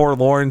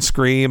forlorn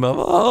scream of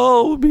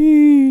 "Oh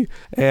me!"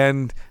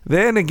 And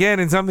then again,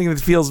 in something that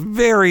feels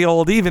very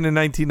old, even in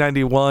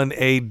 1991,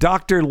 a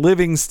Dr.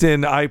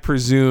 Livingston, I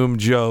presume,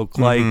 joke.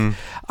 Like,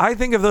 I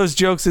think of those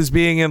jokes as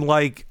being in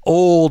like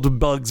old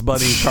Bugs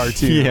Bunny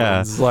cartoons.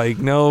 Yeah. Like,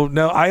 no,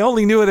 I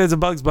only knew it as a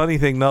Bugs Bunny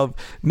thing.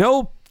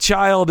 No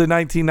child in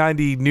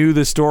 1990 knew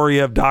the story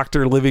of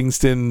Dr.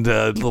 Livingston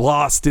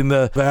lost in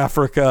the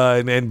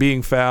Africa and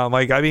being found.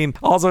 Like, I mean,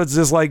 also it's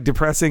just like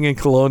depressing and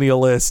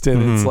colonialist,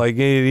 and it's like,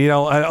 you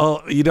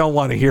don't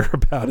want to hear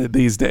about it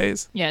these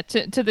days. Yeah,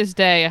 to this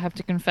day, I have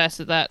to confess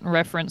that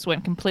reference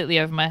went completely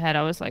over my head.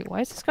 I was like, why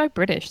is this guy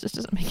British? This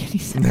doesn't make any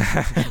sense.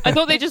 I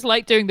thought they just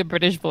liked doing the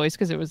British voice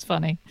because it was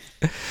funny.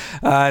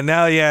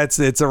 Now, yeah,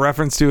 it's a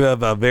reference to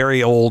a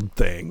very old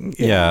thing.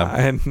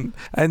 Yeah.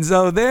 And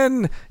so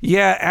then,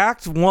 yeah,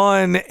 Act 1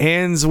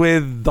 ends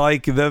with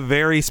like the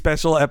very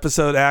special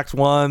episode. Act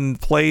 1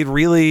 played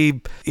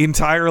really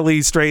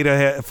entirely straight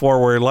ahead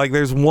forward. Like,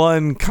 there's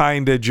one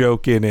kind of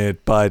joke in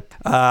it, but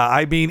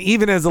I mean,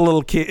 even as a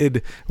little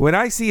kid, when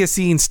I see a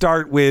scene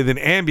start with an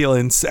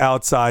ambulance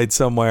outside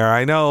somewhere,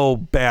 I know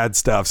bad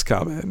stuff's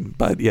coming.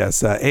 But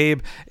yes,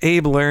 Abe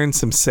learned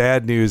some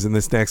sad news in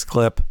this next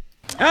clip.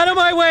 Out of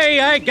my way,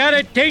 I got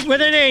a date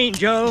with an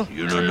angel.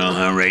 You don't know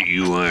how right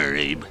you are,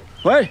 Abe.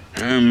 What?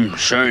 I'm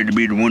sorry to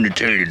be the one to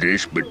tell you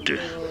this, but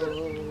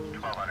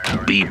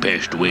Bee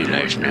passed away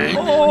last night.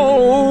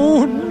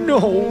 Oh, no.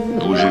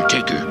 It was her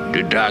ticker.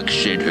 The doc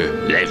said her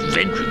left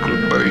ventricle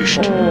burst.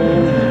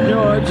 Oh,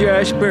 no,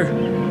 Jasper.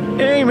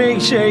 Amy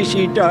says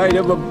she died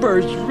of a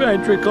burst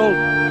ventricle,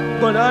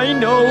 but I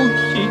know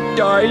she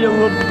died of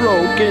a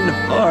broken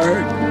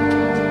heart.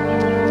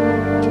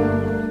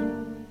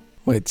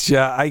 Which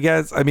I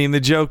guess, I mean,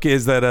 the joke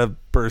is that a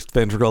burst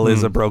ventricle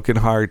is a broken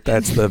heart.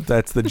 That's the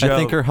joke. I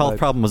think her health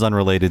problem was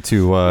unrelated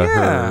to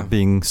her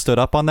being stood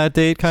up on that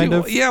date, kind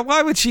of. Yeah,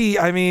 why would she?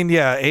 I mean,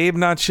 yeah, Abe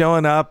not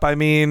showing up. I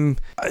mean,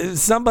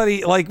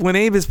 somebody, like, when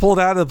Abe is pulled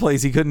out of the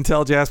place, he couldn't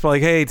tell Jasper,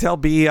 like, hey, tell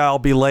B I'll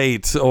be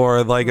late,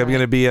 or like, I'm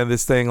going to be on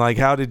this thing. Like,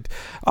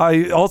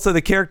 also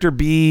the character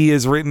B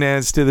is written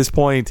as, to this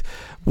point,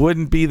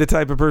 wouldn't be the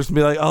type of person to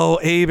be like, oh,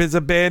 Abe has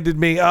abandoned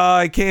me. Oh,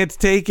 I can't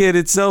take it.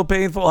 It's so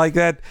painful. Like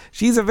that.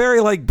 She's a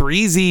very like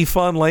breezy,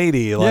 fun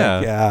lady.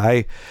 Like,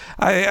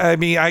 I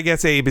mean, I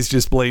guess Abe is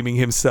just blaming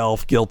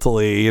himself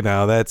guiltily. You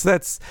know, that's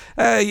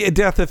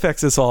death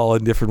affects us all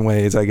in different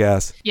ways, I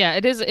guess. Yeah,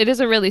 it is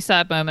a really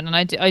sad moment, and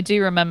I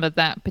do remember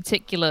that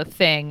particular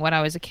thing when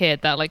I was a kid.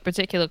 That like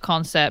particular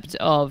concept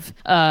of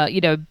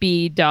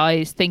B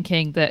dies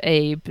thinking that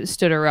Abe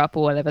stood her up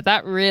or whatever.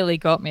 That really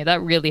got me.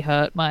 That really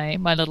hurt my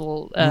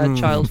little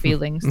child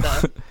feelings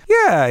there.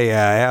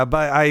 Yeah.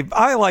 But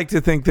I like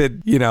to think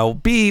that,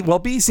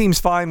 B seems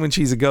fine when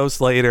she's a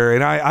ghost later,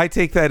 and I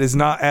take that as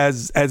not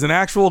as an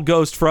actual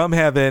ghost from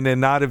heaven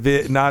and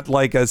not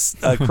like a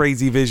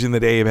crazy vision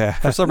that Abe had.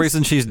 For some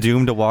reason, she's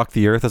doomed to walk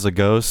the earth as a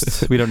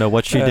ghost. We don't know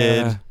what she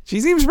did. She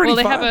seems pretty. Well,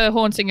 they have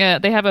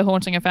a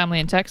haunting a family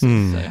in Texas.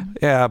 So.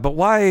 Yeah, but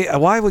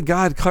why would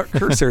God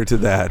curse her to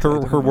that?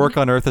 her work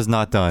on Earth is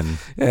not done.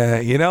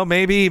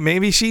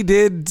 Maybe she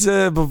did.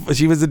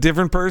 She was a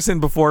different person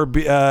before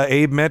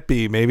Abe met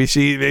B. Maybe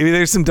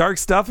there's some dark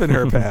stuff in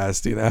her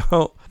past.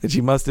 That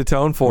she must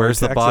atone for. Where's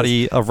the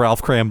body of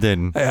Ralph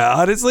Cramden? Yeah,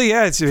 honestly,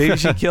 yeah. Maybe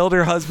she killed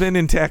her husband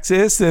in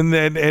Texas and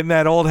then in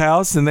that old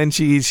house, and then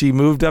she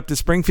moved up to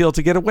Springfield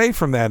to get away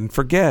from that and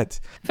forget.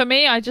 For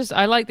me, I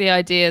like the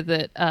idea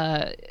that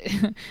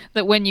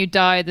that when you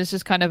die, there's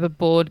just kind of a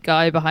bored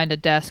guy behind a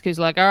desk who's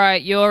like, all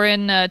right, you're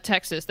in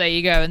Texas, there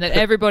you go, and that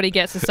everybody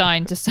gets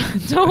assigned to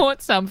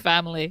some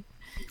family.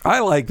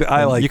 I like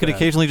that. You could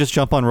occasionally just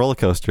jump on roller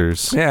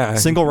coasters. Yeah.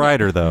 Single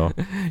rider, though.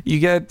 You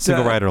get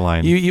single rider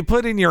line. You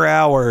put in your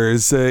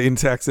hours in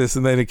Texas,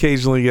 and then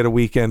occasionally get a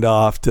weekend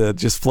off to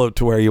just float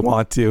to where you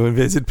want to and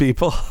visit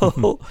people.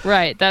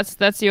 Right.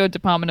 That's your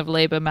Department of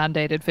Labor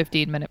mandated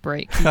 15-minute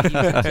break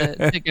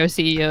to go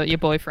see your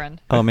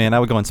boyfriend. Oh man, I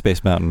would go on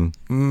Space Mountain.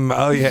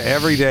 Oh yeah,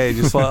 every day.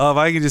 Just if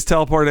I could just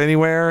teleport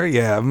anywhere.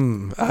 Yeah.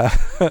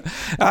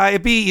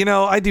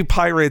 I do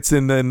pirates,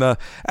 and then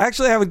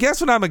actually, I would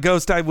guess when I'm a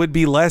ghost, I would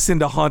be less less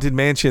into Haunted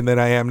Mansion than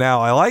I am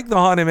now. I like the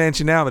Haunted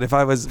Mansion now, but if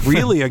I was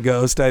really a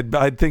ghost,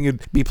 I'd think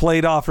it'd be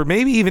played off or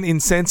maybe even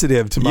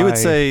insensitive to my... You would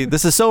say,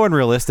 this is so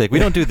unrealistic. We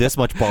don't do this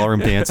much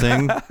ballroom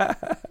dancing.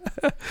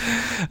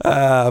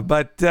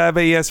 But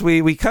yes,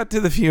 we cut to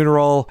the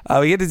funeral.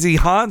 We get to see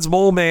Hans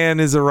Moleman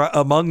is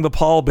among the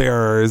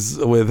pallbearers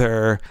with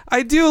her.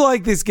 I do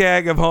like this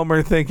gag of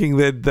Homer thinking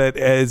that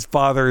his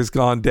father has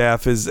gone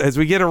deaf as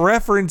we get a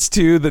reference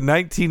to the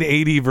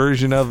 1980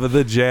 version of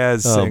the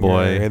jazz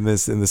singer in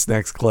this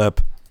next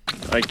clip.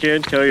 I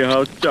can't tell you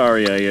how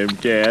sorry I am,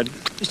 Dad.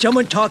 Is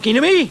someone talking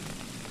to me?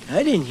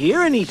 I didn't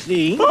hear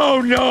anything. Oh,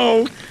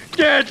 no.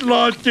 Dad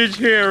lost his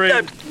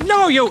hearing.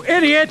 No, you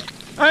idiot.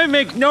 I'm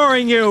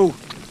ignoring you.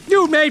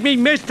 You made me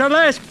miss the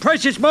last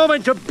precious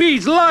moment of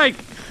Bee's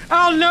life.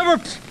 I'll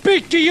never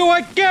speak to you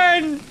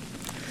again.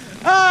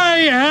 I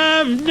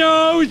have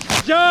no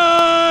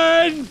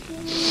son.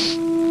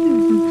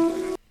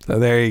 So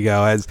there you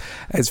go.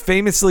 As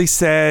famously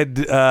said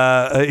in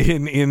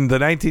the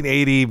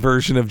 1980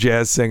 version of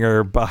Jazz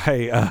Singer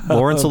by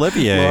Laurence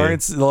Olivier.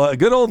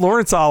 Good old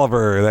Laurence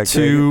Oliver. That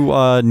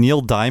to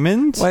Neil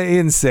Diamond? Well, I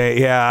didn't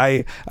say. Yeah,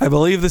 I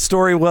believe the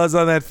story was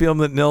on that film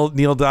that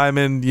Neil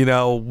Diamond,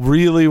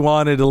 really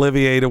wanted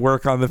Olivier to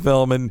work on the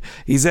film, and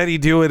he said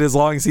he'd do it as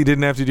long as he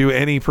didn't have to do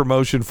any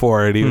promotion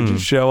for it. He would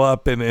just show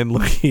up and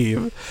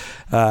leave.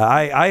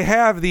 I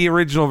have the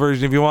original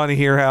version if you want to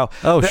hear how.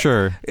 Oh,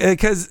 sure.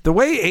 Because the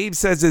way Abe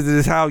says it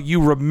is how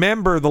you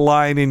remember the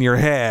line in your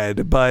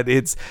head, but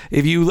it's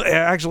if you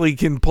actually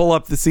can pull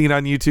up the scene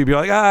on YouTube, you're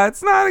like,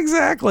 it's not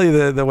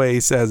exactly the way he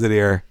says it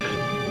here.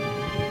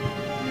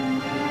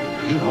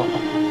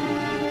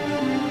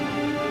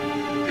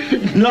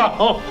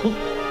 No.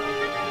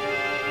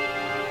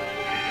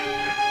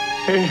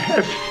 I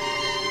have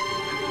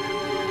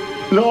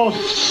no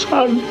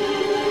son.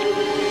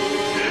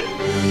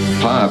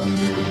 Pop.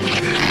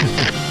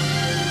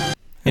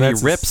 And he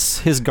rips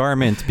his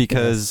garment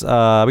because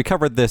we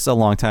covered this a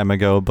long time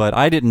ago, but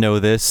I didn't know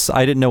this.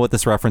 I didn't know what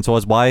this reference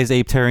was. Why is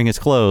Abe tearing his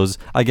clothes?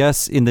 I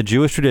guess in the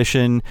Jewish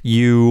tradition,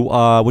 you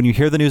when you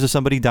hear the news of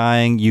somebody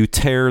dying, you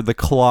tear the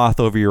cloth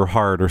over your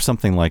heart or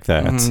something like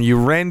that. You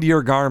rend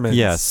your garments.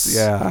 Yes.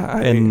 Yeah.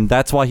 And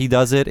that's why he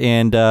does it.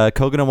 And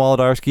Kogan and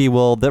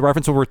Wolodarski that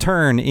reference will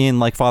return in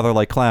Like Father,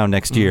 Like Clown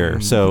next year.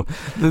 So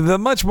the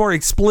much more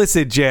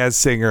explicit Jazz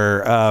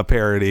Singer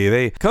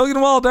parody. Kogan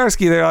and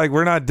Wolodarski, they're like,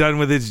 we're not done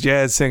with this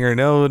Jazz Singer.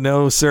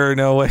 No, sir,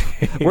 no way.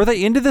 Were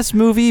they into this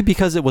movie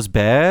because it was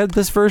bad,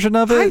 this version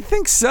of it? I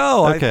think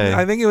so. Okay.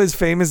 I think it was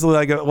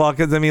famously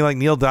because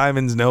Neil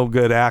Diamond's no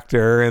good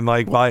actor, and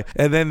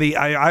and then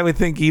I would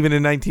think even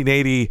in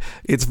 1980,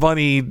 it's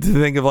funny to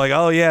think of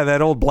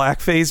that old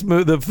blackface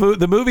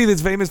the movie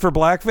that's famous for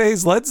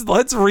blackface.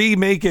 Let's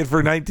remake it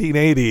for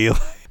 1980.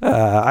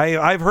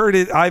 I've heard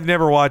it. I've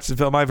never watched the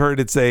film. I've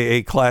heard it's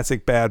a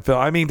classic bad film.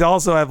 I mean, to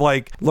also have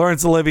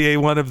Laurence Olivier,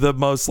 one of the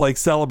most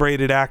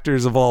celebrated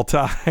actors of all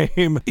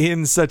time,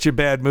 in such a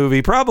bad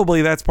movie.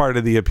 Probably that's part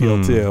of the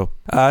appeal too.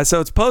 So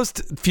it's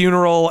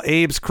post-funeral.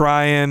 Abe's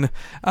crying,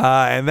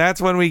 and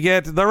that's when we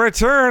get the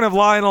return of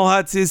Lionel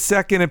Hutz'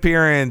 second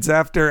appearance.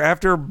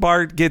 After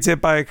Bart gets hit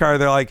by a car,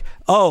 they're like,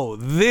 "Oh,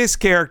 this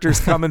character's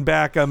coming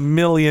back a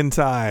million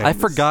times." I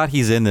forgot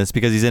he's in this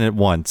because he's in it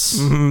once,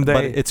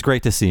 but it's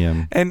great to see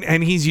him.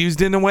 And he's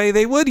used in a way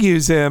they would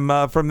use him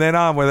from then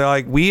on, where they're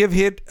like, we have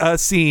hit a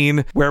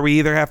scene where we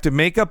either have to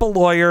make up a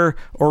lawyer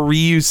or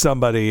reuse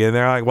somebody. And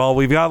they're like, well,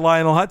 we've got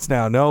Lionel Hutz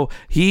now. No,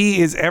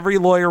 he is every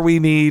lawyer we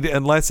need.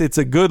 Unless it's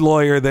a good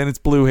lawyer, then it's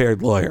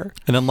blue-haired lawyer.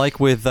 And unlike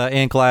with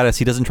Aunt Gladys,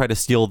 he doesn't try to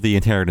steal the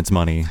inheritance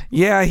money.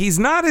 Yeah, he's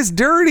not as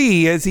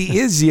dirty as he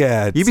is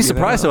yet. You'd be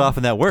surprised how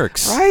often that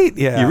works. Right?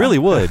 Yeah. You really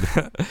would.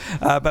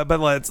 But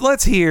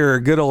let's hear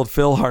good old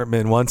Phil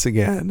Hartman once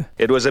again.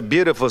 It was a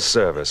beautiful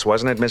service,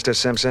 wasn't it, Mr.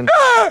 Simpson?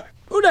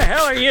 Who the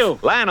hell are you?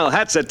 Lionel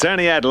Hutz,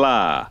 attorney at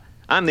law.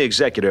 I'm the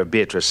executor of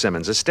Beatrice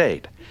Simmons'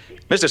 estate.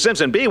 Mr.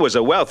 Simpson B. was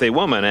a wealthy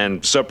woman,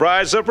 and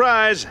surprise,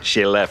 surprise,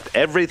 she left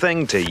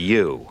everything to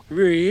you.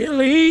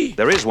 Really?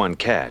 There is one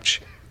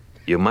catch.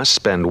 You must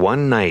spend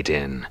one night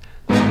in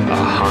a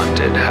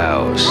haunted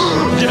house.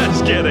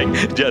 Just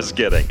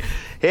kidding.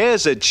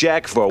 Here's a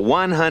check for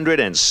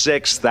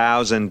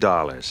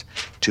 $106,000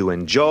 to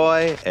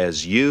enjoy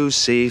as you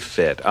see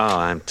fit. Oh,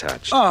 I'm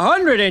touched.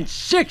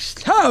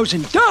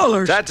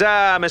 $106,000?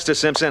 Ta-ta, Mr.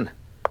 Simpson.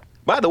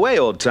 By the way,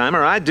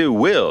 old-timer, I do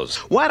wills.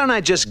 Why don't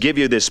I just give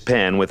you this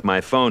pen with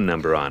my phone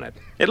number on it?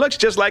 It looks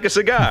just like a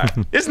cigar.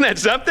 Isn't that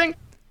something?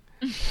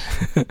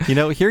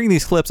 Hearing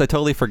these clips, I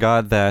totally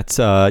forgot that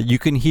you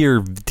can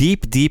hear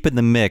deep in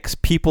the mix,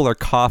 people are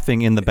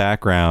coughing in the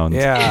background.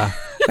 Yeah.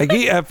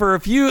 Like for a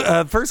few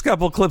first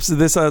couple clips of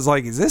this, I was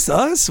like, "Is this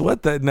us?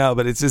 What the?" No,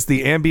 but it's just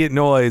the ambient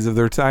noise of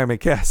the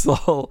retirement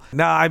castle.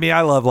 No, I mean,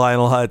 I love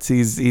Lionel Hutz.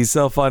 He's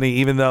so funny,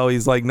 even though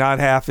he's like not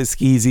half as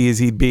skeezy as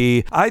he'd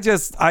be. I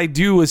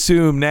do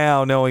assume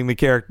now, knowing the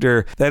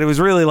character, that it was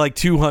really like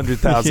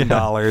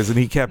 $200,000, and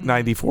he kept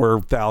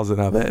 94,000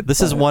 of it.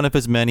 This is one of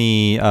his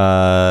many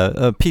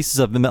pieces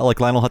of like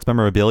Lionel Hutz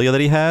memorabilia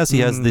that he has. He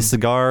has the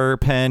cigar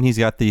pen. He's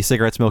got the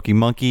cigarette smoking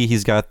monkey.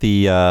 He's got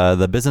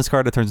the business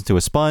card that turns into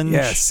a sponge.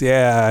 Yes,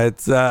 yeah.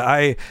 It's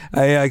I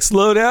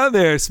slow down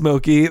there,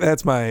 Smokey.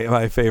 That's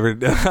my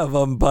favorite of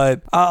them.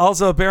 But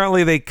also,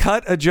 apparently, they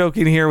cut a joke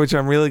in here, which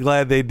I'm really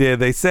glad they did.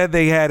 They said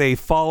they had a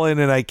fallen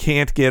and I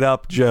can't get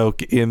up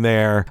joke in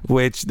there,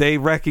 which they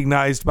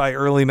recognized by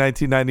early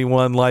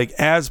 1991, like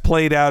as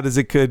played out as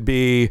it could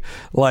be.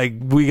 Like,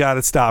 we got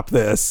to stop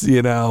this.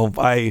 You know,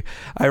 I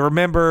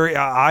remember.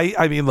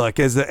 I mean, look,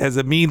 as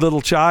a mean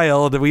little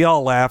child, we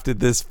all laughed at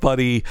this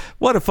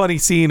what a funny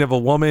scene of a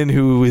woman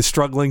who is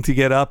struggling to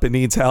get up and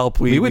needs help.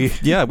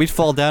 We'd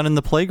fall down in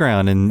the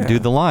playground and do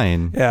the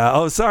line. Yeah.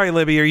 Oh, sorry,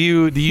 Libby.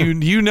 Do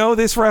you know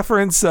this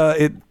reference?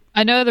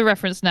 I know the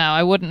reference now.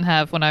 I wouldn't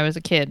have when I was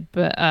a kid,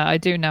 but I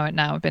do know it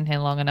now. I've been here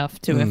long enough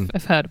to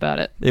have heard about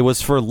it. It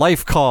was for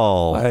Life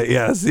Call.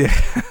 Yes,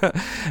 yeah,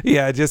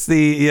 yeah. Just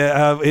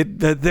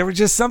there was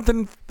just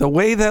something. The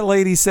way that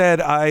lady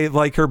said, I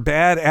like her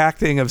bad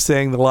acting of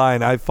saying the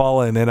line, "I've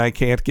fallen and I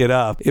can't get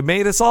up." It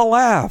made us all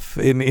laugh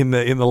in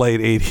the late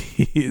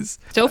 80s.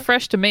 Still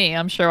fresh to me.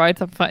 I'm sure I'd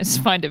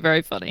find it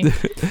very funny.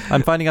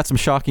 I'm finding out some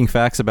shocking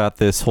facts about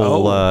this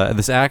whole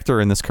this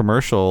actor in this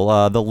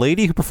commercial. The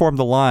lady who performed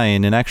the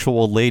line, an actual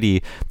old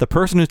lady, the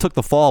person who took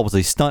the fall was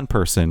a stunt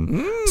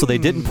person. So they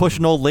didn't push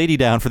an old lady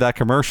down for that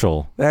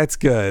commercial. That's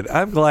good.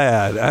 I'm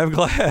glad.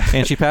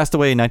 And she passed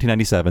away in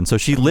 1997. So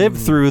she lived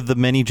through the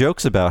many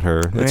jokes about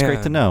her. That's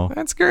great to know.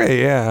 That's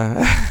great.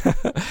 Yeah.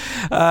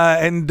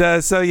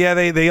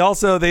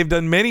 They've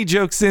done many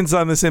jokes since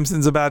on The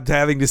Simpsons about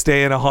having to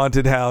stay in a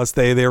haunted house.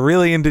 They're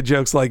really into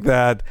jokes like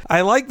that.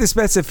 I like the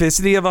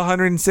specificity of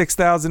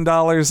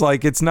 $106,000.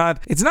 Like, it's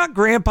not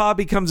Grandpa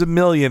becomes a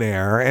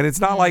millionaire, and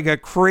it's not like a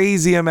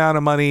crazy amount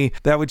of money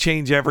that would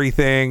change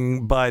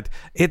everything, but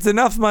it's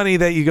enough money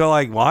that you go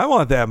like, well, I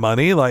want that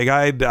money. Like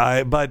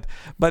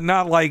but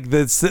not like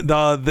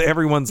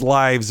everyone's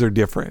lives are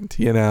different,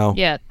 you know?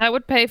 Yeah, that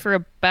would pay for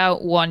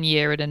about 1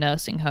 year at a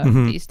nursing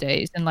home these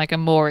days in like a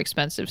more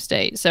expensive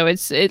state. So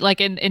it's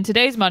like in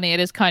today's money, it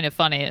is kind of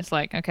funny. It's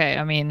like, okay,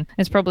 I mean,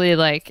 it's probably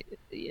like,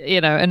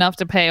 you know, enough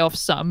to pay off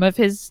some of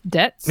his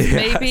debts,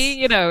 maybe.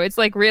 You know, it's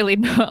like really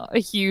not a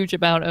huge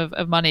amount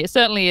of money. It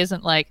certainly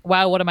isn't like,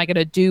 wow, what am I going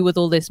to do with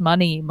all this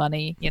money,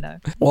 you know?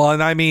 Well,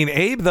 and I mean,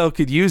 Abe, though,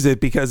 could use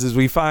it because as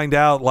we find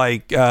out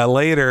like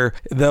later,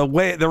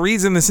 the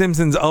reason the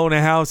Simpsons own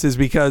a house is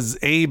because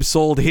Abe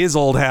sold his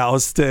old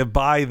house to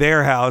buy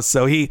their house.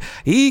 So he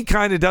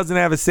kind of doesn't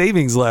have a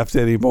savings left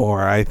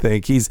anymore, I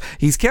think. He's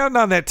counting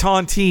on that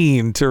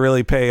tontine to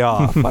really pay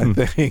off, I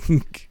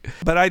think.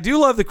 But I do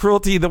love the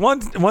cruelty.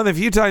 One of the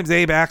few times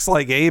Abe acts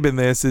like Abe in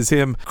this is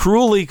him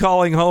cruelly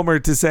calling Homer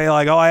to say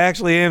like, oh, I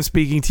actually am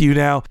speaking to you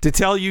now to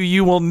tell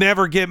you will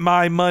never get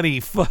my money.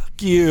 Fuck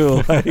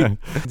you. Like,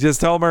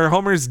 just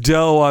Homer's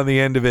dough on the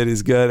end of it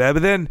is good.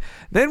 But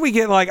then we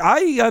get like,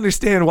 I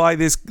understand why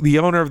the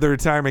owner of the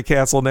retirement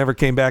castle never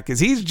came back, because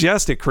he's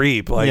just a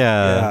creep. Like,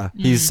 yeah.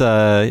 He's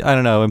I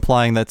don't know,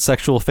 implying that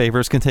sexual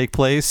favors can take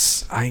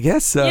place. I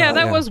guess so. Yeah,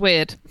 that was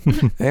weird.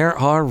 There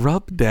are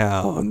rub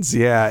downs.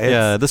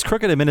 Yeah. This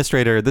crooked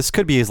administrator, this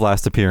could be his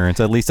last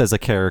appearance, at least as a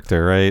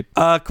character, right?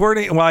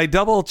 I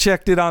double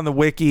checked it on the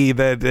wiki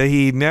that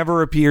he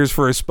never appears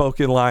for a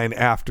spoken line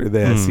after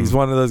this. He's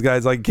one of those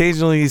guys, like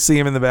occasionally you see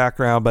him in the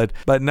background,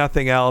 but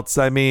nothing else.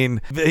 I mean,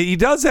 he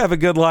does have a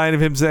good line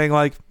of him saying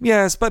like,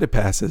 yes, but it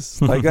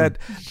passes. Like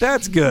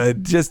that's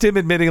good. Just him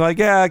admitting like,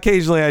 yeah,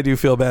 occasionally I do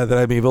feel bad that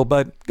I'm evil,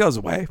 but goes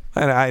away.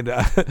 And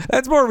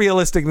that's more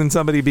realistic than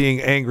somebody being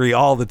angry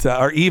all the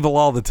time or evil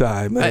all the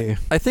time.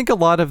 I think a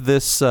lot of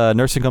this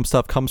nursing home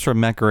stuff comes from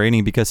Matt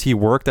Groening because he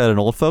worked at an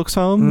old folks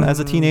home as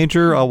a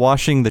teenager,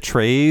 washing the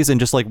trays and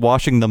just like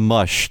washing the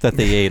mush that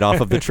they ate off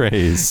of the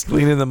trays.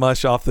 Cleaning the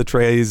mush off the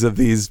trays of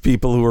these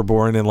people who were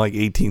born in like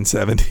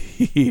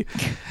 1870.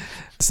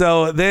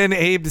 So then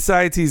Abe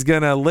decides he's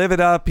going to live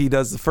it up. He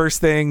does the first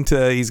thing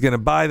he's going to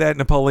buy that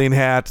Napoleon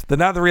hat.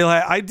 Not the real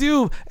hat. I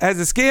do, as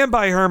a scam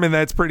by Herman,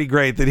 that's pretty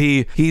great that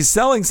he's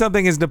selling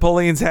something as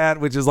Napoleon's hat,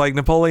 which is like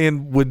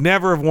Napoleon would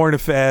never have worn a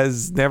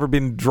fez, never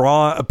been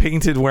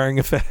painted wearing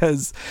a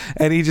fez.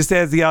 And he just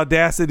has the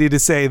audacity to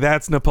say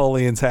that's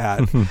Napoleon's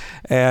hat.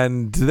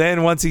 And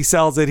then once he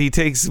sells it, he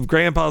takes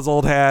Grandpa's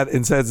old hat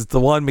and says it's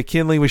the one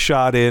McKinley was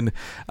shot in,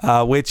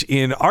 which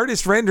in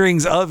artist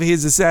renderings of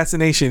his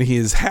assassination, he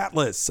is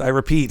hatless. I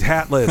repeat,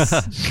 hatless.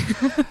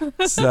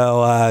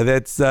 So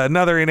that's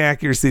another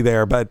inaccuracy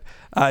there. But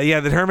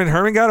that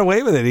Herman got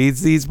away with it.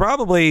 He's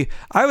probably,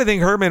 I would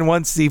think Herman,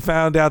 once he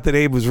found out that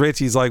Abe was rich,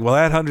 he's like, well,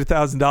 that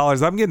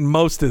 $100,000, I'm getting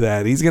most of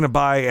that. He's going to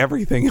buy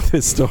everything at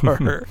this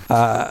store.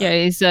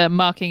 He's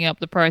marking up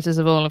the prices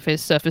of all of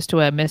his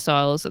surface-to-air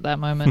missiles at that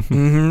moment.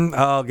 Mm-hmm.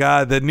 Oh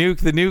God, the nuke,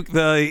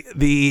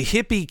 the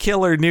hippie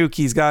killer nuke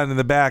he's got in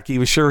the back. He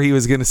was sure he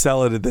was going to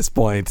sell it at this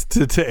point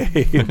to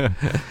Abe.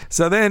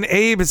 So then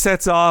Abe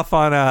sets off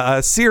on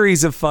a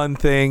series of fun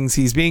things.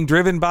 He's being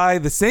driven by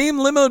the same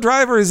limo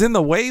driver as in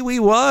The Way We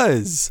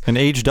Was, and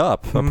aged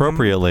up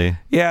appropriately.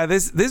 Yeah,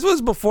 this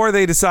was before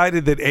they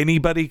decided that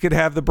anybody could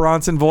have the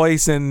Bronson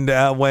voice. And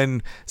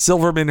when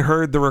Silverman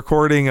heard the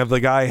recording of the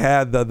guy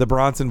had the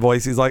Bronson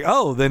voice, he's like,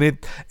 oh, then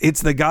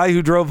it's the guy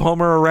who drove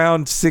Homer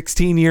around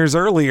 16 years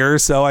earlier,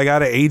 so I got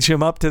to age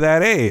him up to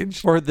that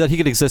age. Or that he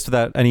could exist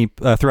without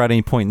throughout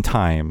any point in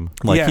time.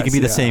 Like, he could be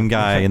the same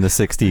guy in the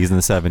 60s and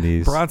the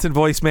 70s. Bronson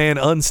voice man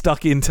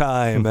unstuck in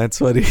time. That's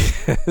what he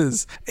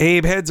is.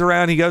 Abe heads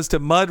around. He goes to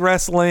mud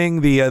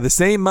wrestling, the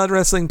same mud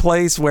wrestling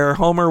place where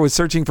Homer was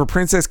searching for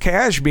Princess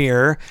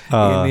Cashmere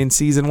in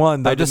season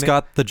 1. I just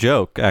got the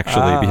joke,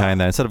 actually, behind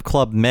that. Instead of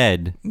Club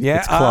Med,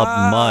 it's Club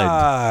Mud.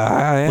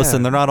 Yeah.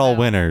 Listen, they're not all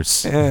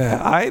winners.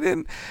 Yeah,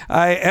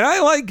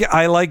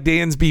 I like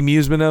Dan's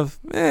bemusement of,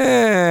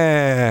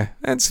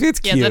 it's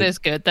cute. Yeah, that is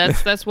good.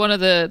 That's one of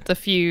the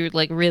few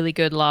like really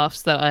good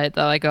laughs that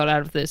I got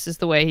out of this, is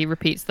the way he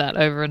repeats that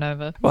over and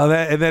over. Well,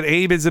 that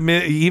Abe is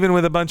even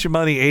with a bunch of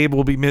money, Abe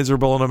will be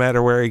miserable no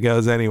matter where he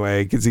goes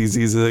anyway, because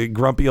he's a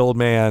grumpy old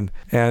man.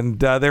 And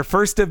their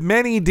first of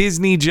many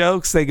Disney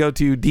jokes, they go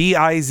to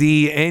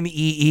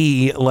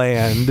DIZNEE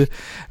Land,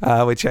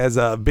 which has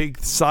a big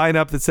sign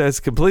up that says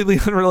completely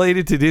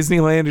unrelated to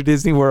Disneyland or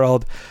Disney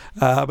World.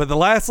 But the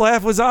last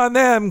laugh was on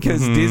them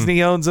because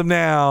Disney owns them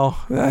now.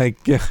 Like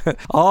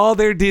all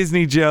their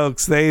Disney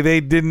jokes,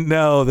 they didn't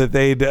know that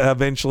they'd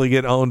eventually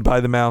get owned by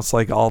the mouse,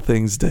 like all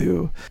things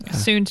do.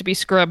 Soon to be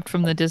scrubbed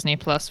from the Disney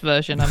Plus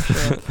version, I'm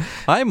sure.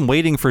 I'm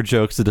waiting for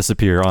jokes to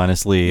disappear,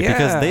 honestly,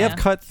 because they have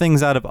cut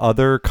things out of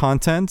other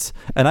content,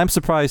 and I'm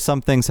surprised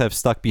some things have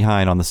stuck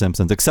behind on The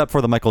Simpsons, except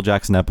for the Michael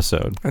Jackson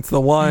episode. That's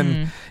the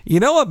one. You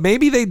know what?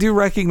 Maybe they do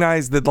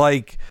recognize that,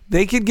 like,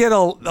 they could get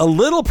a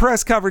little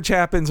press coverage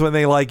happens when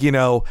they, like,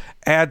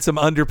 add some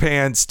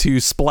underpants to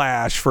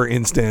Splash, for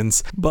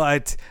instance,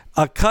 but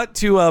a cut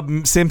to a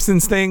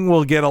Simpsons thing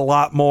will get a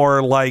lot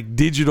more like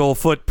digital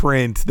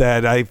footprint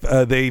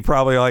that they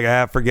probably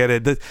like, forget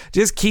it.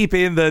 Just keep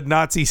in the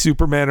Nazi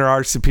Supermen are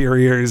our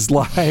superiors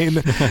line,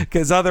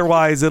 because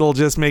otherwise it'll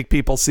just make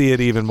people see it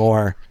even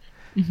more.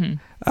 Mm-hmm.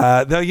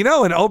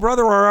 Though, in Oh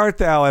Brother, Where Art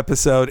Thou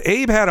episode,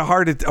 Abe had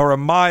a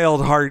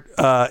mild heart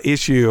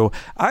issue.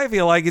 I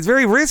feel like it's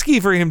very risky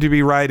for him to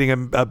be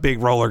riding a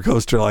big roller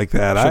coaster like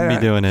that.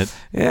 Shouldn't be doing it.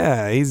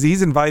 Yeah,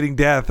 he's inviting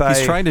death.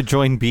 He's trying to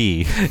join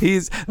B.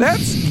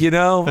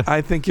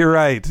 I think you're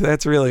right.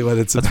 That's really what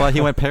it's about. That's why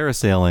he went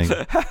parasailing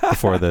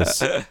before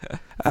this.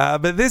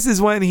 But this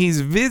is when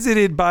he's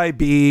visited by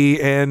B,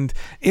 and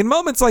in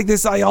moments like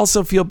this, I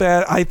also feel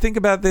bad. I think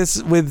about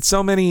this with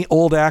so many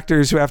old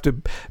actors who have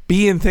to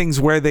be in things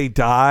where they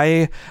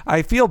die.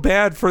 I feel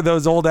bad for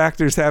those old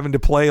actors having to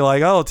play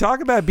like, oh,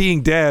 talk about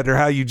being dead, or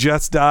how you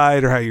just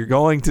died, or how you're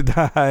going to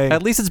die.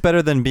 At least it's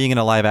better than being in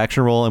a live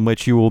action role in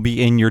which you will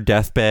be in your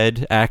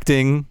deathbed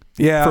acting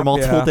for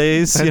multiple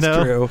days. That's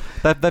true.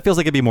 That feels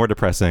like it'd be more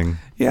depressing.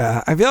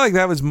 Yeah, I feel like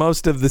that was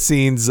most of the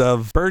scenes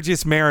of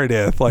Burgess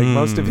Meredith. Like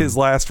most of his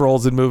last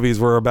roles in movies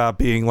were about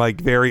being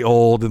like very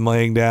old and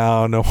laying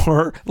down,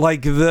 or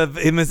like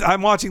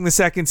I'm watching the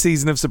second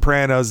season of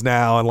Sopranos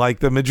now, and like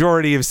the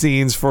majority of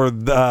scenes for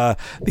the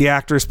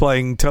actress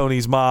playing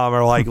Tony's mom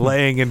are like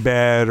laying in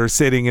bed or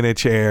sitting in a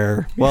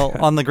chair. Well,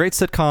 on the great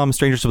sitcom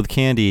Strangers with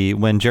Candy,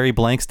 when Jerry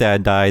Blank's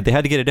dad died, they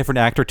had to get a different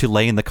actor to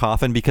lay in the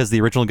coffin because the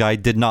original guy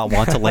did not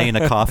want to lay in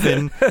a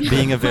coffin,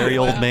 being a very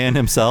old man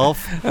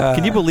himself.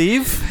 Can you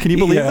believe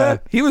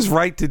that? He was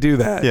right to do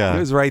that. Yeah. He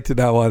was right to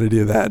not want to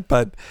do that.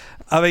 But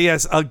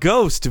yes, a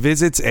ghost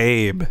visits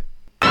Abe.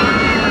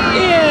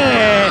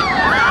 Yeah!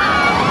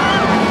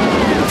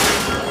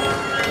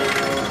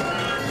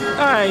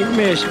 I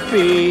miss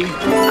B.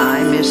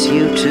 I miss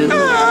you too.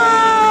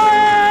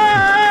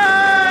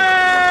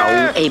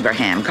 Oh,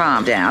 Abraham,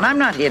 calm down. I'm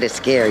not here to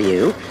scare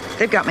you.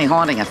 They've got me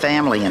haunting a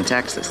family in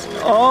Texas.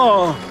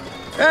 Oh,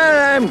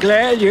 I'm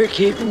glad you're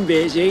keeping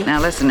busy.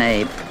 Now listen,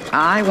 Abe.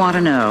 I want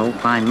to know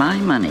why my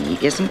money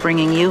isn't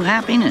bringing you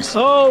happiness.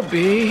 Oh,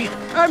 B,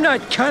 I'm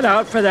not cut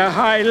out for the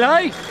high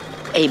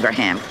life.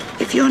 Abraham,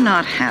 if you're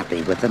not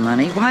happy with the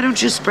money, why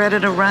don't you spread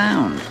it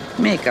around?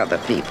 Make other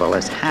people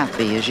as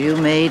happy as you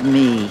made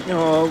me.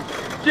 Oh,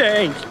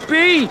 thanks,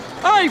 B.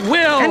 I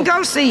will. And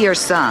go see your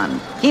son.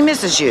 He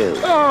misses you.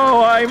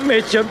 Oh, I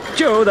miss him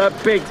too, the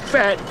big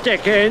fat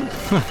dickhead.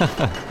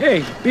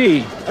 Hey,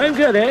 B, I'm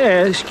gonna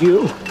ask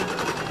you,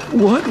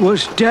 what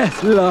was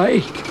death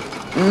like?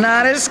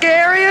 Not as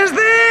scary as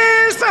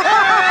this!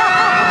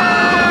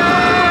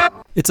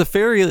 It's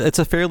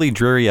a fairly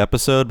dreary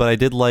episode, but I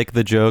did like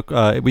the joke.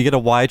 We get a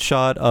wide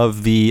shot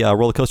of the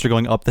roller coaster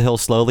going up the hill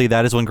slowly.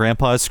 That is when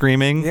Grandpa is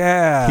screaming.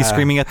 Yeah. He's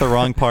screaming at the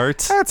wrong part.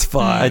 That's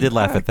fun. I did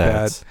laugh at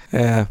that.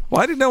 Yeah.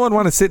 Why did no one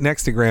want to sit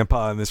next to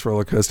Grandpa on this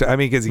roller coaster? I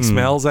mean, because he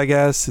smells, I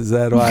guess. Is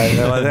that why?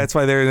 That's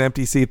why there's an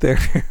empty seat there.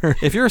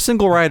 If you're a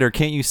single rider,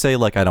 can't you say,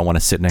 like, I don't want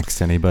to sit next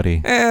to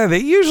anybody? They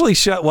usually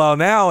shut. Well,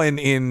 now in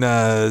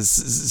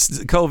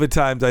COVID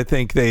times, I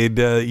think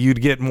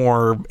you'd get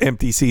more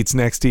empty seats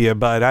next to you.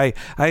 But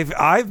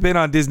I've been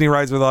on Disney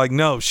rides where they're like,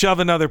 no, shove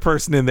another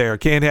person in there.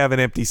 Can't have an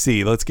empty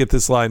seat. Let's get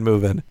this line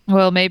moving.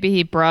 Well, maybe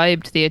he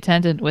bribed the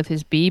attendant with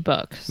his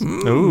B-Bucks.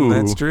 Ooh,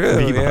 that's true.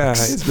 B-Bucks.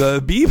 Yeah, it's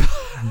the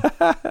B-Bucks.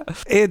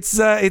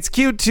 It's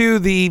cute too.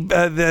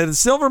 The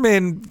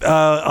Silverman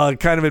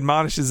kind of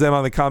admonishes them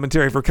on the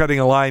commentary for cutting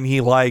a line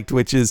he liked,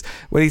 which is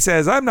when he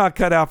says, "I'm not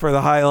cut out for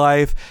the high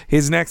life."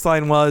 His next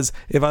line was,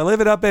 "If I live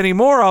it up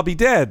anymore, I'll be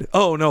dead."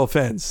 Oh, no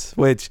offense.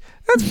 Which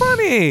that's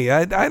funny.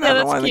 I don't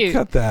know why they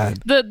cut that.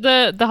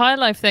 The high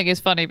life thing is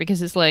funny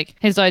because it's like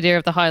his idea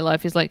of the high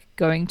life is like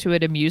going to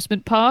an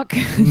amusement park.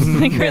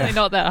 It's like really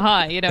not that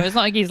high. You know, it's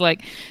not like he's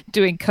like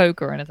doing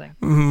coke or anything.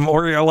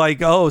 Or you're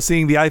like,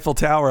 seeing the Eiffel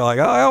Tower. Like,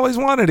 I always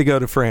wanted to go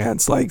to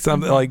France. Like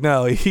something like,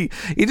 no, he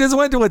just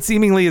went to what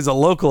seemingly is a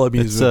local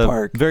amusement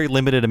park. Very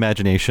limited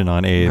imagination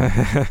on Abe.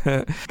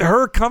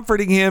 Her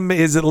comforting him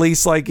is at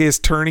least like his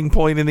turning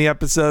point in the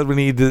episode when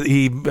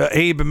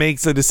Abe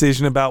makes a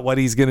decision about what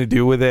he's going to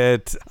do with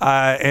it.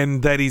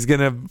 And that he's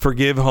gonna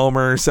forgive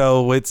Homer,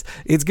 so it's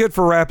good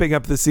for wrapping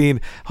up the scene.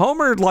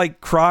 Homer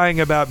like crying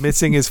about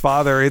missing his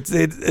father.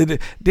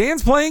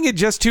 Dan's playing it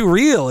just too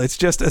real. It's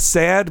just a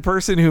sad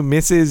person who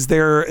misses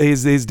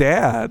his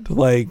dad,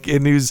 like,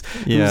 and who's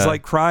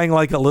like crying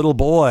like a little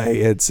boy.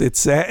 It's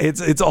sad.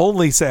 It's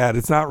only sad.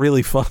 It's not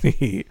really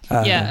funny.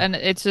 And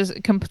it's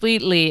just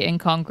completely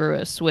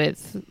incongruous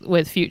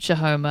with future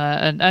Homer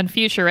and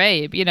future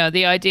Abe. You know,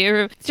 the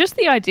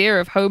idea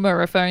of Homer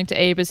referring to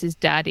Abe as his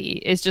daddy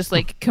is just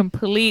like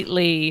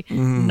completely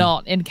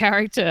not in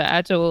character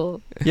at all.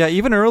 Yeah,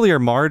 even earlier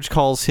Marge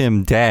calls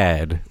him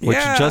Dad, which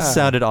just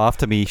sounded off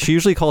to me. She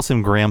usually calls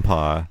him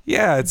Grandpa.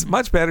 Yeah, it's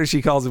much better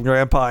she calls him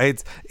Grandpa.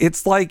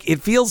 It's like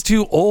it feels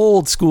too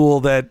old school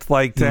that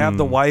like to have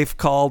the wife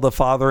call the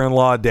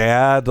father-in-law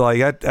Dad.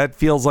 Like that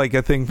feels like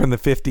a thing from the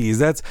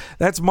 50s.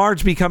 That's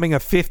Marge becoming a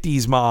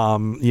 50s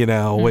mom, you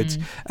know, which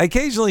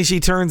occasionally she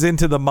turns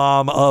into the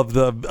mom of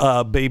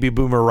the baby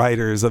boomer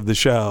writers of the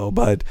show,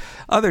 but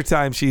other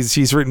times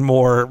she's written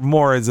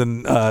more as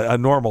a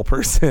normal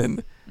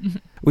person.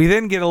 We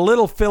then get a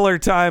little filler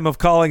time of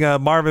calling a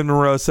Marvin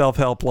Monroe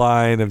self-help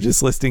line of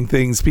just listing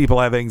things people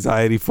have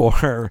anxiety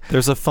for.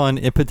 There's a fun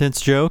impotence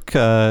joke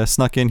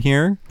snuck in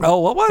here. Oh,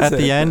 what was it? At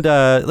the end,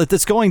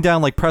 it's going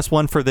down like press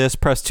 1 for this,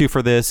 press 2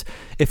 for this.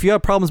 If you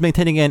have problems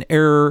maintaining an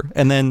error,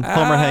 and then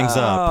Homer hangs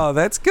up. Oh,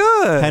 that's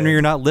good. Henry,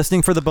 you're not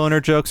listening for the boner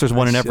jokes. There's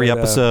one in every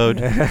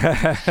episode.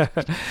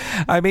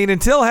 I mean,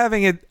 until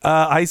having it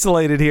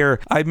isolated here,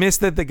 I missed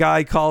that the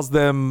guy calls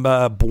them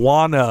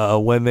Buana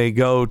when they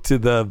go to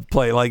the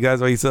play. Like, that's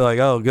why he said, like,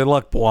 oh, good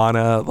luck,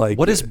 Buana. Like,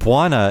 what is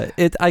Buana?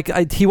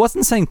 He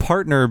wasn't saying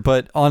partner,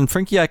 but on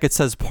Frinkiac it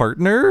says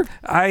partner.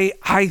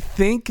 I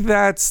think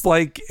that's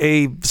like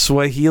a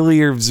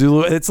Swahili or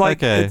Zulu. It's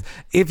like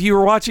if you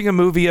were watching a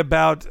movie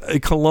about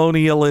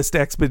colonialist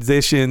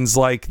expeditions,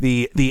 like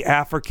the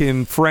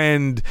African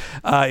friend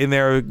in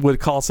there would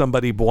call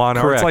somebody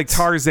Buana. Or it's like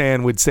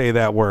Tarzan would say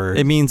that word.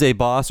 It means a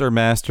boss or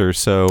master.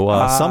 So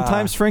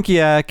sometimes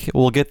Frinkiac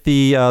will get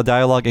the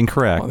dialogue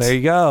incorrect. Well, there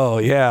you go.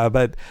 Yeah,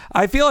 but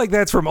I feel like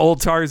that's from old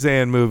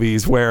Tarzan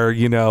movies where,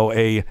 you know,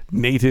 a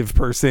native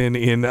person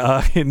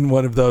in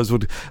one of those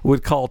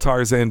would call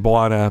Tarzan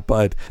Buana.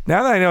 But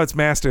now that I know it's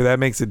master, that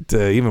makes it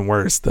even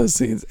worse, those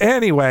scenes.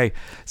 Anyway,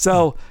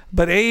 so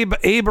but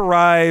Abe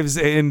arrives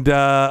and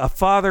a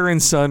father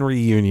and son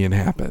reunion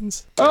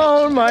happens.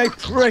 Oh, my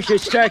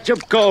precious stacks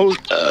of gold.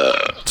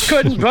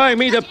 Couldn't buy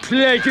me the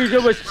pleasures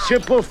of a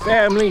simple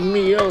family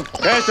meal.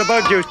 Pass the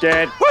bug juice,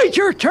 Dad. Wait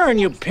your turn,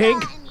 you pig.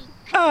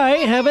 I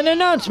have an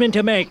announcement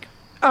to make.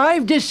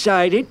 I've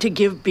decided to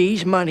give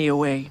Bee's money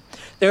away.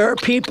 There are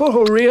people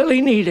who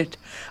really need it.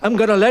 I'm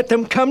going to let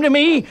them come to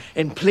me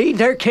and plead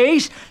their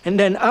case, and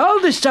then I'll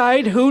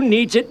decide who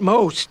needs it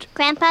most.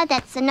 Grandpa,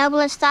 that's the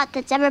noblest thought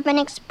that's ever been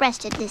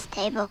expressed at this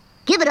table.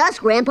 Give it us,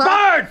 Grandpa.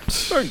 Bart!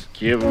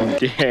 Forgive him,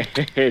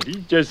 Dad.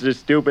 He's just a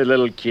stupid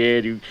little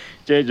kid who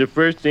says the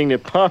first thing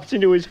that pops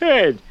into his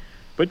head.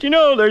 But you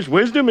know, there's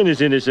wisdom in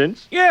his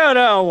innocence. You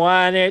don't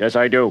want it. Yes,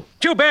 I do.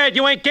 Too bad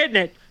you ain't getting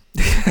it.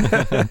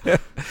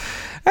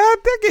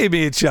 That gave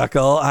me a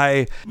chuckle.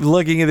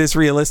 Looking at this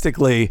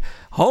realistically,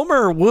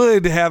 Homer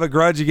would have a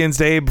grudge against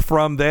Abe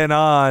from then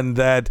on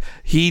that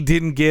he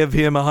didn't give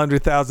him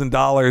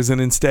 $100,000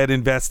 and instead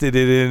invested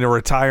it in a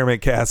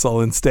retirement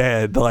castle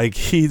instead. Like,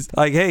 he's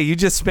like, hey, you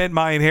just spent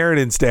my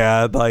inheritance,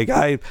 Dad. Like,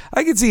 I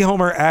could see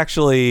Homer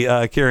actually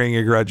carrying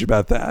a grudge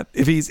about that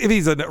if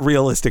he's a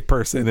realistic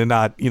person and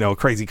not, you know, a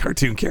crazy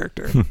cartoon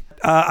character.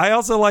 I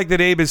also like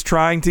that Abe is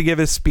trying to give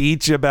a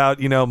speech about,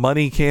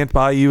 money can't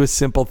buy you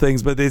simple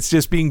things, but it's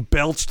just being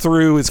belched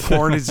through. His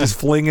corn is just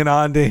flinging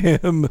onto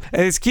him.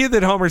 And it's cute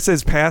that Homer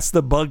says, pass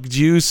the bug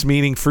juice,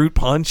 meaning fruit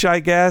punch, I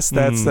guess.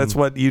 That's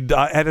what you'd,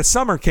 at a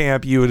summer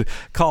camp, you would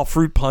call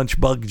fruit punch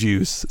bug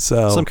juice.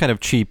 So some kind of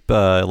cheap,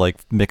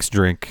 mixed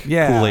drink,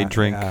 Kool-Aid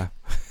drink. Yeah.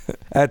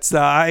 That's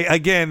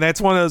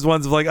that's one of those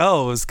ones of like,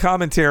 oh, his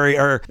commentary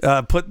or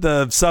put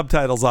the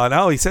subtitles on.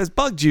 Oh, he says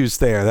bug juice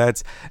there.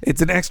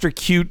 It's an extra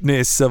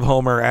cuteness of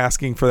Homer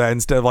asking for that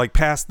instead of like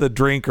pass the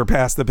drink or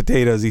pass the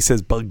potatoes. He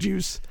says bug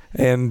juice.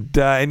 And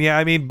yeah,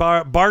 I mean,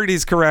 Bart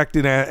is correct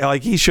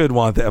in he should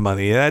want that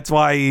money. That's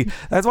why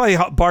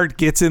Bart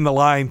gets in the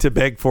line to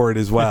beg for it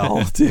as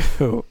well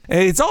too.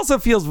 And it also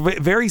feels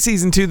very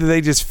season 2 that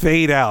they just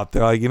fade out.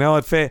 They're like, you know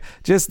what,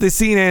 just the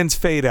scene ends,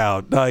 fade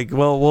out. Like,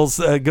 well, we'll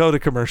go to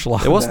commercial.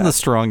 It wasn't the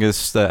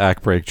strongest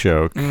act break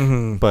joke,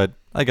 but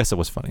I guess it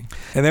was funny.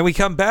 And then we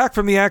come back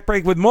from the act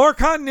break with more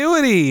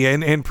continuity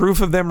and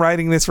proof of them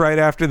writing this right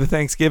after the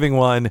Thanksgiving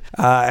one.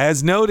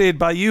 As noted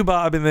by you,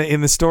 Bob, in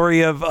the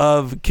story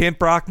of Kent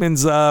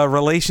Brockman's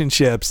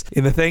relationships.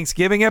 In the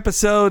Thanksgiving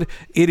episode,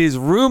 it is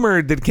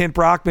rumored that Kent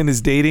Brockman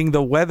is dating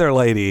the weather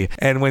lady.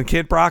 And when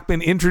Kent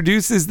Brockman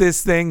introduces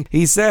this thing,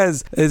 he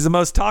says, it's the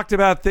most talked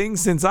about thing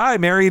since I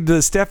married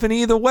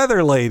Stephanie the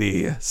weather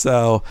lady.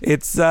 So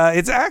it's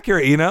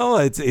accurate,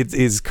 it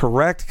is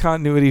correct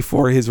continuity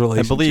for his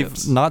relationship. I believe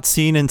not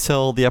seen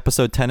until the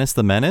episode Tennis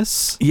the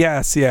Menace.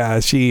 Yes,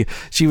 yeah. She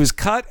was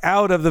cut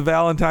out of the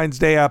Valentine's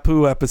Day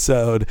Apu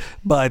episode,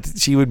 but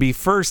she would be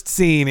first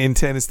seen in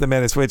Tennis the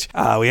Menace, which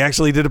we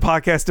actually did a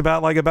podcast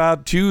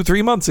about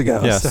 2-3 months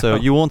ago. Yeah, so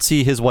you won't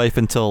see his wife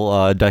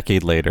until a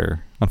decade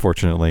later,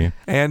 unfortunately.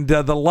 And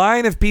the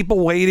line of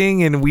people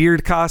waiting in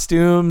weird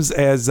costumes,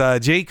 as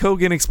Jake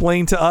Hogan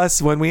explained to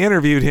us when we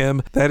interviewed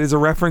him, that is a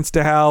reference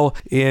to how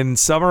in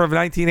summer of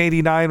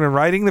 1989, when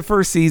writing the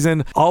first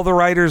season, all the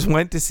writers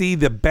went to see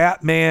the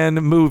Batman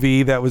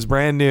movie that was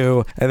brand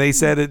new, and they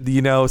said,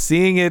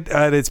 seeing it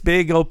at its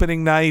big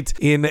opening night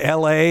in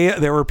LA,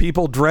 there were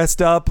people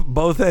dressed up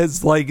both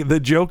as the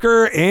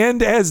Joker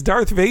and as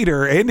Darth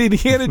Vader and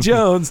Indiana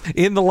Jones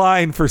in the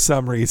line for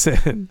some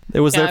reason.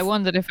 I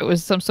wondered if it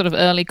was some sort of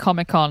early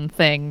Comic-Con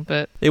thing,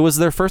 but it was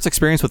their first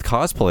experience with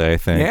cosplay, I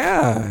think.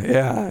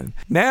 Yeah.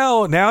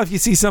 Now if you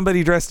see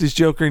somebody dressed as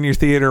Joker in your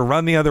theater,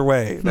 run the other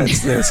way.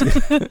 That's this.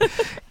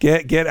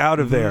 Get out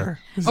of there.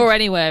 Or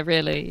anywhere,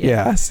 really. Yeah.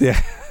 Yes,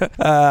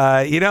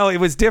 yeah. It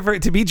was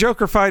different. To be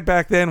Joker-fied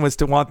back then was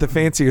to want the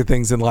fancier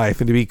things in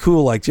life and to be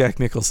cool like Jack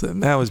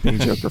Nicholson. That was being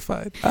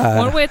Joker-fied.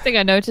 One weird thing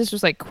I noticed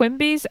was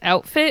Quimby's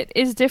outfit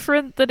is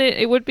different than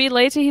it would be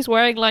later. He's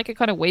wearing a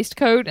kind of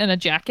waistcoat and a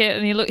jacket,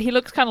 and he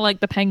looks kind of like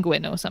the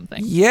Penguin or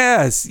something.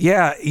 Yes,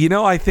 yeah.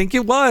 I think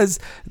it was.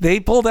 They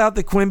pulled out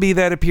the Quimby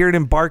that appeared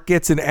in Bart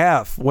Gets an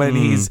F when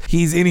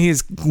he's in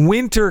his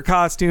winter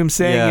costume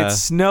saying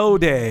it's snow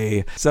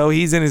day. So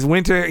he's in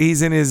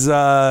his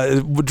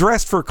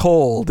dressed for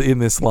cold in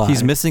this line.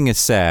 He's missing his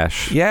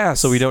sash. Yeah.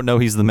 So we don't know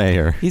he's the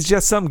mayor. He's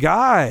just some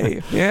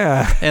guy.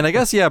 Yeah. And I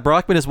guess,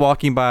 Brockman is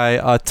walking by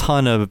a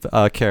ton of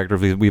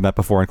characters we met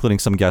before, including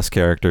some guest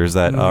characters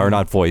that are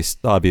not voiced,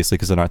 obviously,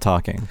 because they're not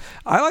talking.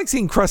 I like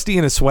seeing Krusty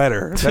in a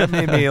sweater. That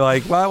made me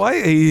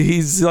why?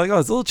 He's it's a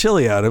little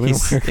chilly out.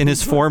 He's in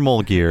his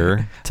formal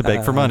gear to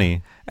beg for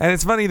money. And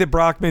it's funny that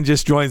Brockman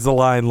just joins the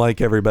line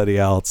like everybody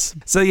else.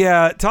 So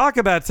talk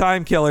about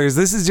time killers.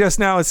 This is just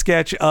now a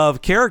sketch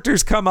of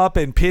characters come up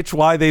and pitch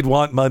why they'd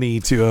want money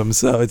to him.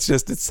 So it's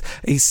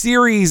a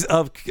series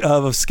of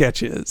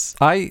sketches.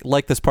 I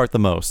like this part the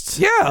most.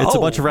 Yeah. It's a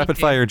bunch of rapid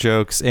fire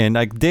jokes, and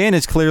Dan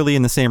is clearly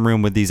in the same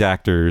room with these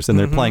actors, and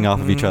they're playing off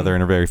of each other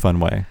in a very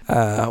fun way.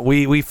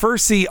 We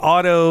first see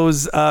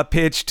Otto's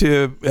pitch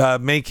to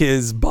make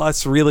his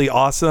bus really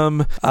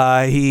awesome.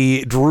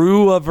 He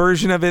drew a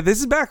version of it. This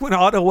is back when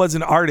Otto was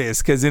an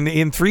artist, because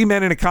in 3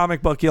 Men in a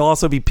Comic Book, he'll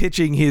also be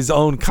pitching his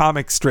own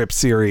comic strip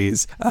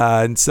series.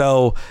 And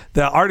so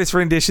the artist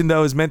rendition,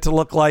 though, is meant to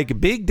look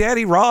like Big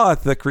Daddy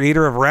Roth, the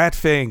creator of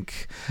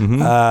Ratfink,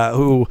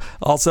 who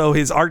also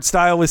his art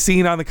style was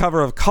seen on the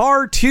cover of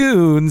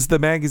Cartoons, the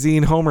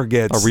magazine Homer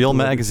gets. A real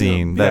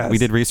magazine that we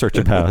did research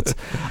about.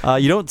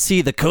 You don't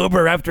see the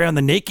cobra wrapped around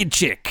the naked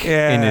chick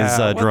in his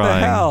drawing.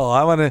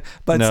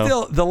 What the hell?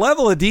 Still, the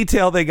level of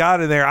detail they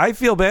got in there, I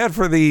feel bad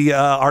for the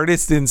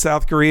artist in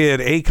South Korea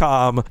at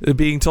ACOM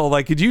being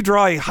told, could you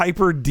draw a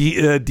hyper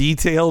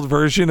detailed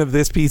version of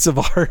this piece of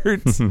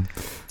art?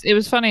 It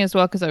was funny as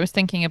well, because I was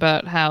thinking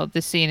about how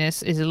this scene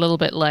is a little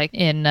bit like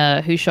in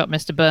Who Shot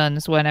Mr.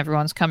 Burns, when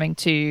everyone's coming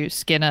to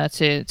Skinner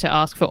to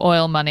ask for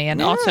oil money,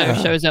 and Otto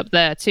shows up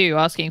there too,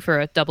 asking for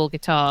a double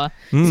guitar.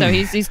 So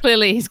he's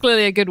clearly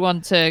a good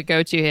one to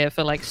go to here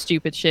for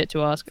stupid shit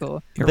to ask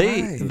for.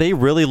 They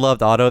really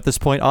loved Otto at this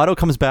point. Otto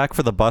comes back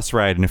for the bus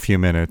ride in a few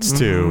minutes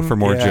too for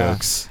more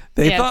jokes.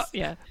 They thought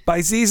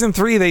by season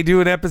 3 they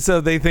do an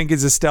episode they think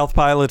is a stealth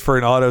pilot for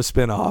an Auto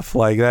spinoff.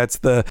 Like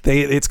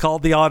it's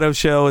called The Auto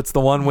Show. It's the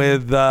one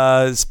with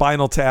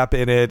Spinal Tap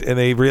in it, and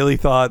they really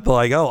thought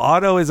like, oh,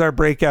 Auto is our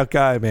breakout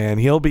guy, man.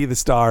 He'll be the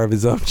star of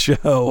his own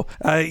show.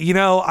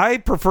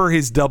 I prefer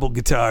his double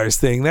guitars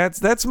thing.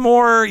 That's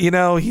more,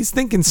 he's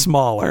thinking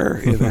smaller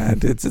in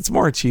that. It's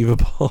more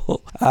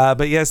achievable.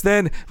 But yes,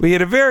 then we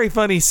had a very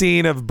funny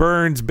scene of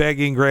Burns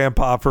begging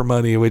Grandpa for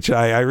money, which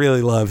I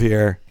really love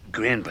here.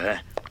 Grandpa,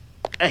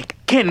 I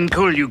can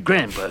call you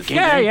Grandpa,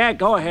 can't I? Yeah,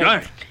 go ahead. All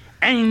right.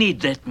 I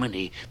need that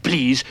money.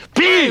 Please,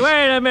 please! Hey,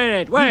 wait a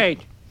minute, wait.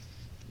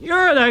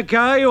 You're the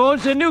guy who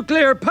owns the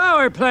nuclear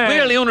power plant.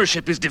 Well, the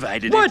ownership is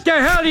divided. What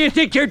the hell do you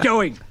think you're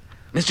doing?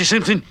 Mr.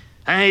 Simpson,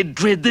 I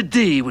dread the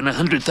day when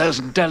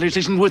 $100,000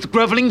 isn't worth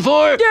groveling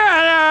for. Get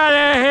out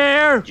of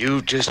here!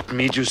 You've just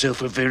made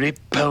yourself a very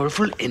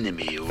powerful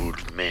enemy,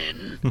 old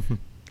man.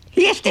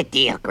 Here's the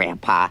deal,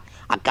 Grandpa.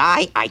 A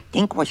guy I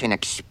think was an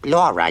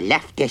explorer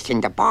left this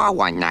in the bar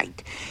one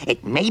night.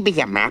 It may be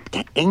a map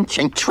to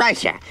ancient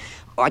treasure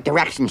or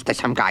directions to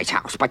some guy's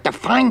house. But to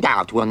find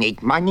out, we'll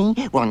need money,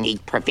 we'll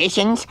need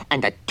provisions,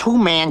 and a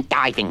 2-man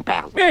diving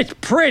bell. It's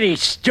pretty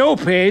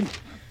stupid,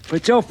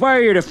 but so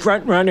far you're the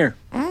front runner.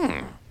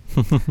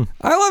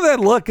 I love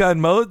that look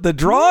on Mo, the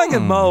drawing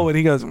of Mo when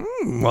he goes,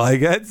 like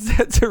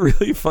that's a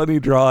really funny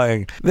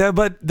drawing.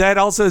 But that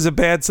also is a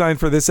bad sign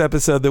for this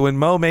episode that when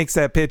Mo makes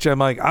that pitch, I'm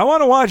like, I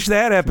want to watch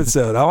that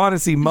episode. I want to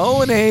see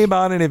Mo and Abe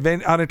on an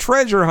event, on a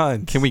treasure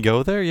hunt. Can we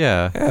go there?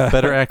 Yeah.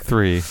 Better Act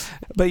 3.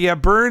 But yeah,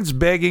 Burns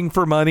begging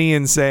for money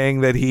and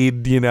saying that he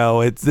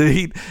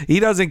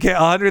doesn't care.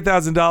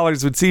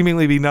 $100,000 would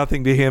seemingly be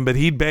nothing to him, but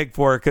he'd beg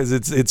for it because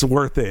it's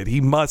worth it. He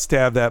must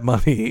have that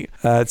money.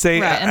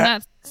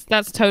 And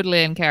that's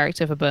totally in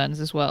character for Burns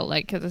as well.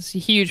 Like, 'cause it's a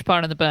huge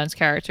part of the Burns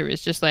character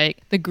is just like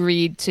the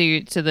greed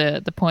to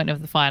the point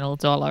of the final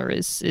dollar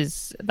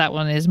is that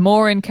one is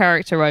more in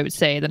character, I would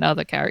say, than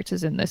other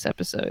characters in this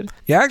episode.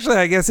 Yeah, actually,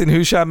 I guess in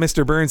Who Shot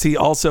Mr. Burns, he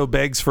also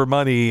begs for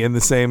money in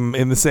the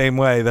same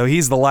way, though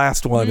he's the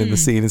last one in the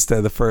scene instead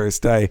of the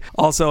first.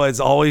 Also, it's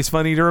always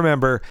funny to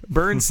remember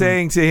Burns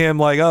saying to him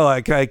like, "Oh,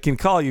 I can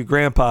call you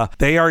Grandpa."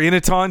 They are in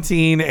a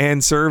tontine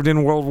and served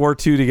in World War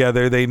II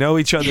together. They know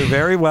each other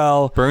very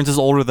well. Burns is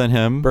older than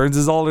him.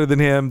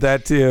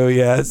 That too,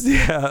 yes.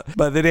 Yeah.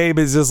 But the name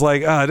is just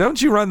like,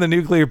 don't you run the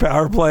nuclear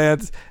power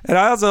plant? And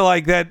I also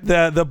like that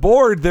the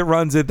board that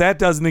runs it, that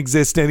doesn't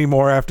exist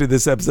anymore after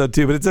this episode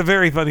too, but it's a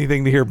very funny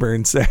thing to hear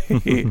Burns say.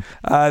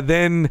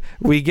 Then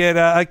we get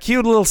a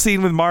cute little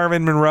scene with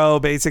Marvin Monroe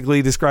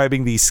basically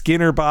describing the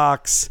Skinner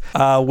box,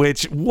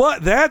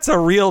 that's a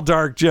real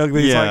dark joke.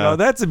 He's like, oh,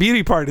 that's a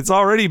beauty part. It's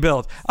already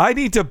built. I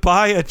need to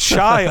buy a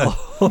child.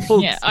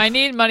 Yeah, I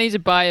need money to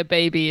buy a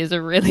baby is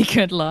a really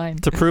good line.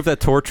 To prove that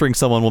torturing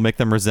someone will make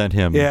them resent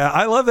him. Yeah,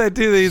 I love that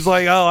too. He's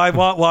like, oh,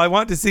 I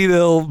want to see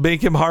they'll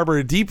make him harbor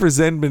a deep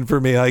resentment for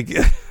me. Like,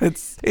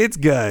 it's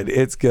good.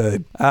 It's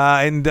good.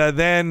 And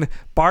then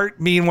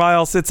Bart,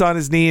 meanwhile, sits on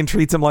his knee and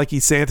treats him like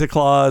he's Santa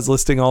Claus,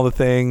 listing all the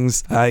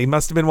things. He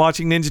must have been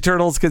watching Ninja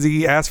Turtles because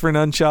he asked for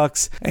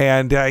nunchucks.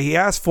 And he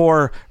asked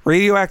for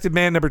Radioactive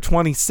Man number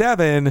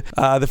 27,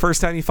 the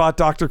first time he fought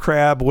Dr.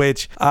 Crab,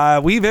 which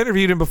we've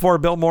interviewed him before,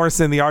 Bill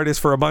Morrison, the artist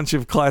for a bunch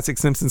of classic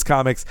Simpsons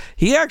comics.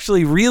 He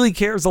actually really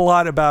cares a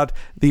lot about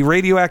the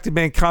Radioactive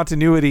Man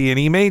continuity, and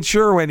he made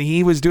sure when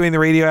he was doing the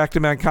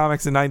Radioactive Man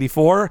comics in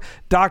 94,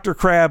 Dr.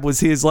 Crab was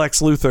his Lex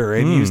Luthor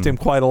and used him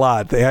quite a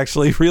lot. They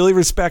actually really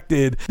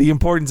respected the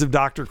importance of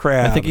Dr.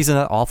 Crab. I think he's in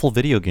that awful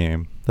video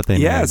game that they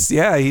made.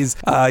 Yeah,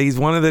 he's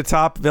one of the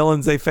top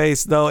villains they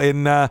face, though.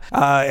 And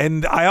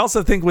I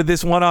also think with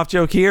this one-off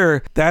joke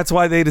here, that's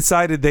why they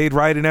decided they'd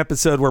write an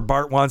episode where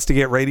Bart wants to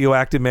get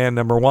Radioactive Man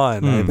number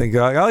 1. I think,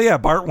 oh yeah,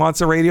 Bart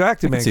wants a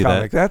Radioactive Man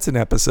comic. That's an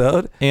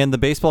episode. And the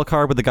baseball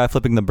card with the guy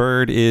flipping the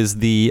bird is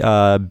the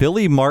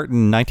Billy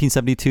Martin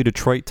 1972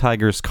 Detroit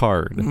Tigers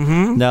card.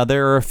 Now,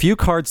 there are a few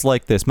cards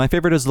like this. My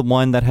favorite is the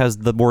one that has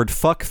the word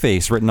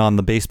fuckface written on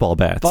the baseball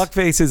bat.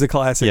 Fuckface is a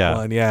classic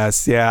one,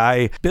 yes.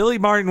 Yeah, Billy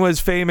Martin was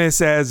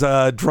famous as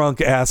a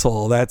drunk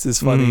asshole. That's his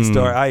funny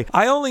story.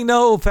 I only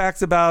know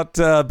facts about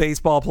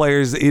baseball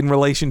players in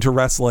relation to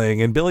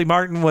wrestling, and Billy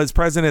Martin was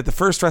present at the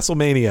first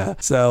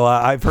WrestleMania. So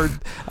I've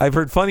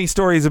heard funny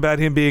stories about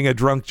him being a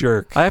drunk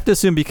jerk. I have to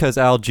assume because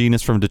Al Jean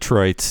is from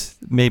Detroit,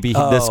 maybe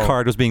this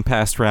card was being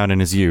passed around in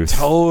his youth.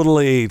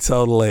 Totally.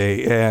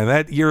 And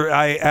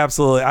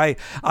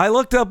I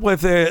looked up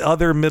with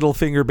other middle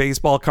finger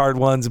baseball card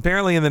ones.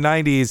 Apparently in the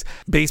 90s,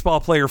 baseball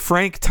player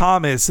Frank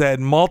Thomas had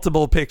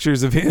multiple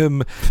pictures of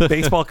him,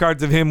 baseball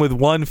cards of him with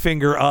one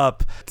finger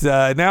up.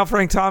 Now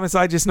Frank Thomas,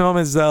 I just know him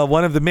as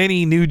one of the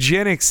many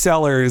Nugenics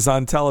sellers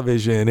on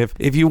television.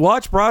 If you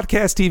watch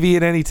broadcast TV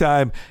at any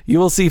time, you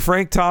will see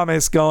Frank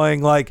Thomas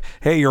going like,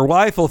 hey, your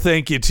wife will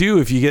thank you too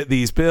if you get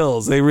these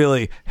pills. They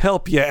really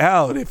help you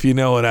out, if you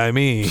know what I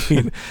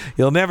mean.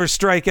 You'll never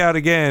strike out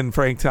again,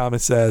 Frank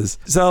Thomas says.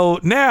 So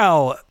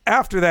now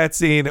after that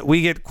scene,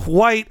 we get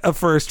quite a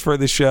first for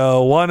the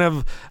show. One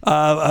of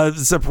a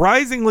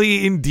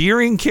surprisingly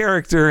endearing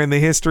character in the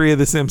history of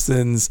The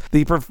Simpsons.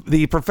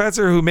 The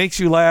professor who makes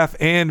you laugh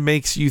and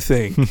makes you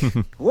think.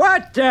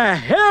 What the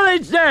hell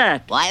is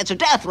that? Why, it's a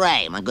death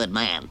ray, my good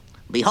man.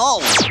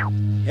 Behold.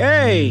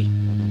 Hey,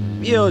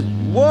 feels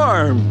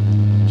warm.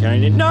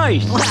 Kinda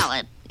nice. Well,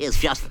 it is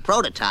just the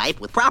prototype.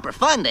 With proper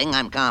funding,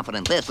 I'm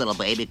confident this little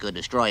baby could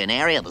destroy an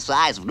area the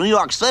size of New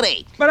York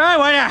City. But I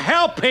want to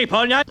help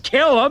people, not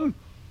kill them.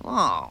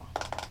 Oh,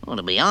 well,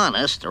 to be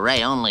honest, the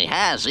ray only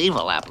has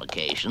evil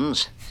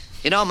applications.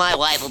 You know, my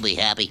wife will be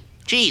happy.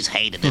 She's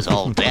hated this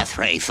whole death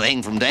ray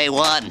thing from day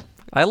one.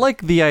 I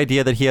like the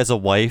idea that he has a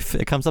wife.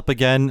 It comes up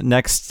again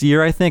next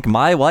year, I think.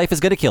 My wife is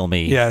going to kill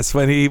me. Yes,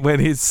 when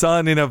his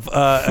son in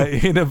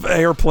an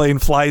airplane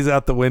flies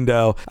out the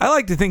window. I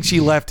like to think she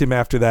left him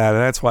after that,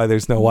 and that's why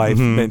there's no wife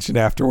mentioned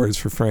afterwards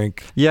for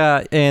Frank.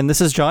 Yeah, and this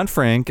is John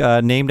Frank,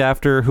 named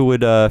after who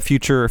would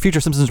future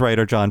Simpsons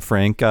writer John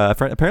Frank,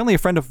 apparently a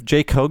friend of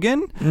Jake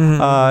Hogan.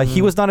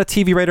 He was not a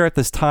TV writer at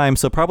this time,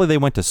 so probably they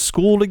went to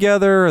school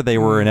together, or they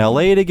were in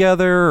LA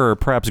together, or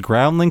perhaps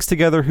Groundlings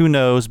together. Who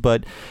knows?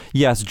 But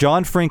yes,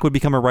 John Frank would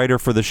become a writer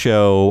for the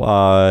show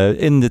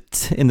in the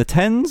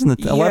 10s, in the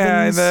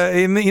 11s. Yeah,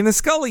 in the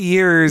Scully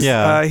years,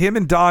 him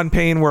and Don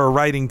Payne were a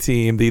writing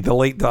team, the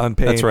late Don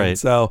Payne. That's right. And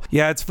so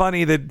yeah, it's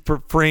funny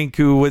that Frank,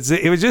 it was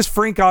just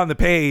Frank on the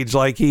page,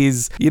 like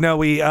he's,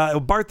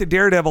 Bart the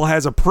Daredevil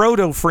has a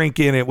proto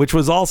Frank in it, which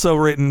was also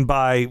written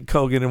by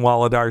Kogan and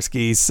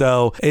Wolodarski.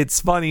 So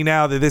it's funny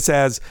now that this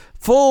has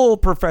full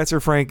Professor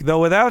Frank,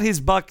 though without his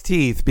buck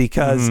teeth,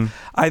 because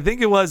I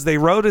think it was they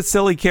wrote a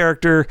silly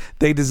character,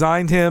 they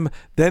designed him,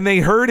 then they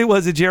heard it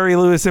was a Jerry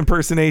Lewis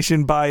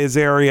impersonation by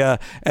Azaria,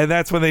 and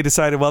that's when they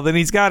decided, well, then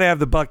he's got to have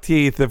the buck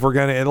teeth if we're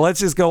gonna, and let's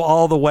just go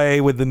all the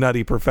way with the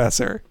Nutty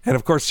Professor. And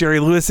of course, Jerry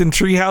Lewis in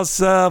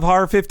Treehouse of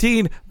Horror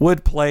 15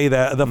 would play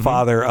the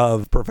father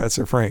of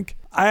Professor Frank.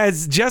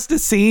 As just a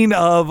scene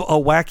of a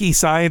wacky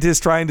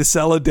scientist trying to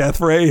sell a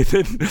death ray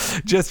and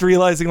just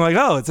realizing like,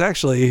 oh, it's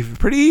actually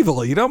pretty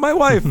evil. My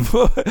wife,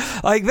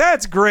 like,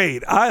 that's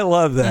great. I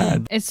love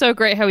that. It's so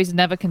great how he's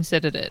never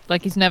considered it.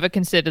 Like, he's never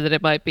considered that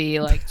it might be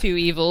like too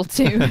evil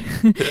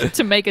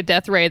to make a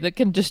death ray that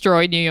can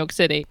destroy New York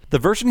City. The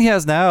version he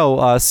has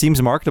now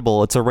seems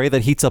marketable. It's a ray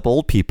that heats up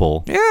old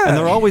people. Yeah. And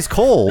they're always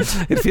cold.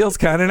 It feels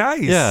kind of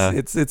nice. Yeah.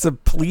 It's a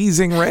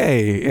pleasing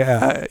ray.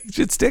 Yeah. You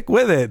should stick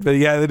with it. But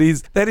yeah,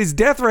 that his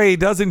death ray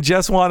doesn't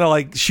just want to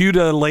like shoot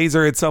a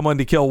laser at someone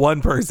to kill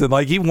one person.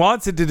 Like, he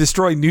wants it to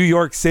destroy New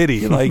York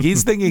City. Like,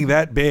 he's thinking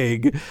that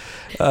big.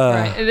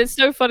 Right. And it's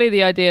so funny,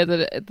 the idea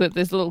that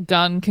this little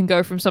gun can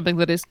go from something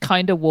that is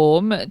kind of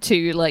warm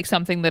to like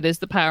something that is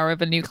the power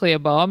of a nuclear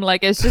bomb.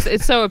 Like,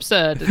 it's so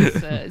absurd.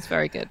 It's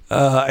very good.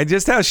 And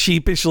just how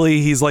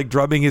sheepishly he's like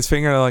drumming his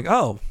finger, like,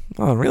 oh,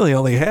 well, it really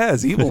only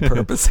has evil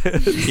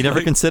purposes. He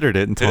never considered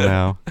it until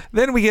now.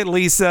 Then we get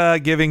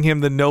Lisa giving him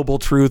the noble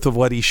truth of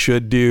what he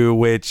should do,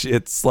 which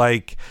it's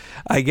like,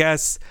 I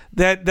guess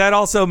that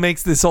also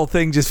makes this whole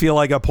thing just feel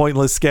like a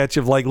pointless sketch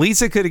of like,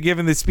 Lisa could have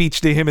given this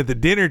speech to him at the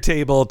dinner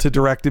table to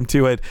direct him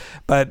to it,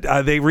 but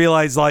they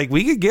realized like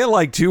we could get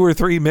like 2 or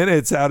 3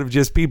 minutes out of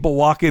just people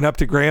walking up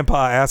to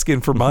Grandpa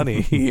asking for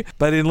money.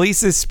 But in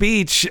Lisa's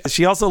speech,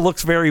 she also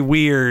looks very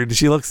weird.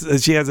 She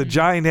has a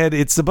giant head.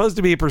 It's supposed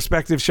to be a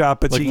perspective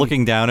shot, but like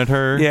looking down at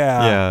her.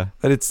 Yeah.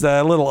 But it's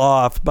a little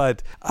off.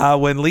 But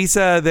when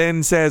Lisa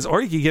then says,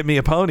 or you could get me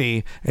a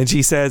pony, and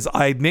she says,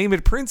 I'd name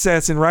it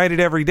Princess and ride it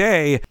every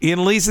day.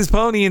 In Lisa's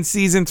Pony in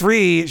season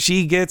 3,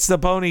 she gets the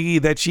pony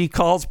that she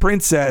calls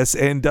Princess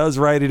and does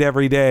ride it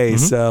every day.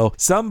 So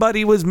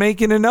somebody was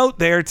making a note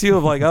there too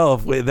of like, oh,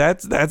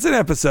 that's an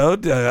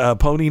episode, a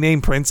pony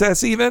named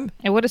Princess even.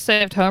 It would have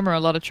saved Homer a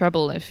lot of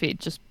trouble if he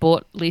just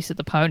bought Lisa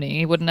the pony.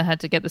 He wouldn't have had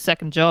to get the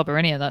second job or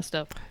any of that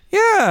stuff.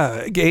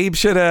 Yeah, Abe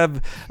should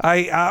have.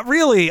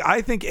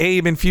 I think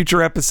Abe in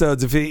future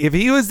episodes, if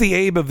he was the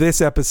Abe of this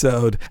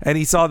episode and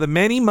he saw the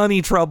many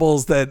money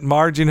troubles that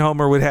Marge and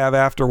Homer would have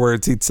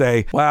afterwards, he'd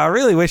say, wow, I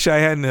really wish I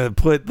hadn't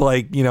put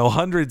like,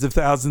 hundreds of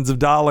thousands of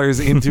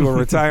dollars into a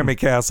retirement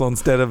castle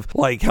instead of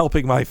like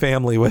helping my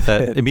family with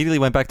it. Immediately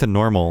went back to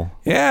normal.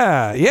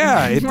 Yeah.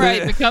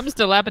 It becomes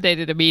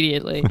dilapidated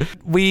immediately.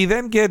 We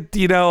then get,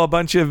 a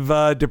bunch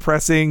of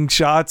depressing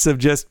shots of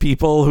just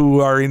people who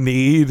are in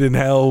need and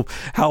how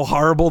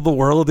horrible the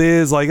world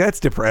is. Like, that's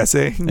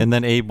depressing. And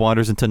then Abe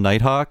wanders into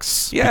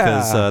Nighthawks. Yeah.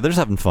 Because they're just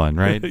having fun,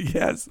 right?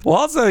 Yes. Well,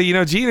 also,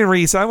 Gene and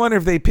Reese, I wonder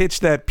if they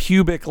pitched that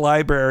pubic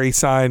library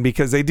sign,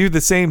 because they do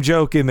the same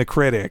joke in The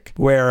Critic,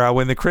 where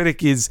when the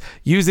critic is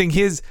using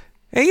his...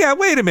 Hey, yeah,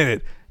 wait a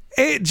minute.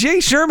 Jay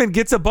Sherman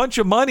gets a bunch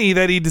of money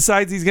that he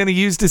decides he's going to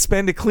use to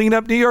spend to clean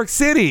up New York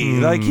City.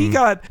 Like,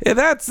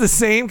 that's the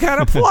same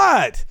kind of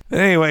plot.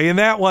 Anyway, in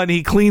that one,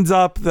 he cleans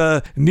up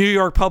the New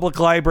York Public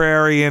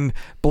Library and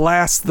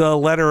blasts the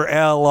letter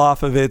L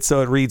off of it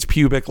so it reads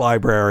pubic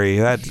library.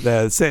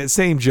 That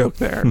same joke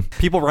there.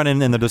 People run in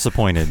and they're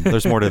disappointed.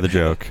 There's more to the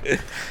joke.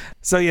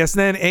 So yes,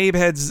 then Abe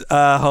heads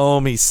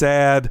home. He's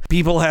sad.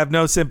 People have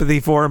no sympathy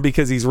for him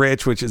because he's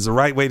rich, which is the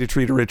right way to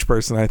treat a rich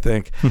person, I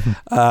think.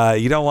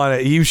 You don't want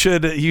to. You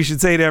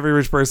should say to every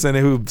rich person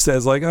who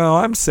says like, "Oh,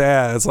 I'm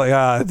sad." It's like,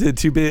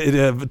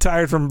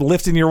 tired from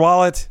lifting your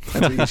wallet.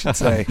 That's what you should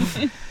say.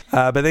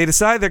 But they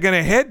decide they're going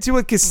to head to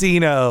a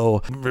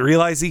casino.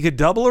 Realize he could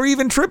double or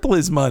even triple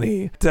his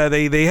money.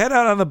 They head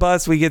out on the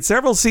bus. We get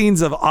several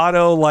scenes of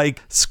Otto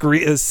like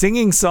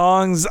singing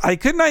songs. I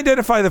couldn't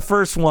identify the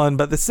first one,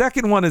 but the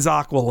second one is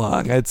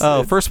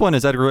Aqualung. First one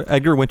is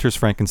Edgar Winter's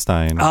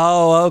Frankenstein.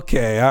 Oh,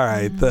 okay, all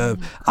right.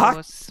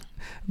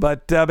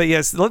 But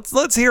yes,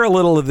 let's hear a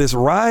little of this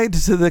ride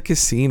to the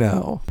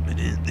casino.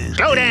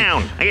 Slow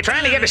down! Are you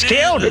trying to get us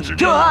killed? It's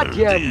too hot,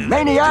 you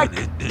maniac!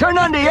 Turn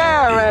on the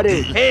air,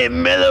 Eddie! Hey,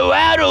 mellow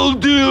out,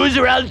 old dudes,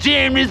 or I'll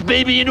jam this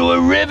baby into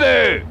a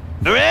river!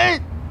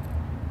 Alright?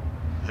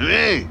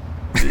 Alright?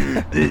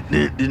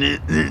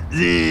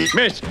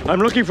 Miss, I'm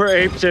looking for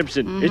Abe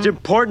Simpson. It's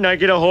important I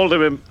get a hold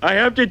of him. I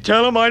have to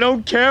tell him I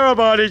don't care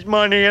about his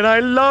money and I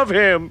love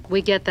him.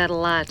 We get that a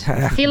lot.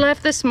 He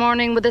left this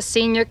morning with a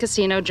senior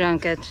casino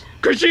junket.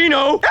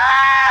 Casino?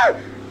 Ah!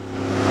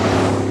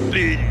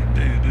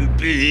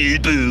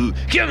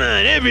 Come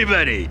on,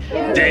 everybody!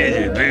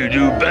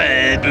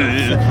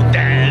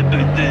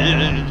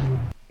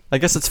 I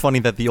guess it's funny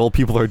that the old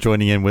people are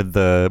joining in with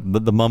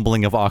the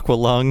mumbling of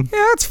Aqualung.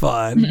 Yeah, that's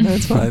fun.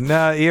 That's fun.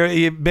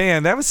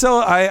 Man, that was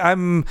so.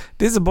 I'm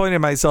disappointed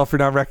in myself for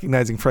not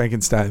recognizing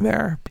Frankenstein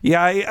there.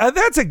 Yeah,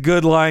 that's a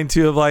good line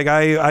too. Of like,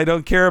 I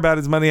don't care about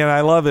his money and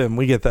I love him.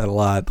 We get that a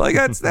lot. Like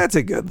that's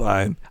a good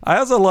line. I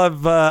also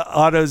love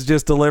Otto's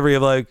just delivery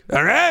of like,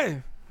 all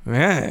right,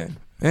 yeah.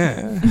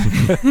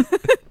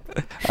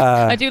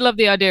 I do love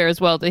the idea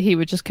as well that he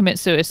would just commit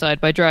suicide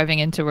by driving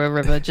into a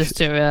river just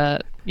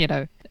to,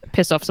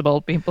 piss off some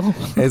old people.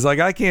 It's like,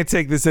 I can't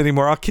take this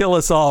anymore. I'll kill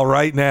us all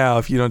right now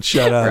if you don't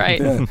shut up.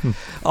 Right. Yeah.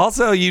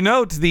 Also, you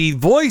note the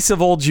voice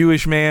of old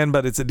Jewish man,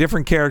 but it's a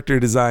different character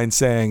design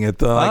saying it.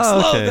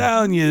 Slow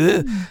down,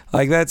 you.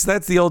 Like that's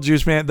the old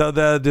Jewish man.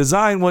 The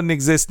design wouldn't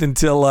exist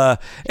until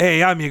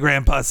hey, I'm your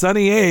grandpa,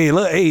 Sonny. Hey,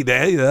 look, hey,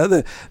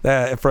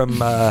 from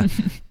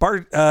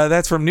Bart.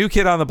 That's from New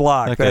Kid on the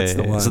Block. Okay. That's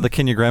the one. So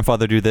Can Your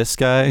Grandfather Do This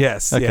guy?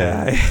 Yes. Okay.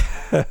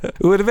 Yeah.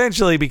 Who would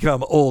eventually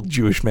become old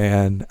Jewish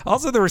man.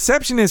 Also, the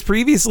receptionist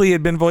previously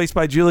had been voiced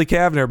by Julie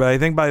Kavner, but I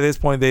think by this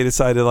point they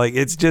decided like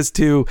it's just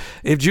too.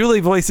 If Julie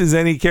voices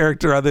any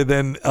character other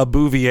than a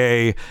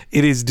Bouvier,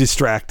 it is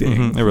distracting.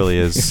 Mm-hmm, it really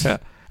is. Yeah.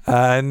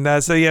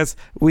 And so yes,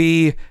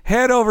 we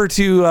head over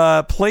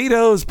to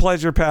Plato's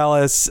Pleasure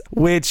Palace,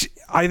 which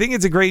I think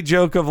it's a great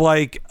joke of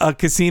like a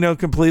casino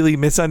completely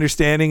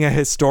misunderstanding a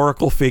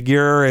historical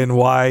figure and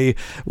why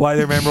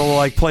they're memorable.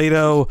 Like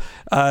Plato,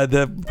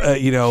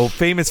 the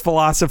famous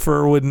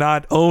philosopher, would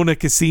not own a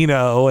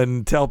casino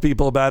and tell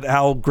people about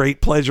how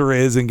great pleasure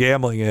is and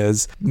gambling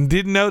is.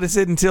 Didn't notice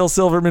it until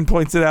Silverman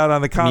points it out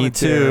on the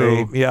commentary.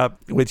 Me too. Yep,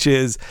 which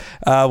is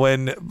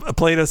when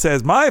Plato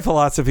says, "My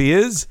philosophy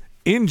is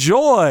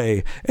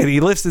enjoy," and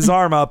he lifts his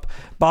arm up.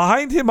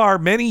 Behind him are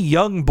many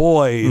young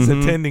boys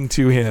attending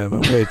to him,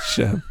 which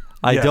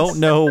I don't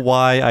know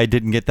why I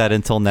didn't get that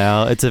until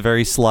now. It's a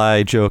very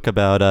sly joke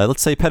about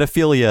let's say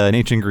pedophilia in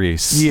ancient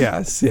Greece.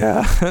 Yes,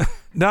 yeah.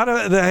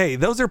 Hey,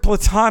 those are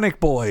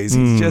platonic boys.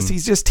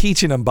 He's just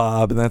teaching them,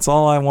 Bob, and that's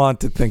all I want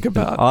to think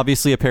about.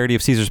 Obviously a parody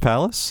of Caesar's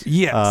Palace.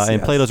 Yes.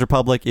 And Plato's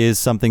Republic is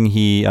something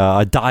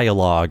a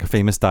dialogue,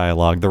 famous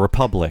dialogue, the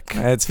Republic.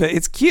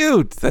 It's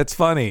cute. That's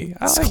funny.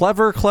 It's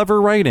clever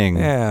writing.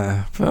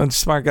 Yeah,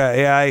 smart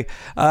guy.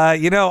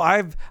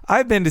 Yeah,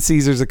 I've been to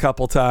Caesar's a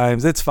couple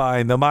times. It's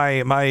fine though.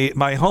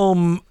 My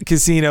home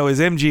casino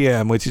is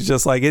MGM, which is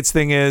just like its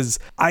thing is,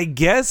 I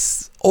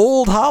guess,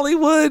 old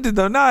Hollywood,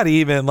 though not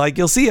even. Like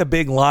you'll see a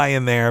big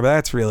lion there, but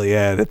that's really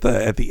it at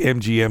the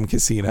MGM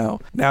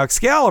casino. Now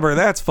Excalibur,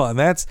 that's fun.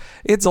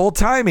 It's old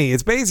timey.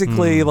 It's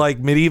basically like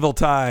medieval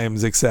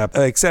times, except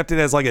it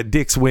has like a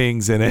Dick's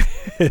Wings in it.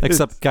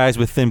 Except guys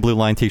with thin blue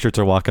line t-shirts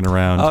are walking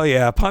around. Oh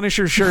yeah,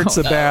 Punisher shirts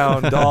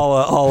abound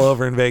all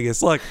over in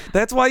Vegas. Look,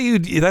 that's why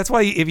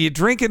if you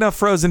drink enough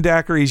frozen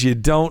daiquiris, you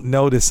don't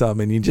notice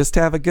them and you just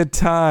have a good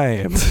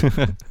time.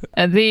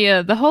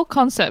 The whole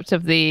concept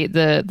of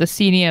the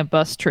senior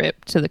bus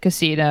trip to the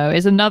casino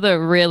is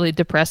another really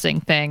depressing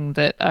thing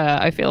that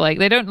I feel like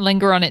they don't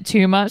linger on it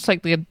too much,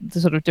 like the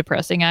sort of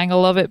depressing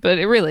angle of it, but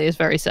it really is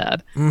very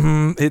sad.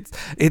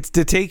 It's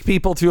to take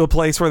people to a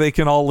place where they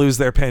can all lose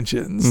their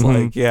pensions.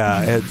 Like,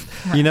 yeah.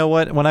 You know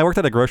what? When I worked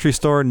at a grocery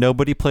store,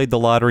 nobody played the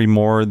lottery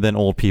more than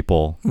old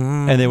people,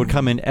 and they would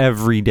come in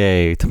every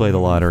day to play the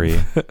lottery.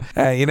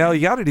 You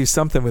got to do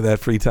something with that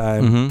free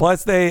time.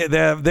 Plus,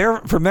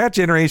 they're from that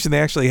generation. They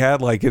actually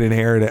had like an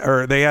inheritance,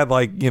 or they had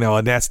like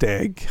a nest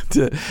egg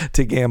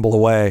to gamble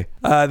away.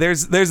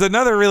 There's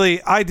another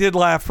I did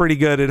laugh pretty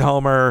good at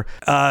Homer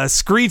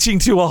screeching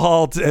to a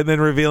halt and then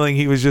revealing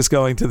he was just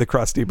going to the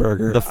Krusty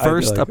Burger. The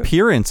first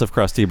appearance of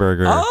Krusty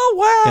Burger.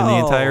 Oh wow! In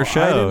the entire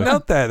show. I didn't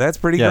note that. That's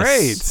pretty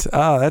great.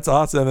 Oh, that's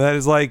awesome. That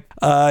is like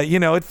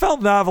it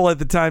felt novel at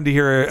the time to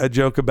hear a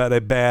joke about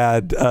a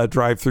bad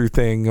drive-through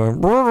thing.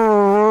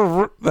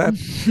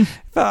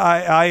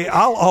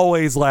 I'll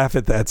always laugh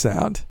at that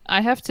sound. I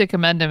have to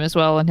commend him as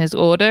well on his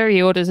order.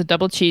 He orders a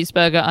double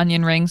cheeseburger,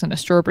 onion rings, and a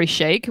strawberry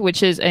shake,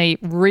 which is a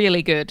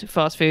really good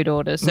fast food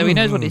order. So he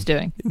knows what he's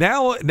doing.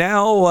 Now,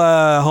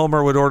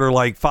 Homer would order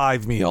like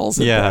 5 meals.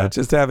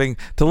 Just having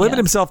to limit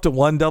himself to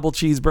 1 double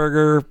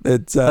cheeseburger.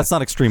 It's that's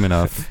not extreme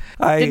enough.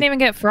 Didn't even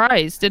get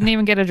fries. Didn't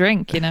even get a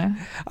drink.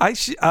 I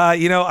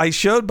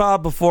showed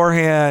Bob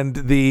beforehand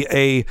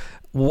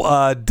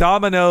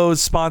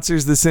Domino's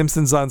sponsors The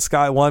Simpsons on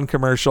Sky One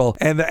commercial,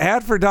 and the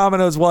ad for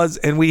Domino's was,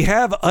 and we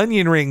have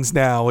onion rings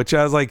now, which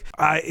I was like,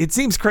 it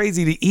seems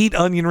crazy to eat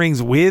onion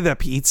rings with a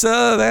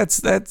pizza.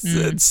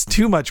 It's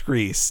too much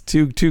grease,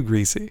 too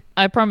greasy.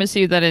 I promise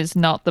you that is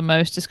not the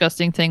most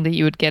disgusting thing that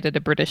you would get at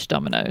a British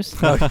Domino's.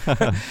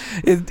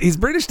 Is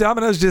British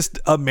Domino's just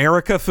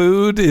America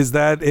food? Is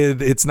that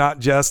it's not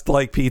just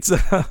like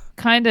pizza?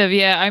 Kind of,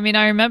 yeah. I mean,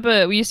 I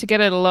remember we used to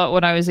get it a lot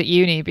when I was at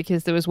uni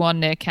because there was one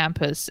near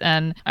campus.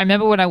 And I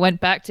remember when I went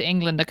back to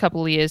England a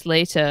couple of years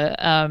later,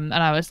 and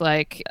I was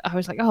like,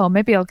 oh,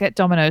 maybe I'll get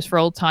Domino's for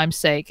old time's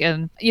sake.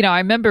 And, I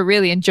remember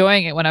really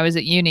enjoying it when I was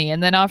at uni.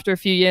 And then after a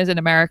few years in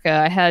America,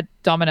 I had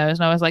Domino's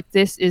and I was like,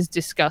 this is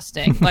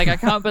disgusting. Like, I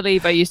can't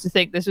believe I used to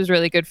think this was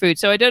really good food.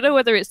 So I don't know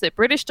whether it's that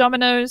British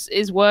Domino's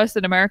is worse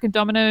than American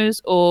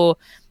Domino's, or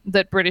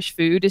that British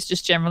food is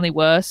just generally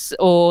worse,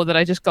 or that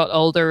I just got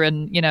older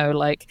and,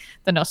 like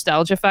the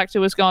nostalgia factor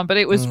was gone, but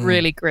it was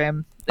really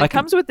grim. It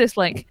comes with this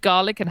like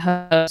garlic and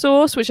herb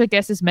sauce, which I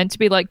guess is meant to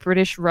be like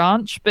British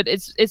ranch, but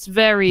it's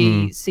very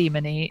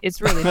seamany.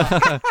 It's really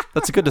not.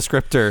 That's a good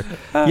descriptor.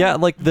 Yeah,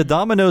 like the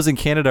Domino's in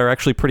Canada are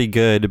actually pretty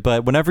good,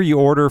 but whenever you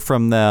order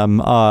from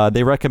them,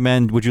 they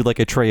recommend, would you like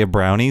a tray of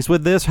brownies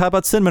with this? How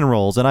about cinnamon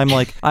rolls? And I'm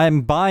like,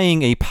 I'm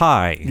buying a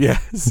pie.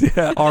 Yes,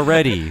 yeah.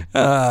 Already.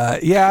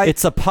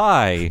 It's a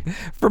pie.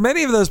 For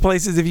many of those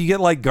places, if you get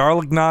like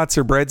garlic knots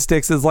or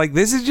breadsticks, it's like,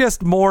 this is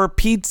just more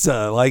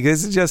pizza. Like,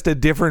 this is just a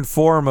different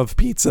form of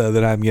pizza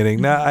that I'm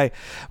getting.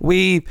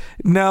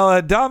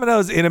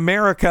 Domino's in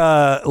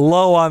America,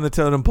 low on the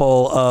totem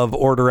pole of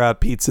order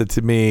out pizza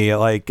to me.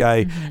 Like,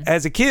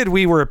 as a kid,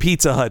 we were a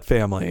Pizza Hut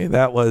family.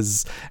 That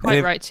was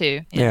quite right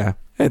too. Yeah.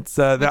 It's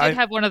we did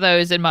have one of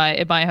those in my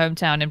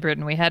hometown in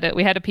Britain. We had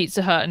a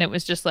Pizza Hut, and it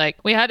was just like,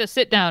 we had a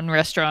sit down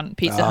restaurant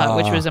Pizza Hut,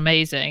 which was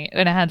amazing.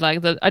 And it had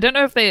like I don't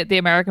know if the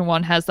American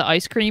one has the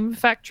ice cream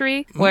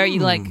factory where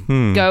you like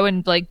go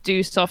and like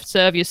do soft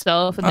serve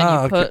yourself, and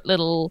then you put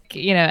little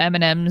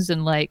M&Ms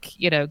and like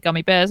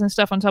gummy bears and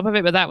stuff on top of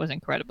it. But that was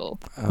incredible.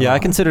 Yeah, I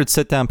considered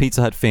sit down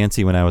Pizza Hut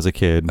fancy when I was a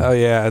kid. Oh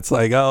yeah, it's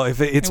like, if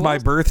it's my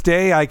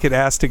birthday, I could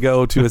ask to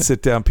go to a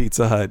sit down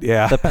Pizza Hut.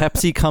 Yeah, the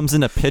Pepsi comes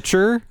in a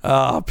pitcher.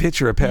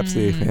 Pitcher of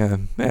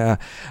Pepsi. Yeah.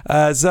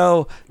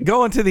 So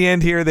going to the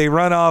end here, they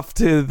run off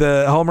to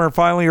Homer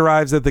finally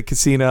arrives at the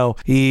casino.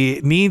 He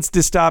needs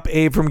to stop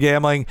Abe from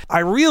gambling. I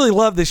really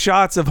love the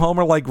shots of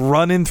Homer like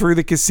running through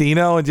the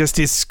casino and just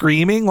his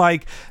screaming.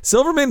 Like,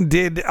 Silverman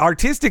did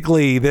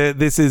artistically.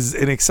 This is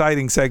an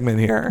exciting segment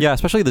here. Yeah,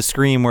 especially the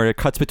scream where it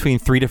cuts between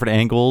 3 different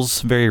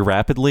angles very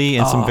rapidly,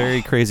 and some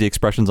very crazy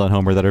expressions on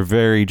Homer that are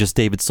very just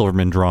David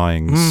Silverman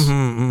drawings.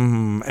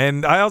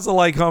 And I also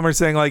like Homer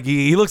saying like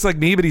he looks like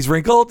me, but he's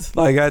wrinkled.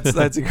 Like,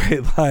 that's a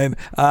great line.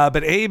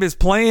 But Abe is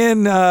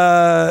playing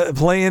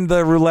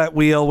the roulette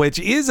wheel, which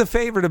is a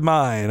favorite of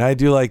mine. I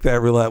do like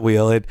that roulette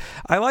wheel.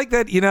 I like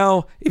that,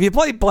 if you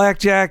play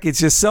blackjack, it's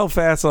just so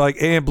fast.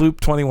 Like, and bloop,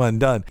 21,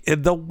 done.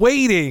 The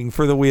waiting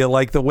for the wheel,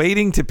 like the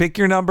waiting to pick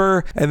your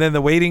number and then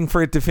the waiting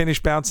for it to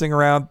finish bouncing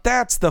around,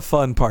 that's the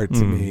fun part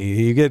to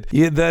me. You get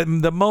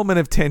the moment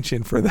of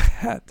tension for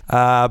that.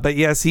 But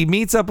yes, he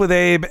meets up with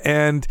Abe,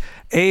 and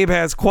Abe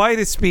has quite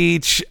a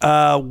speech,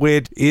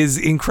 which is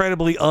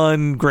incredibly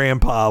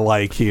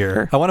un-grandpa-like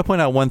here. I want to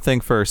point out one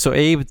thing first. So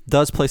Abe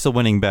does place a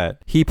winning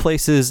bet. He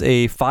places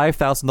a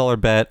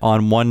 $5,000 bet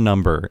on one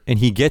number, and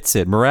he gets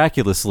it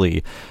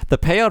miraculously. The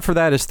payout for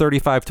that is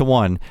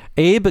 35-1.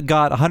 Abe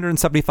got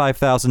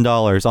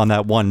 $175,000 on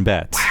that one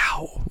bet.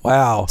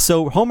 Wow.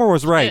 So Homer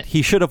was right.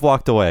 He should have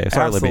walked away.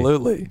 Sorry,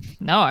 absolutely. Libby.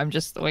 No, I'm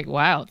just like,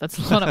 wow, that's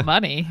a lot of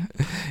money.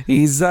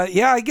 He's,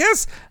 I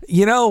guess,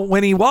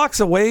 when he walks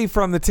away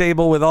from the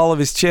table with all of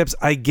his chips,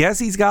 I guess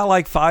he's got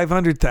like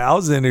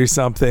 500,000 or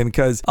something,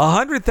 because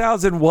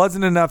 100,000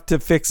 wasn't enough to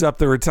fix up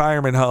the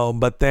retirement home,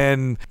 but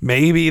then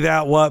maybe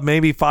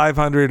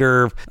 500,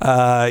 or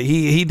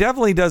he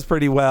definitely does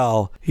pretty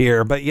well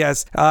here. But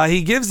yes,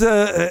 he gives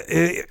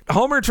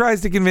Homer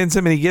tries to convince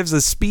him, and he gives a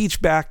speech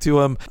back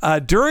to him.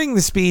 During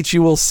the speech,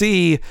 you will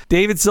see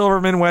David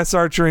Silverman, Wes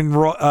Archer, and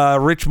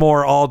Rich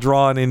Moore all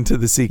drawn into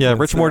the sequence. Yeah,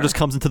 Rich Moore just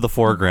comes into the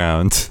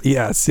foreground.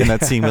 Yes. In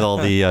that scene with all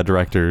the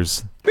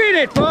directors. Beat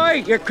it,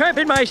 boy! You're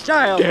cramping my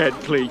style. Dad,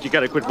 please, you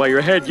gotta quit by your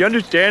head. You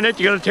understand it?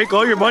 You gotta take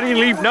all your money and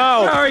leave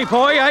now. Sorry,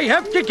 boy, I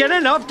have to get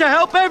enough to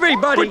help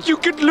everybody. But you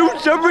could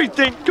lose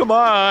everything. Come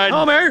on.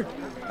 Homer,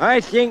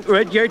 I think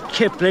Rudyard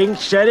Kipling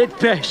said it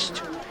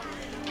best.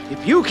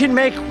 If you can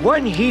make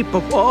one heap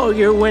of all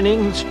your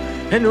winnings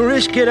and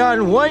risk it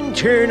on one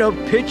turn of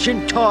pitch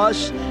and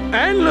toss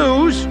and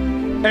lose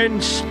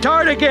and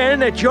start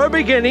again at your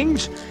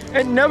beginnings,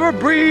 and never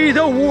breathe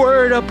a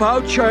word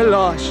about your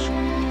loss.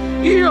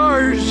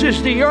 Yours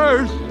is the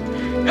earth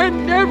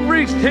and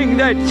everything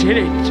that's in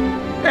it.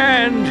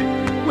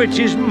 And, which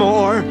is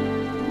more,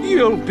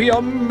 you'll be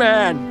a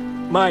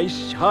man, my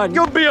son.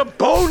 You'll be a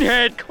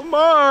bonehead. Come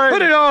on.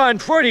 Put it on,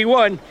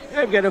 41.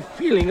 I've got a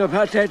feeling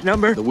about that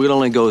number. The wheel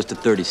only goes to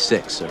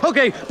 36, sir.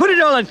 Okay, put it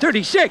all on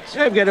 36.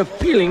 I've got a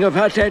feeling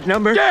about that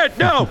number. Dad,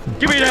 no!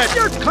 Give me that!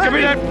 Give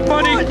me that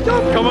money!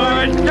 Come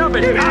on! Stop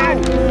it!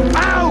 Ow!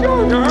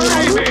 Ow! You're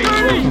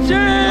hurting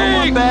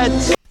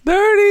me!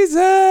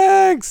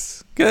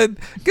 36. Good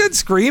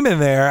screaming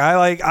there.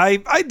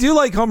 I do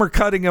like Homer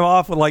cutting him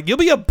off with like, you'll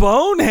be a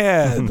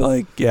bonehead.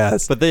 Like,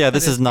 yes. But yeah,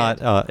 this is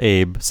not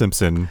Abe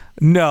Simpson.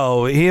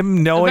 No,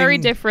 him knowing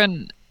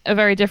A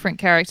very different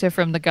character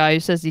from the guy who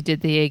says he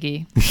did the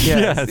Iggy.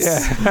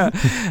 Yes. Yeah.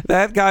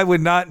 That guy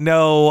would not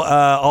know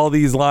all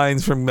these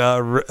lines from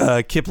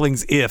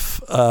Kipling's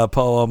If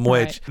poem,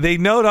 which they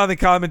note on the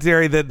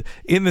commentary that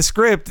in the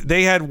script,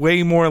 they had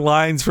way more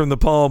lines from the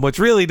poem, which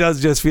really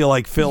does just feel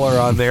like filler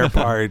on their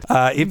part.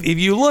 If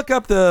you look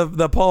up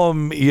the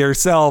poem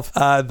yourself,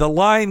 the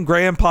line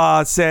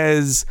Grandpa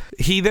says,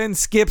 he then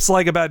skips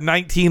like about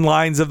 19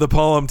 lines of the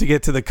poem to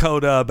get to the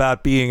coda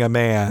about being a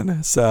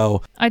man.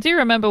 So I do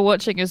remember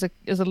watching as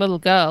a little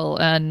girl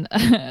and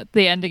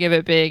the ending of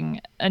it being,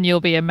 and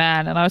you'll be a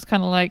man, and I was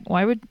kind of like,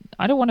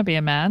 I don't want to be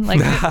a man,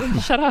 like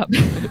shut up.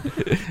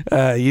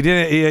 You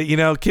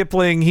didn't,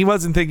 Kipling, he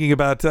wasn't thinking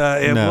about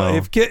No.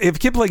 if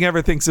Kipling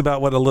ever thinks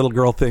about what a little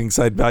girl thinks,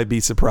 I'd be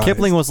surprised.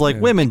 Kipling was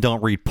like, women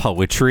don't read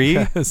poetry.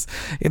 Yes,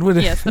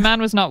 yes, the man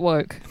was not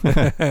woke.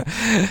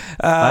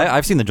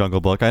 I've seen the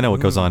Jungle Book. I know what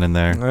goes on in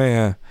there. Oh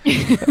yeah.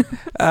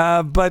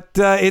 But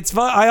it's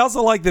fun. I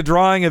also like the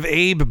drawing of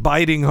Abe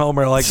biting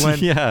Homer, like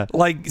when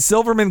like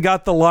Silverman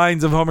got the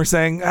lines of Homer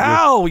saying,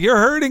 "Ow, you're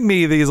hurting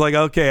me." He's like,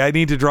 "Okay, I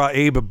need to draw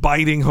Abe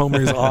biting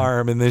Homer's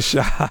arm in this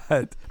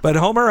shot." But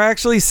Homer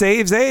actually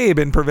saves Abe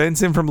and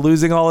prevents him from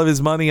losing all of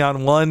his money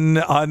on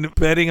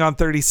betting on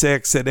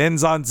 36. It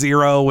ends on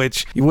 0,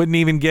 which you wouldn't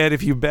even get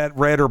if you bet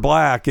red or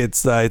black.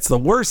 It's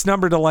the worst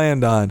number to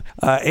land on.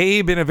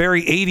 Abe, in a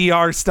very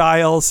ADR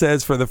style,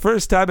 says, "For the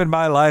first time in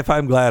my life,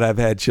 I'm glad I've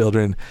had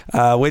children,"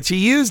 which he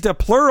used a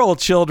plural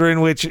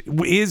children, which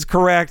is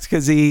correct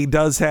because he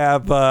does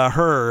have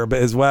Herb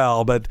as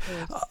well. But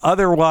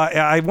otherwise,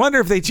 I wonder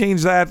if they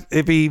changed that.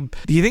 Do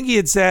you think he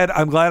had said,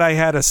 "I'm glad I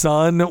had a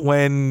son,"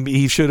 when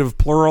he should have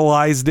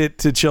pluralized it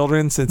to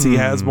children since he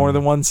has more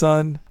than one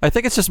son? I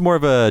think it's just more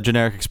of a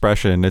generic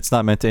expression. It's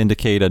not meant to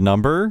indicate a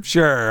number.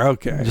 Sure,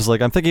 okay. Just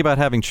like, I'm thinking about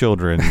having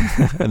children,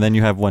 and then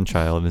you have one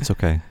child, and it's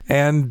okay.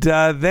 And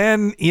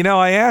then,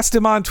 I asked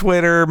him on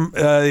Twitter.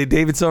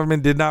 David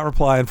Silverman did not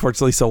reply,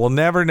 unfortunately, so we'll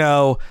never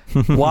know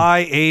why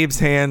Abe's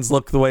hands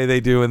look the way they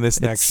do in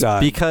this next shot.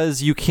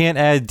 Because you can't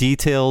add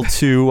detail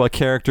to a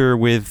character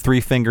with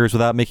 3 fingers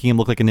without making him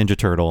look like a Ninja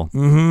Turtle.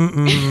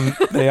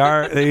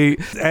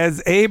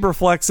 As Abe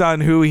reflects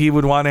on who he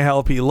would want to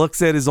help, he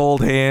looks at his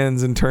old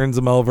hands and turns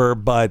them over.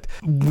 But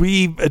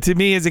to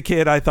me as a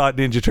kid, I thought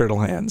Ninja Turtle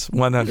hands,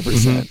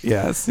 100%.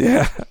 Yes,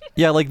 yeah.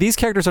 Yeah, like these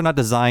characters are not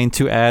designed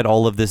to add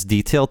all of this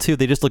detail to.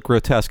 They just look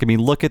grotesque. I mean,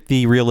 look at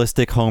the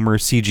realistic Homer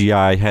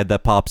CGI head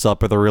that pops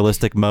up, or the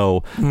realistic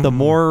Moe. The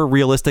more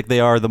realistic they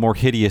are, the more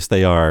hideous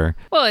they are.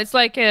 Well, it's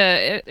like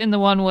in the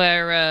one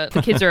where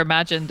the kids are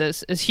imagined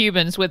as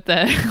humans with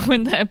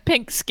their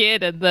pink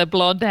skin and the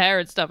blonde hair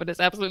and stuff, and it's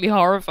absolutely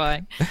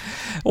horrifying.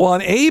 Well,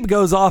 and Abe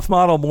goes off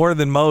model more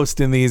than most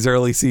in these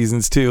early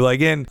seasons too. Like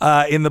in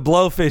the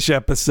Blowfish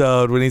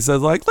episode when he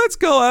says like, "Let's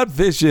go out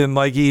fishing,"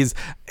 like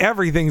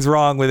everything's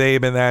wrong with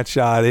Abe in that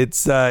shot.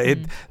 It's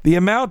the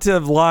amount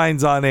of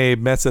lines on Abe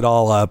mess it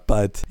all up.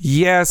 But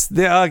yes,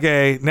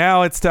 okay,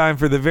 now it's time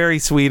for the very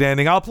sweet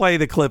ending. I'll play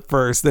the clip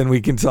first, then we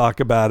can talk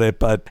about it.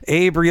 But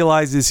Abe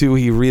realizes who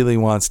he really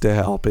wants to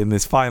help in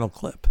this final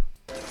clip.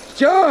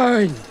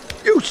 John,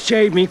 you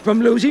saved me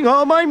from losing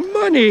all my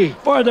money.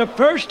 For the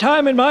first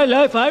time in my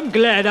life, I'm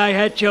glad I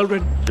had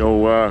children.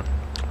 So,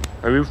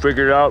 have you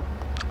figured out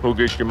who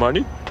gets your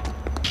money?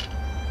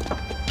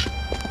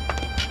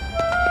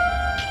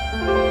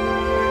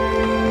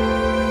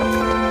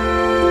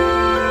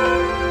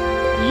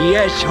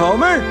 Yes,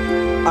 Homer,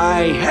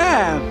 I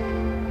have.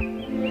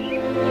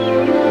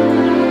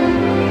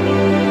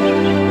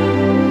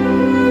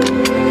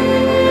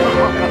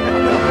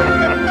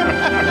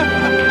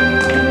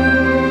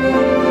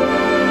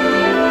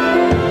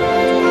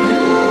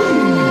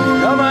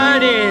 Come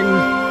on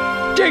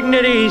in.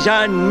 Dignity's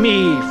on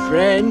me,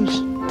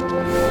 friends.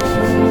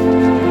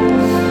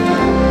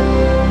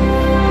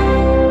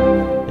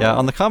 Yeah,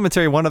 on the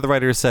commentary, one of the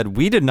writers said,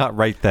 "We did not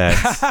write that.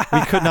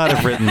 We could not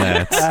have written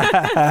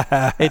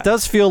that." It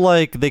does feel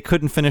like they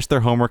couldn't finish their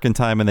homework in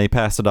time and they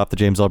passed it off to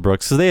James L.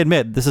 Brooks. So they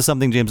admit this is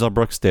something James L.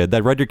 Brooks did.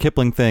 That Rudyard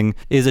Kipling thing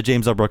is a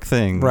James L. Brooks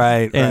thing.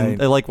 Right, and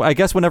right. I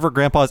guess whenever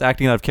Grandpa's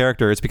acting out of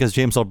character, it's because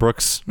James L.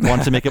 Brooks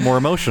wanted to make it more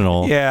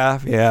emotional. Yeah.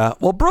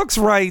 Well, Brooks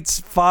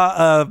writes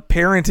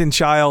parent and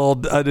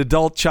child, an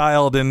adult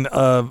child and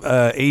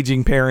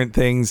aging parent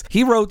things.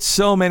 He wrote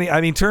so many.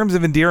 I mean, Terms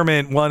of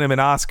Endearment won him an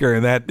Oscar,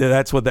 and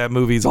that's what that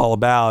movie's all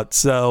about.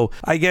 So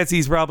I guess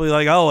he's probably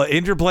like, oh,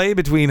 interplay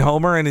between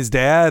Homer and his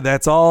dad,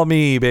 that's all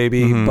me,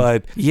 baby. Mm-hmm.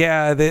 But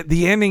yeah,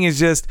 the ending is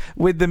just,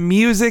 with the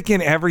music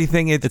and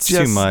everything, it's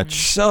just too much.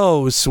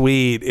 So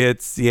sweet.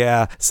 It's,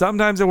 yeah,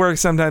 sometimes it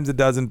works, sometimes it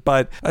doesn't,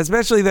 but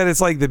especially that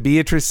it's like the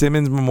Beatrice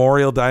Simmons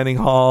Memorial Dining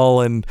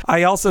Hall. And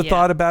I also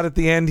thought about at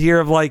the end here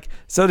of like,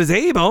 so does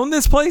Abe own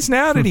this place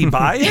now? Did he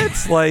buy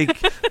it? Like,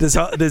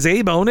 does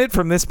Abe own it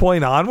from this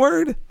point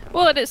onward?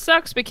 Well, and it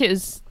sucks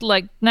because,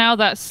 like, now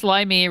that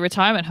slimy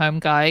retirement home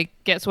guy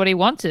gets what he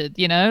wanted,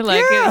 you know?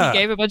 Like, he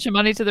gave a bunch of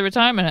money to the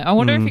retirement home. I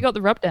wonder if he got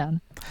the rub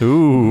down.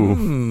 Ooh.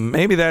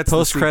 Maybe that's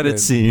post-credit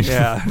scene.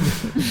 Yeah.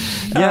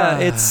 Yeah,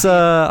 it's,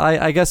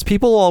 I guess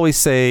people always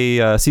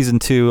say season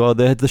 2, oh,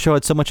 the show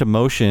had so much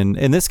emotion.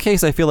 In this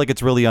case, I feel like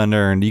it's really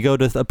unearned. You go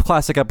to a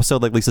classic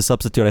episode like Lisa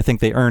Substitute, I think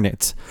they earn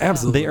it.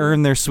 Absolutely. They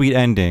earn their sweet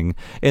ending.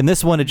 In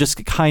this one, it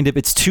just kind of,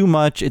 it's too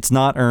much, it's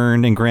not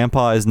earned, and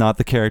Grandpa is not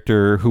the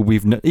character who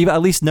we've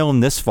at least known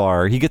this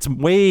far. He gets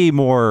way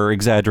more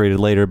exaggerated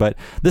later, but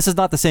this is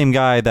not the same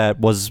guy that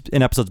was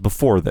in episodes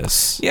before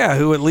this. Yeah,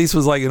 who at least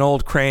was like an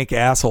old crank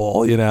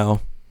asshole, you know?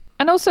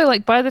 And also,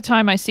 like, by the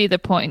time I see the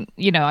point,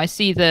 you know, I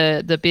see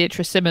the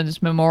Beatrice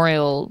Simmons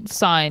memorial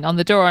sign on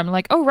the door, I'm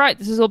like, oh, right,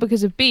 this is all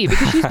because of Bea,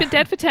 because she's been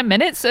dead for 10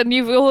 minutes and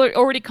you've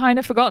already kind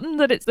of forgotten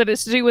that it's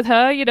to do with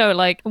her, you know,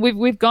 like,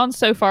 we've gone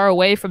so far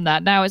away from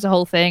that. Now it's a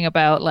whole thing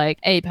about, like,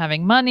 Abe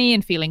having money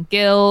and feeling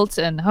guilt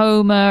and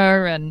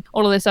Homer and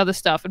all of this other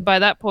stuff. And by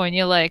that point,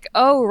 you're like,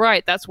 oh,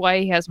 right, that's why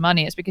he has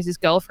money. It's because his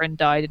girlfriend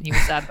died and he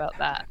was sad about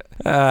that.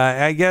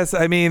 I guess,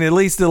 I mean, at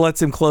least it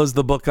lets him close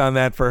the book on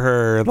that for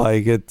her.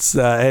 Like, it's,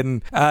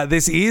 and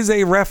this is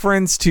a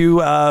reference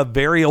to a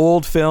very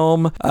old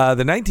film,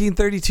 the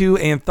 1932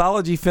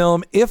 anthology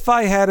film, If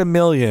I Had a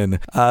Million.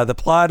 The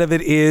plot of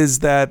it is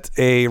that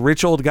a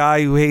rich old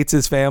guy who hates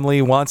his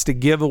family wants to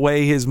give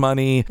away his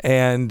money,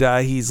 and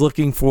he's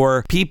looking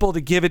for people to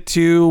give it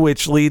to,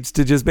 which leads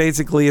to just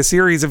basically a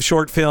series of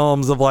short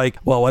films of like,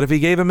 well, what if he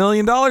gave $1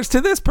 million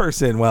to this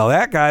person? Well,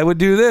 that guy would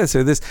do this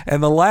or this.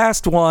 And the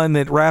last one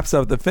that wraps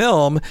up the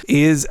film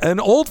is an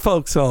old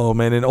folks home,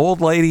 and an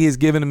old lady is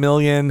given $1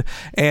 million,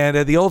 and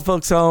at the old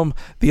folks home,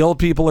 the old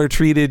people are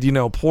treated, you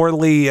know,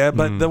 poorly,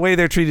 but the way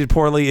they're treated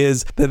poorly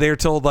is that they're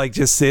told, like,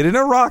 just sit in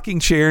a rocking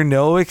chair,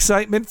 no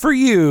excitement for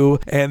you.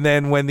 And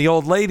then when the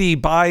old lady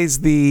buys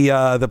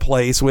the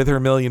place with her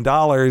 $1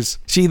 million,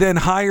 she then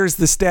hires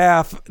the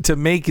staff to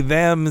make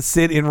them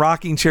sit in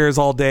rocking chairs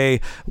all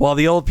day while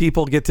the old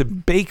people get to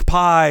bake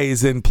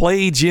pies and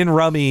play gin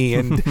rummy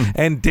and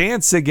and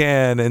dance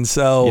again. And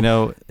so, you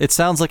know, it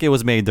sounds like it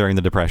was made during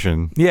the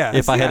Depression. Yeah.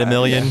 If I Had a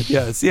Million.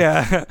 Yes.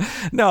 Yeah.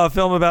 No, a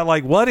film about,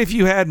 like, what if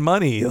you had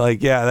money?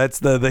 Like, yeah, that's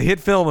the hit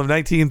film of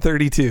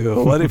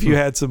 1932. What if you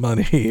had some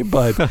money?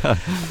 But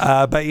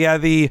yeah,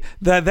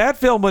 that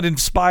film would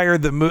inspire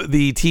the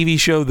TV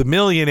show The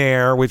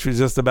Millionaire, which was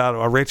just about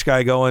a rich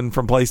guy going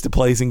from place to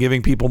place and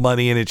giving people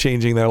money and it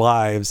changing their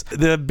lives.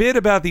 The bit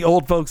about the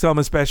old folks home,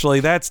 especially,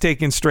 that's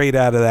taken straight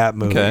out of that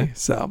movie. Okay.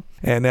 So.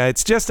 And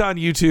it's just on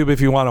YouTube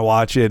if you want to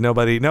watch it.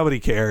 Nobody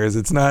cares.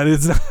 It's not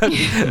it's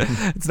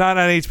not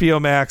on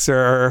HBO Max,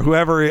 or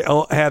whoever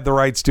had the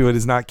rights to it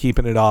is not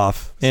keeping it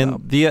off. So.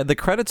 And the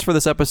credits for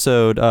this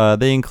episode,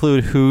 they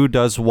include who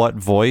does what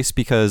voice,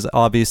 because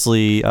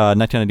obviously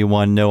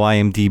 1991, no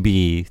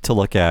IMDb to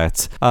look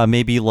at.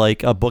 Maybe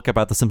like a book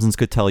about The Simpsons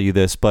could tell you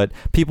this, but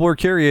people were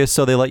curious,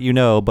 so they let you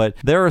know. But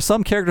there are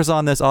some characters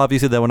on this,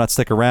 obviously, that will not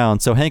stick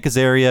around. So Hank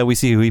Azaria, we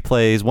see who he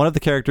plays. One of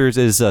the characters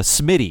is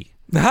Smitty.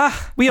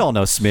 We all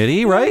know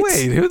Smitty, right?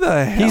 Wait, who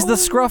the hell? He's the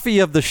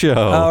Scruffy of the show.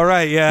 Oh,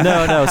 right, yeah.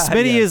 No,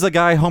 Smitty is a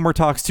guy Homer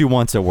talks to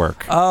once at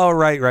work. Oh,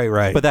 right.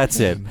 But that's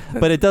it.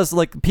 But it does,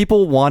 like,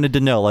 people wanted to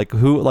know, like,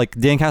 who, like,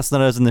 Dan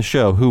Castellaneta's in the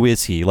show, who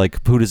is he?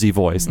 Like, who does he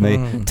voice? And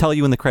they tell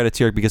you in the credits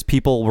here because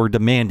people were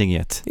demanding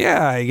it.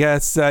 Yeah, I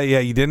guess,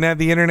 you didn't have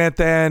the internet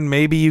then.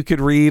 Maybe you could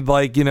read,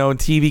 like, you know, in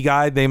TV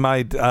Guide, they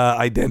might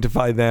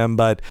identify them.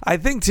 But I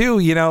think, too,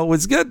 you know, it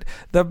was good.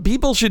 The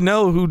people should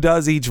know who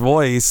does each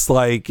voice.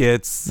 Like,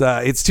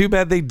 it's too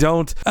bad they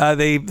don't.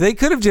 They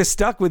could have just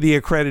stuck with the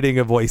accrediting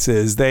of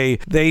voices. They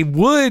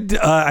would,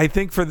 I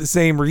think, for the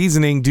same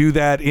reasoning, do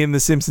that in the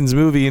Simpsons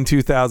movie in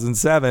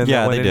 2007.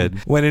 Yeah, they did.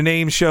 When a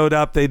name showed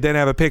up, they'd then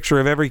have a picture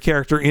of every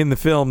character in the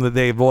film that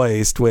they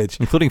voiced,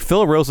 including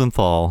Phil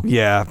Rosenthal.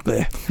 Yeah,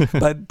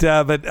 but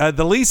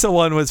the Lisa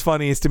one was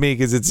funniest to me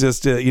because it's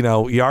just you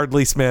know,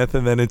 Yardley Smith,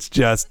 and then it's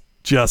just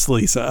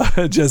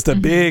Lisa. Just a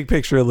big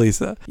picture of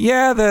Lisa.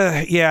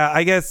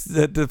 I guess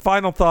the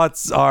final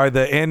thoughts are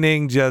the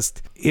ending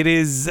just It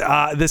is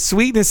the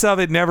sweetness of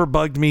it never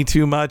bugged me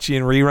too much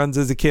in reruns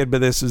as a kid,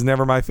 but this was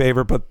never my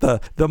favorite. But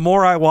the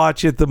more I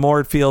watch it, the more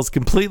it feels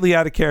completely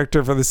out of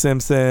character for The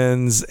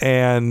Simpsons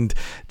and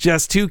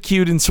just too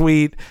cute and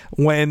sweet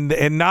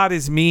and not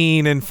as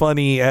mean and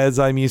funny as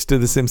I'm used to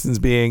The Simpsons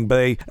being.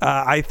 But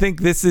I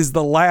think this is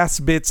the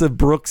last bits of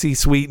Brooksy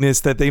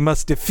sweetness that they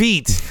must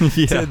defeat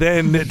to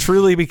then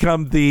truly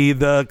become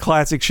the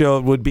classic show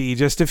it would be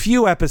just a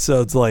few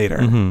episodes later.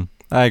 Mm-hmm.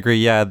 I agree.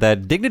 Yeah,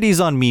 that dignity's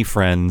on me,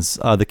 friends.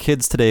 The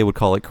kids today would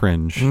call it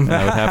cringe. And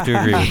I would have to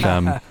agree with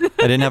them.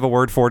 I didn't have a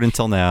word for it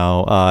until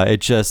now.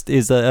 It just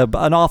is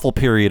an awful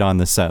period on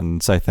this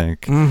sentence, I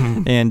think.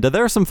 Mm-hmm. And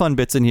there are some fun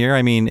bits in here.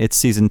 I mean, it's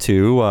season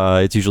 2.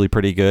 It's usually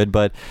pretty good,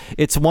 but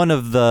it's one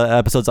of the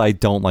episodes I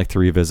don't like to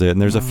revisit.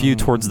 And there's a few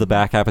towards the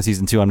back half of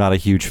season 2 I'm not a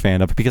huge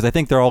fan of because I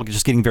think they're all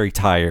just getting very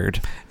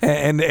tired.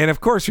 And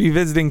of course,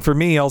 revisiting for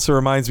me also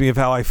reminds me of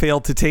how I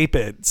failed to tape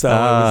it. So it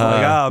was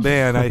like, oh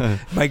man,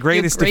 my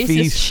greatest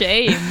defeat.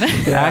 Shame.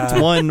 Act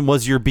 1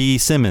 was your B.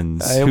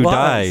 Simmons, who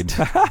died.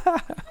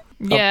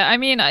 Yeah, I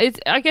mean,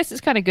 I guess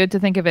it's kind of good to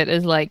think of it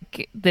as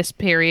like this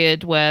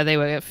period where they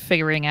were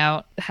figuring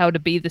out how to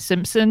be the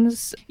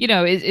Simpsons. You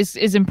know,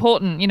 is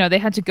important. You know, they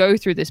had to go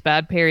through this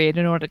bad period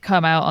in order to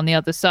come out on the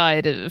other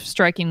side of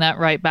striking that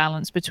right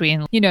balance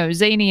between, you know,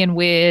 zany and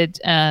weird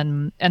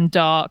and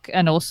dark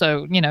and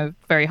also, you know,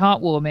 very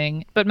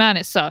heartwarming. But man,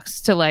 it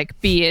sucks to like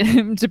be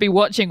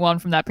watching one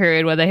from that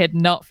period where they had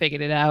not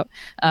figured it out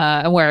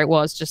and where it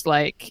was just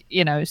like,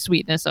 you know,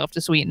 sweetness after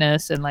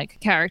sweetness and like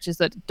characters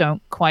that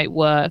don't quite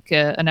work.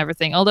 And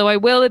everything. Although I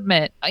will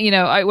admit, you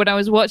know, when I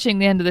was watching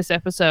the end of this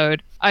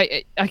episode,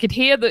 I could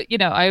hear that, you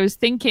know, I was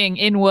thinking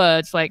in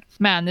words like,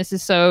 man, this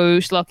is so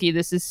schlocky.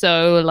 This is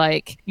so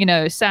like, you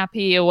know,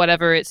 sappy or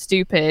whatever. It's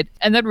stupid.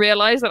 And then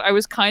realized that I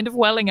was kind of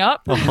welling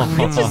up.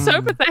 It's just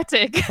so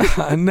pathetic.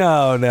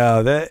 No.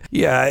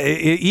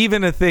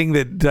 Even a thing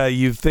that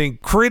you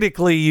think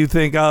critically, you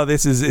think, oh,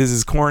 this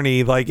is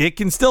corny. Like it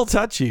can still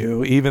touch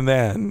you even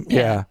then.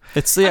 Yeah.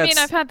 I mean,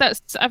 I've had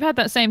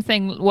that same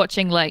thing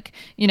watching like,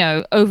 you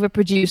know,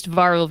 overproduced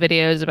viral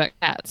videos about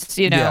cats,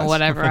 you know,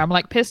 whatever. I'm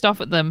like pissed off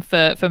at them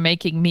for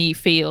making me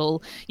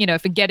feel, you know,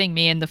 for getting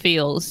me in the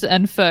feels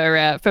and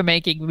for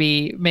making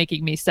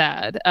me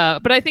sad.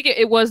 But I think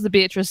it was the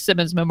Beatrice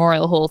Simmons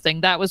Memorial Hall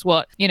thing. That was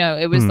what, you know,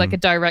 it was like a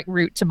direct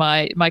route to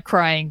my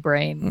crying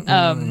brain.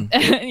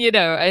 You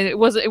know, it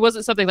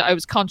wasn't something that I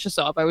was conscious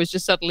of. I was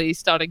just suddenly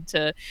starting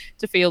to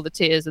feel the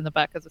tears in the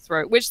back of the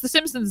throat, which The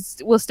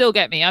Simpsons will still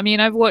get me. I mean,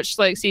 I've watched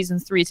like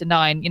seasons 3 to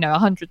 9, you know,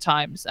 100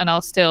 times, and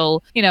I'll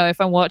still, you know, if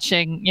I'm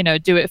watching, you know,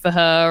 Do It For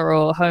Her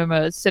or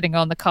Homer sitting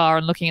on the car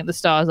and looking at the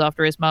stars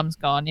after his mum's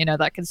gone, you know,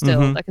 that can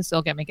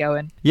still get me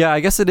going. Yeah, I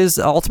guess it is.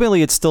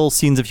 Ultimately, it's still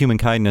scenes of human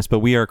kindness, but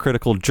we are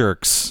critical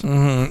jerks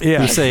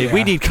who say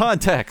we need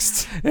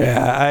context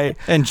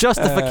and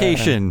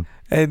justification.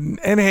 And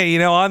hey, you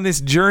know, on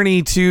this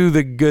journey to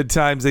the good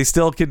times, they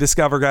still can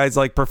discover guys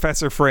like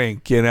Professor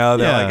Frank. You know,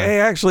 they're like, hey,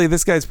 actually,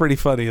 this guy's pretty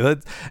funny.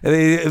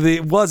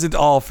 It wasn't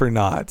all for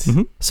naught.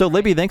 Mm-hmm. So,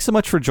 Libby, thanks so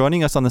much for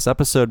joining us on this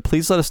episode.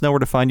 Please let us know where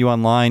to find you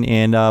online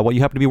and what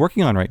you happen to be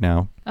working on right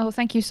now. Oh,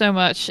 thank you so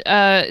much.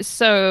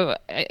 So,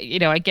 you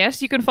know, I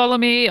guess you can follow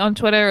me on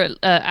Twitter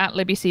at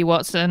Libby C.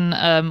 Watson,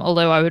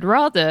 although I would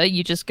rather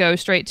you just go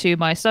straight to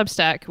my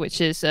Substack,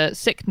 which is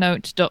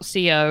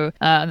sicknote.co,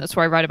 and that's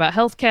where I write about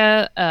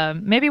healthcare.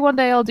 Maybe one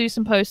day I'll do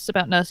some posts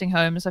about nursing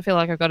homes. I feel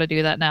like I've got to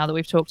do that now that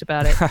we've talked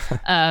about it.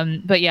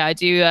 But yeah, I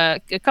do a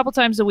couple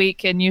times a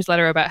week a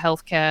newsletter about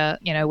healthcare,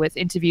 you know, with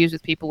interviews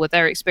with people with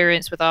their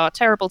experience with our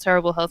terrible,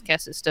 terrible healthcare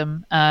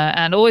system,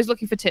 and always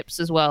looking for tips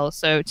as well.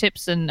 So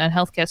tips and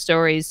healthcare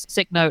stories,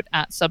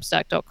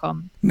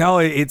 sicknote@substack.com. No,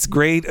 it's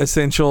great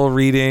essential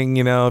reading.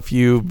 You know, if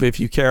you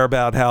care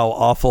about how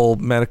awful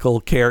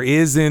medical care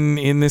is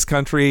in this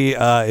country,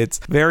 it's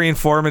very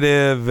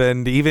informative.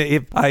 And even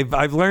if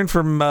I've learned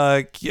from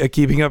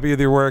keeping up with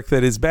your work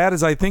that as bad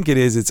as I think it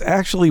is, it's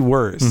actually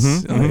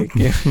worse.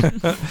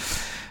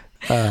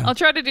 I'll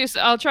try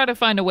to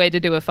find a way to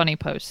do a funny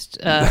post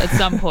at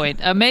some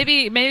point.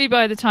 Maybe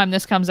by the time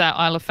this comes out,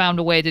 I'll have found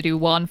a way to do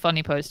one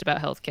funny post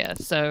about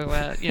healthcare.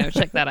 So you know,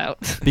 check that out.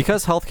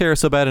 Because healthcare is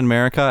so bad in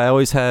America, I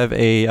always have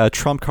a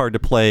trump card to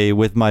play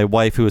with my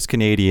wife, who is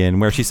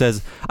Canadian, where she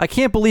says, "I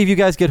can't believe you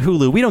guys get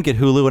Hulu. We don't get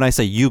Hulu," and I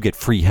say, "You get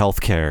free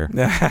healthcare.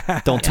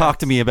 Don't talk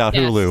to me about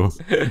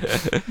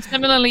Hulu."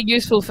 Similarly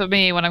useful for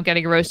me when I'm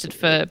getting roasted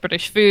for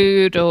British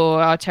food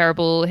or our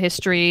terrible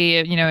history,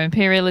 you know,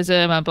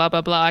 imperialism and blah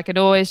blah blah. I could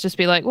always just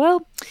be like,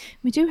 well,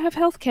 we do have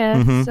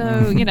healthcare,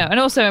 so you know. And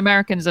also,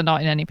 Americans are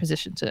not in any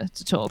position to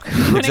talk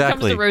when it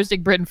comes to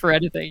roasting Britain for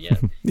anything.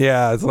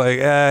 Yeah, it's like,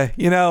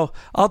 you know,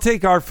 I'll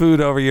take our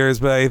food over yours,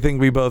 but I think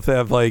we both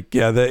have like,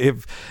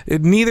 if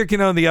neither can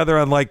own the other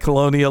on like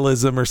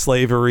colonialism or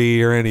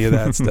slavery or any of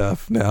that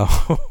stuff. No.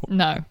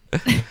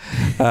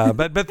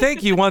 But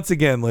thank you once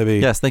again, Libby.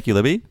 Yes, thank you,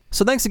 Libby.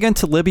 So thanks again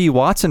to Libby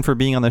Watson for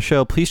being on the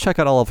show. Please check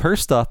out all of her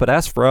stuff. But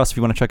as for us, if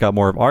you want to check out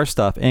more of our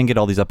stuff and get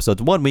all these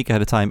episodes 1 week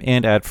ahead of time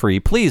and ad-free,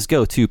 please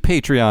go to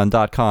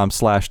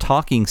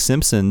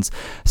patreon.com/TalkingSimpsons.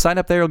 Sign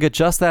up there, you'll get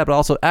just that, but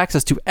also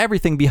access to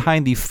everything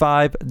behind the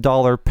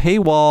 $5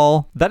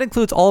 paywall. That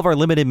includes all of our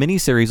limited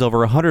miniseries, over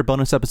 100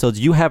 bonus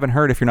episodes you haven't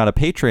heard if you're not a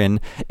patron.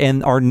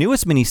 And our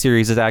newest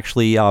miniseries is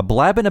actually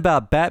Blabbing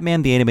About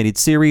Batman, the animated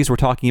series. We're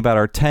talking about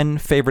our 10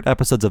 favorite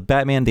episodes of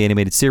Batman, the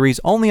animated series,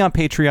 only on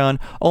Patreon,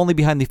 only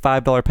behind the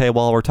 $5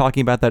 paywall. We're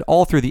talking about that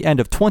all through the end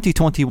of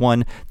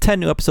 2021. 10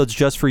 new episodes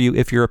just for you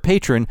if you're a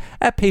patron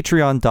at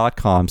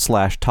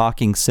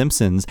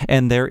patreon.com/TalkingSimpsons.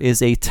 And there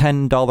is a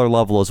 $10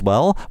 level as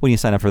well. When you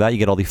sign up for that, you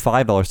get all the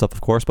 $5 stuff,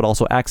 of course, but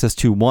also access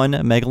to one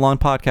mega-long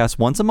podcast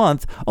once a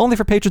month, only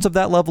for patrons of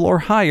that level or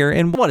higher.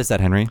 And what is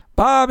that, Henry?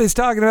 Bob is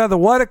talking about the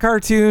What a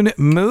Cartoon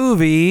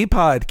movie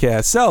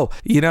podcast. So,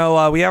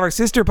 we have our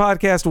sister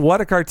podcast,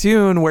 What a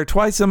Cartoon, where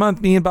twice a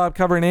month me and Bob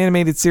cover an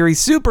animated series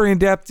super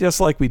in-depth,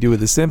 just like we do with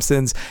The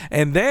Simpsons.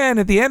 And then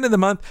at the end of the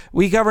month,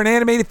 we cover an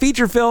animated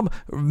feature film,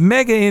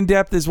 mega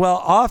in-depth as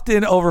well,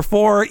 often over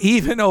 4,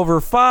 even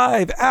over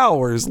 5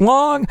 hours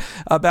long,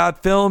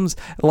 about films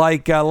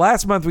like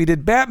last month we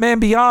did Batman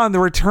Beyond, The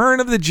Return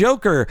of the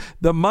Joker.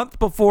 The month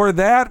before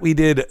that, we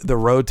did The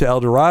Road to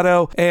El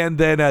Dorado, and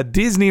then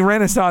Disney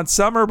Renaissance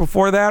Summer.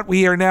 Before that,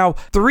 we are now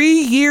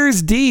 3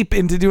 years deep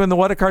into doing the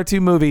What a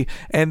Cartoon movie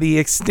and the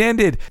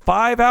extended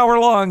 5-hour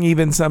long,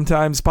 even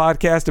sometimes,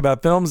 podcast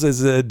about films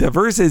as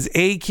diverse as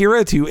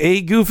Akira to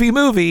A Goofy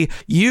Movie.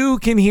 You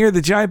can hear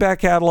the giant back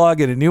catalog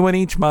and a new one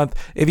each month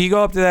if you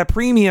go up to that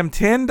premium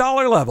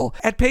 $10 level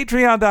at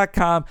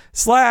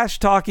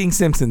patreon.com/Talking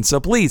Simpsons. So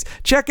please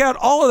check out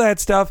all of that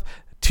stuff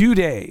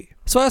today.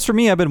 So as for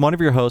me, I've been one of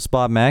your hosts,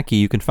 Bob Mackey.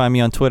 You can find me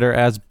on Twitter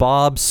as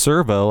Bob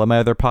Servo, and my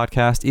other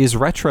podcast is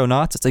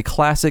Retronauts. It's a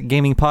classic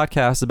gaming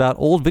podcast about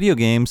old video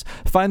games.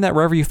 Find that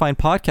wherever you find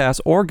podcasts,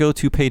 or go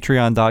to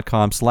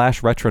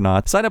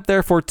patreon.com/Retronauts. Sign up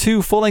there for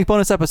 2 full-length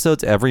bonus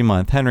episodes every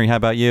month. Henry, how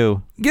about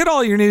you? Get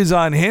all your news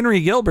on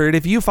Henry Gilbert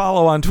if you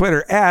follow on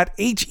Twitter at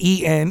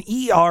HENEREYG.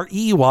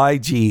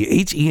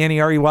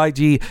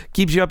 HENEREYG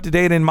keeps you up to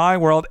date in my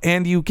world,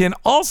 and you can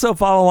also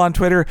follow on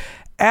Twitter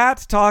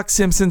at Talk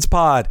Simpsons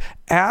Pod.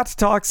 At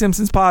Talk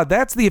Simpsons Pod.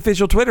 That's the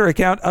official Twitter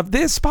account of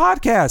this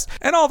podcast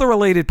and all the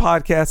related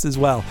podcasts as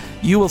well.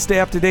 You will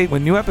stay up to date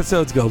when new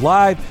episodes go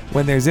live,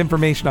 when there's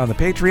information on the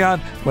Patreon,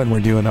 when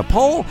we're doing a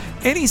poll,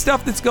 any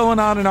stuff that's going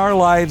on in our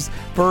lives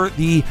for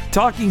the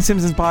Talking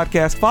Simpsons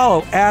podcast.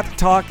 Follow at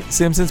Talk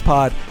Simpsons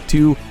Pod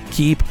to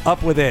keep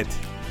up with it.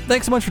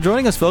 Thanks so much for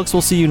joining us, folks.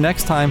 We'll see you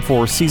next time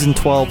for Season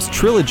 12's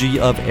Trilogy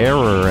of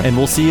Error, and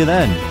we'll see you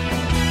then.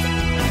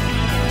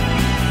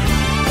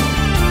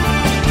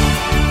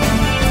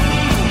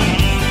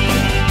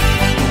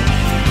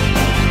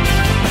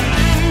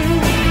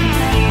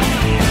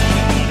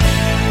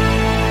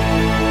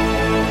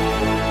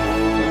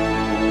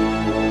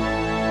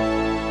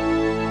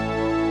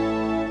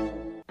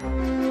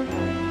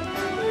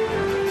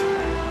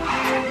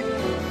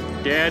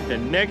 Dad, the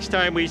next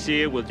time we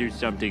see it, we'll do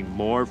something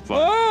more fun.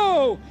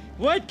 Oh!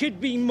 What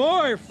could be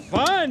more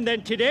fun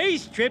than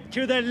today's trip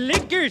to the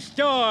liquor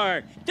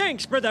store?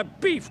 Thanks for the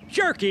beef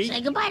jerky.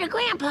 Say goodbye to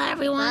Grandpa,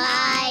 everyone.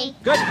 Bye.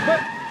 Good.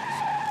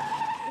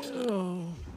 Oh.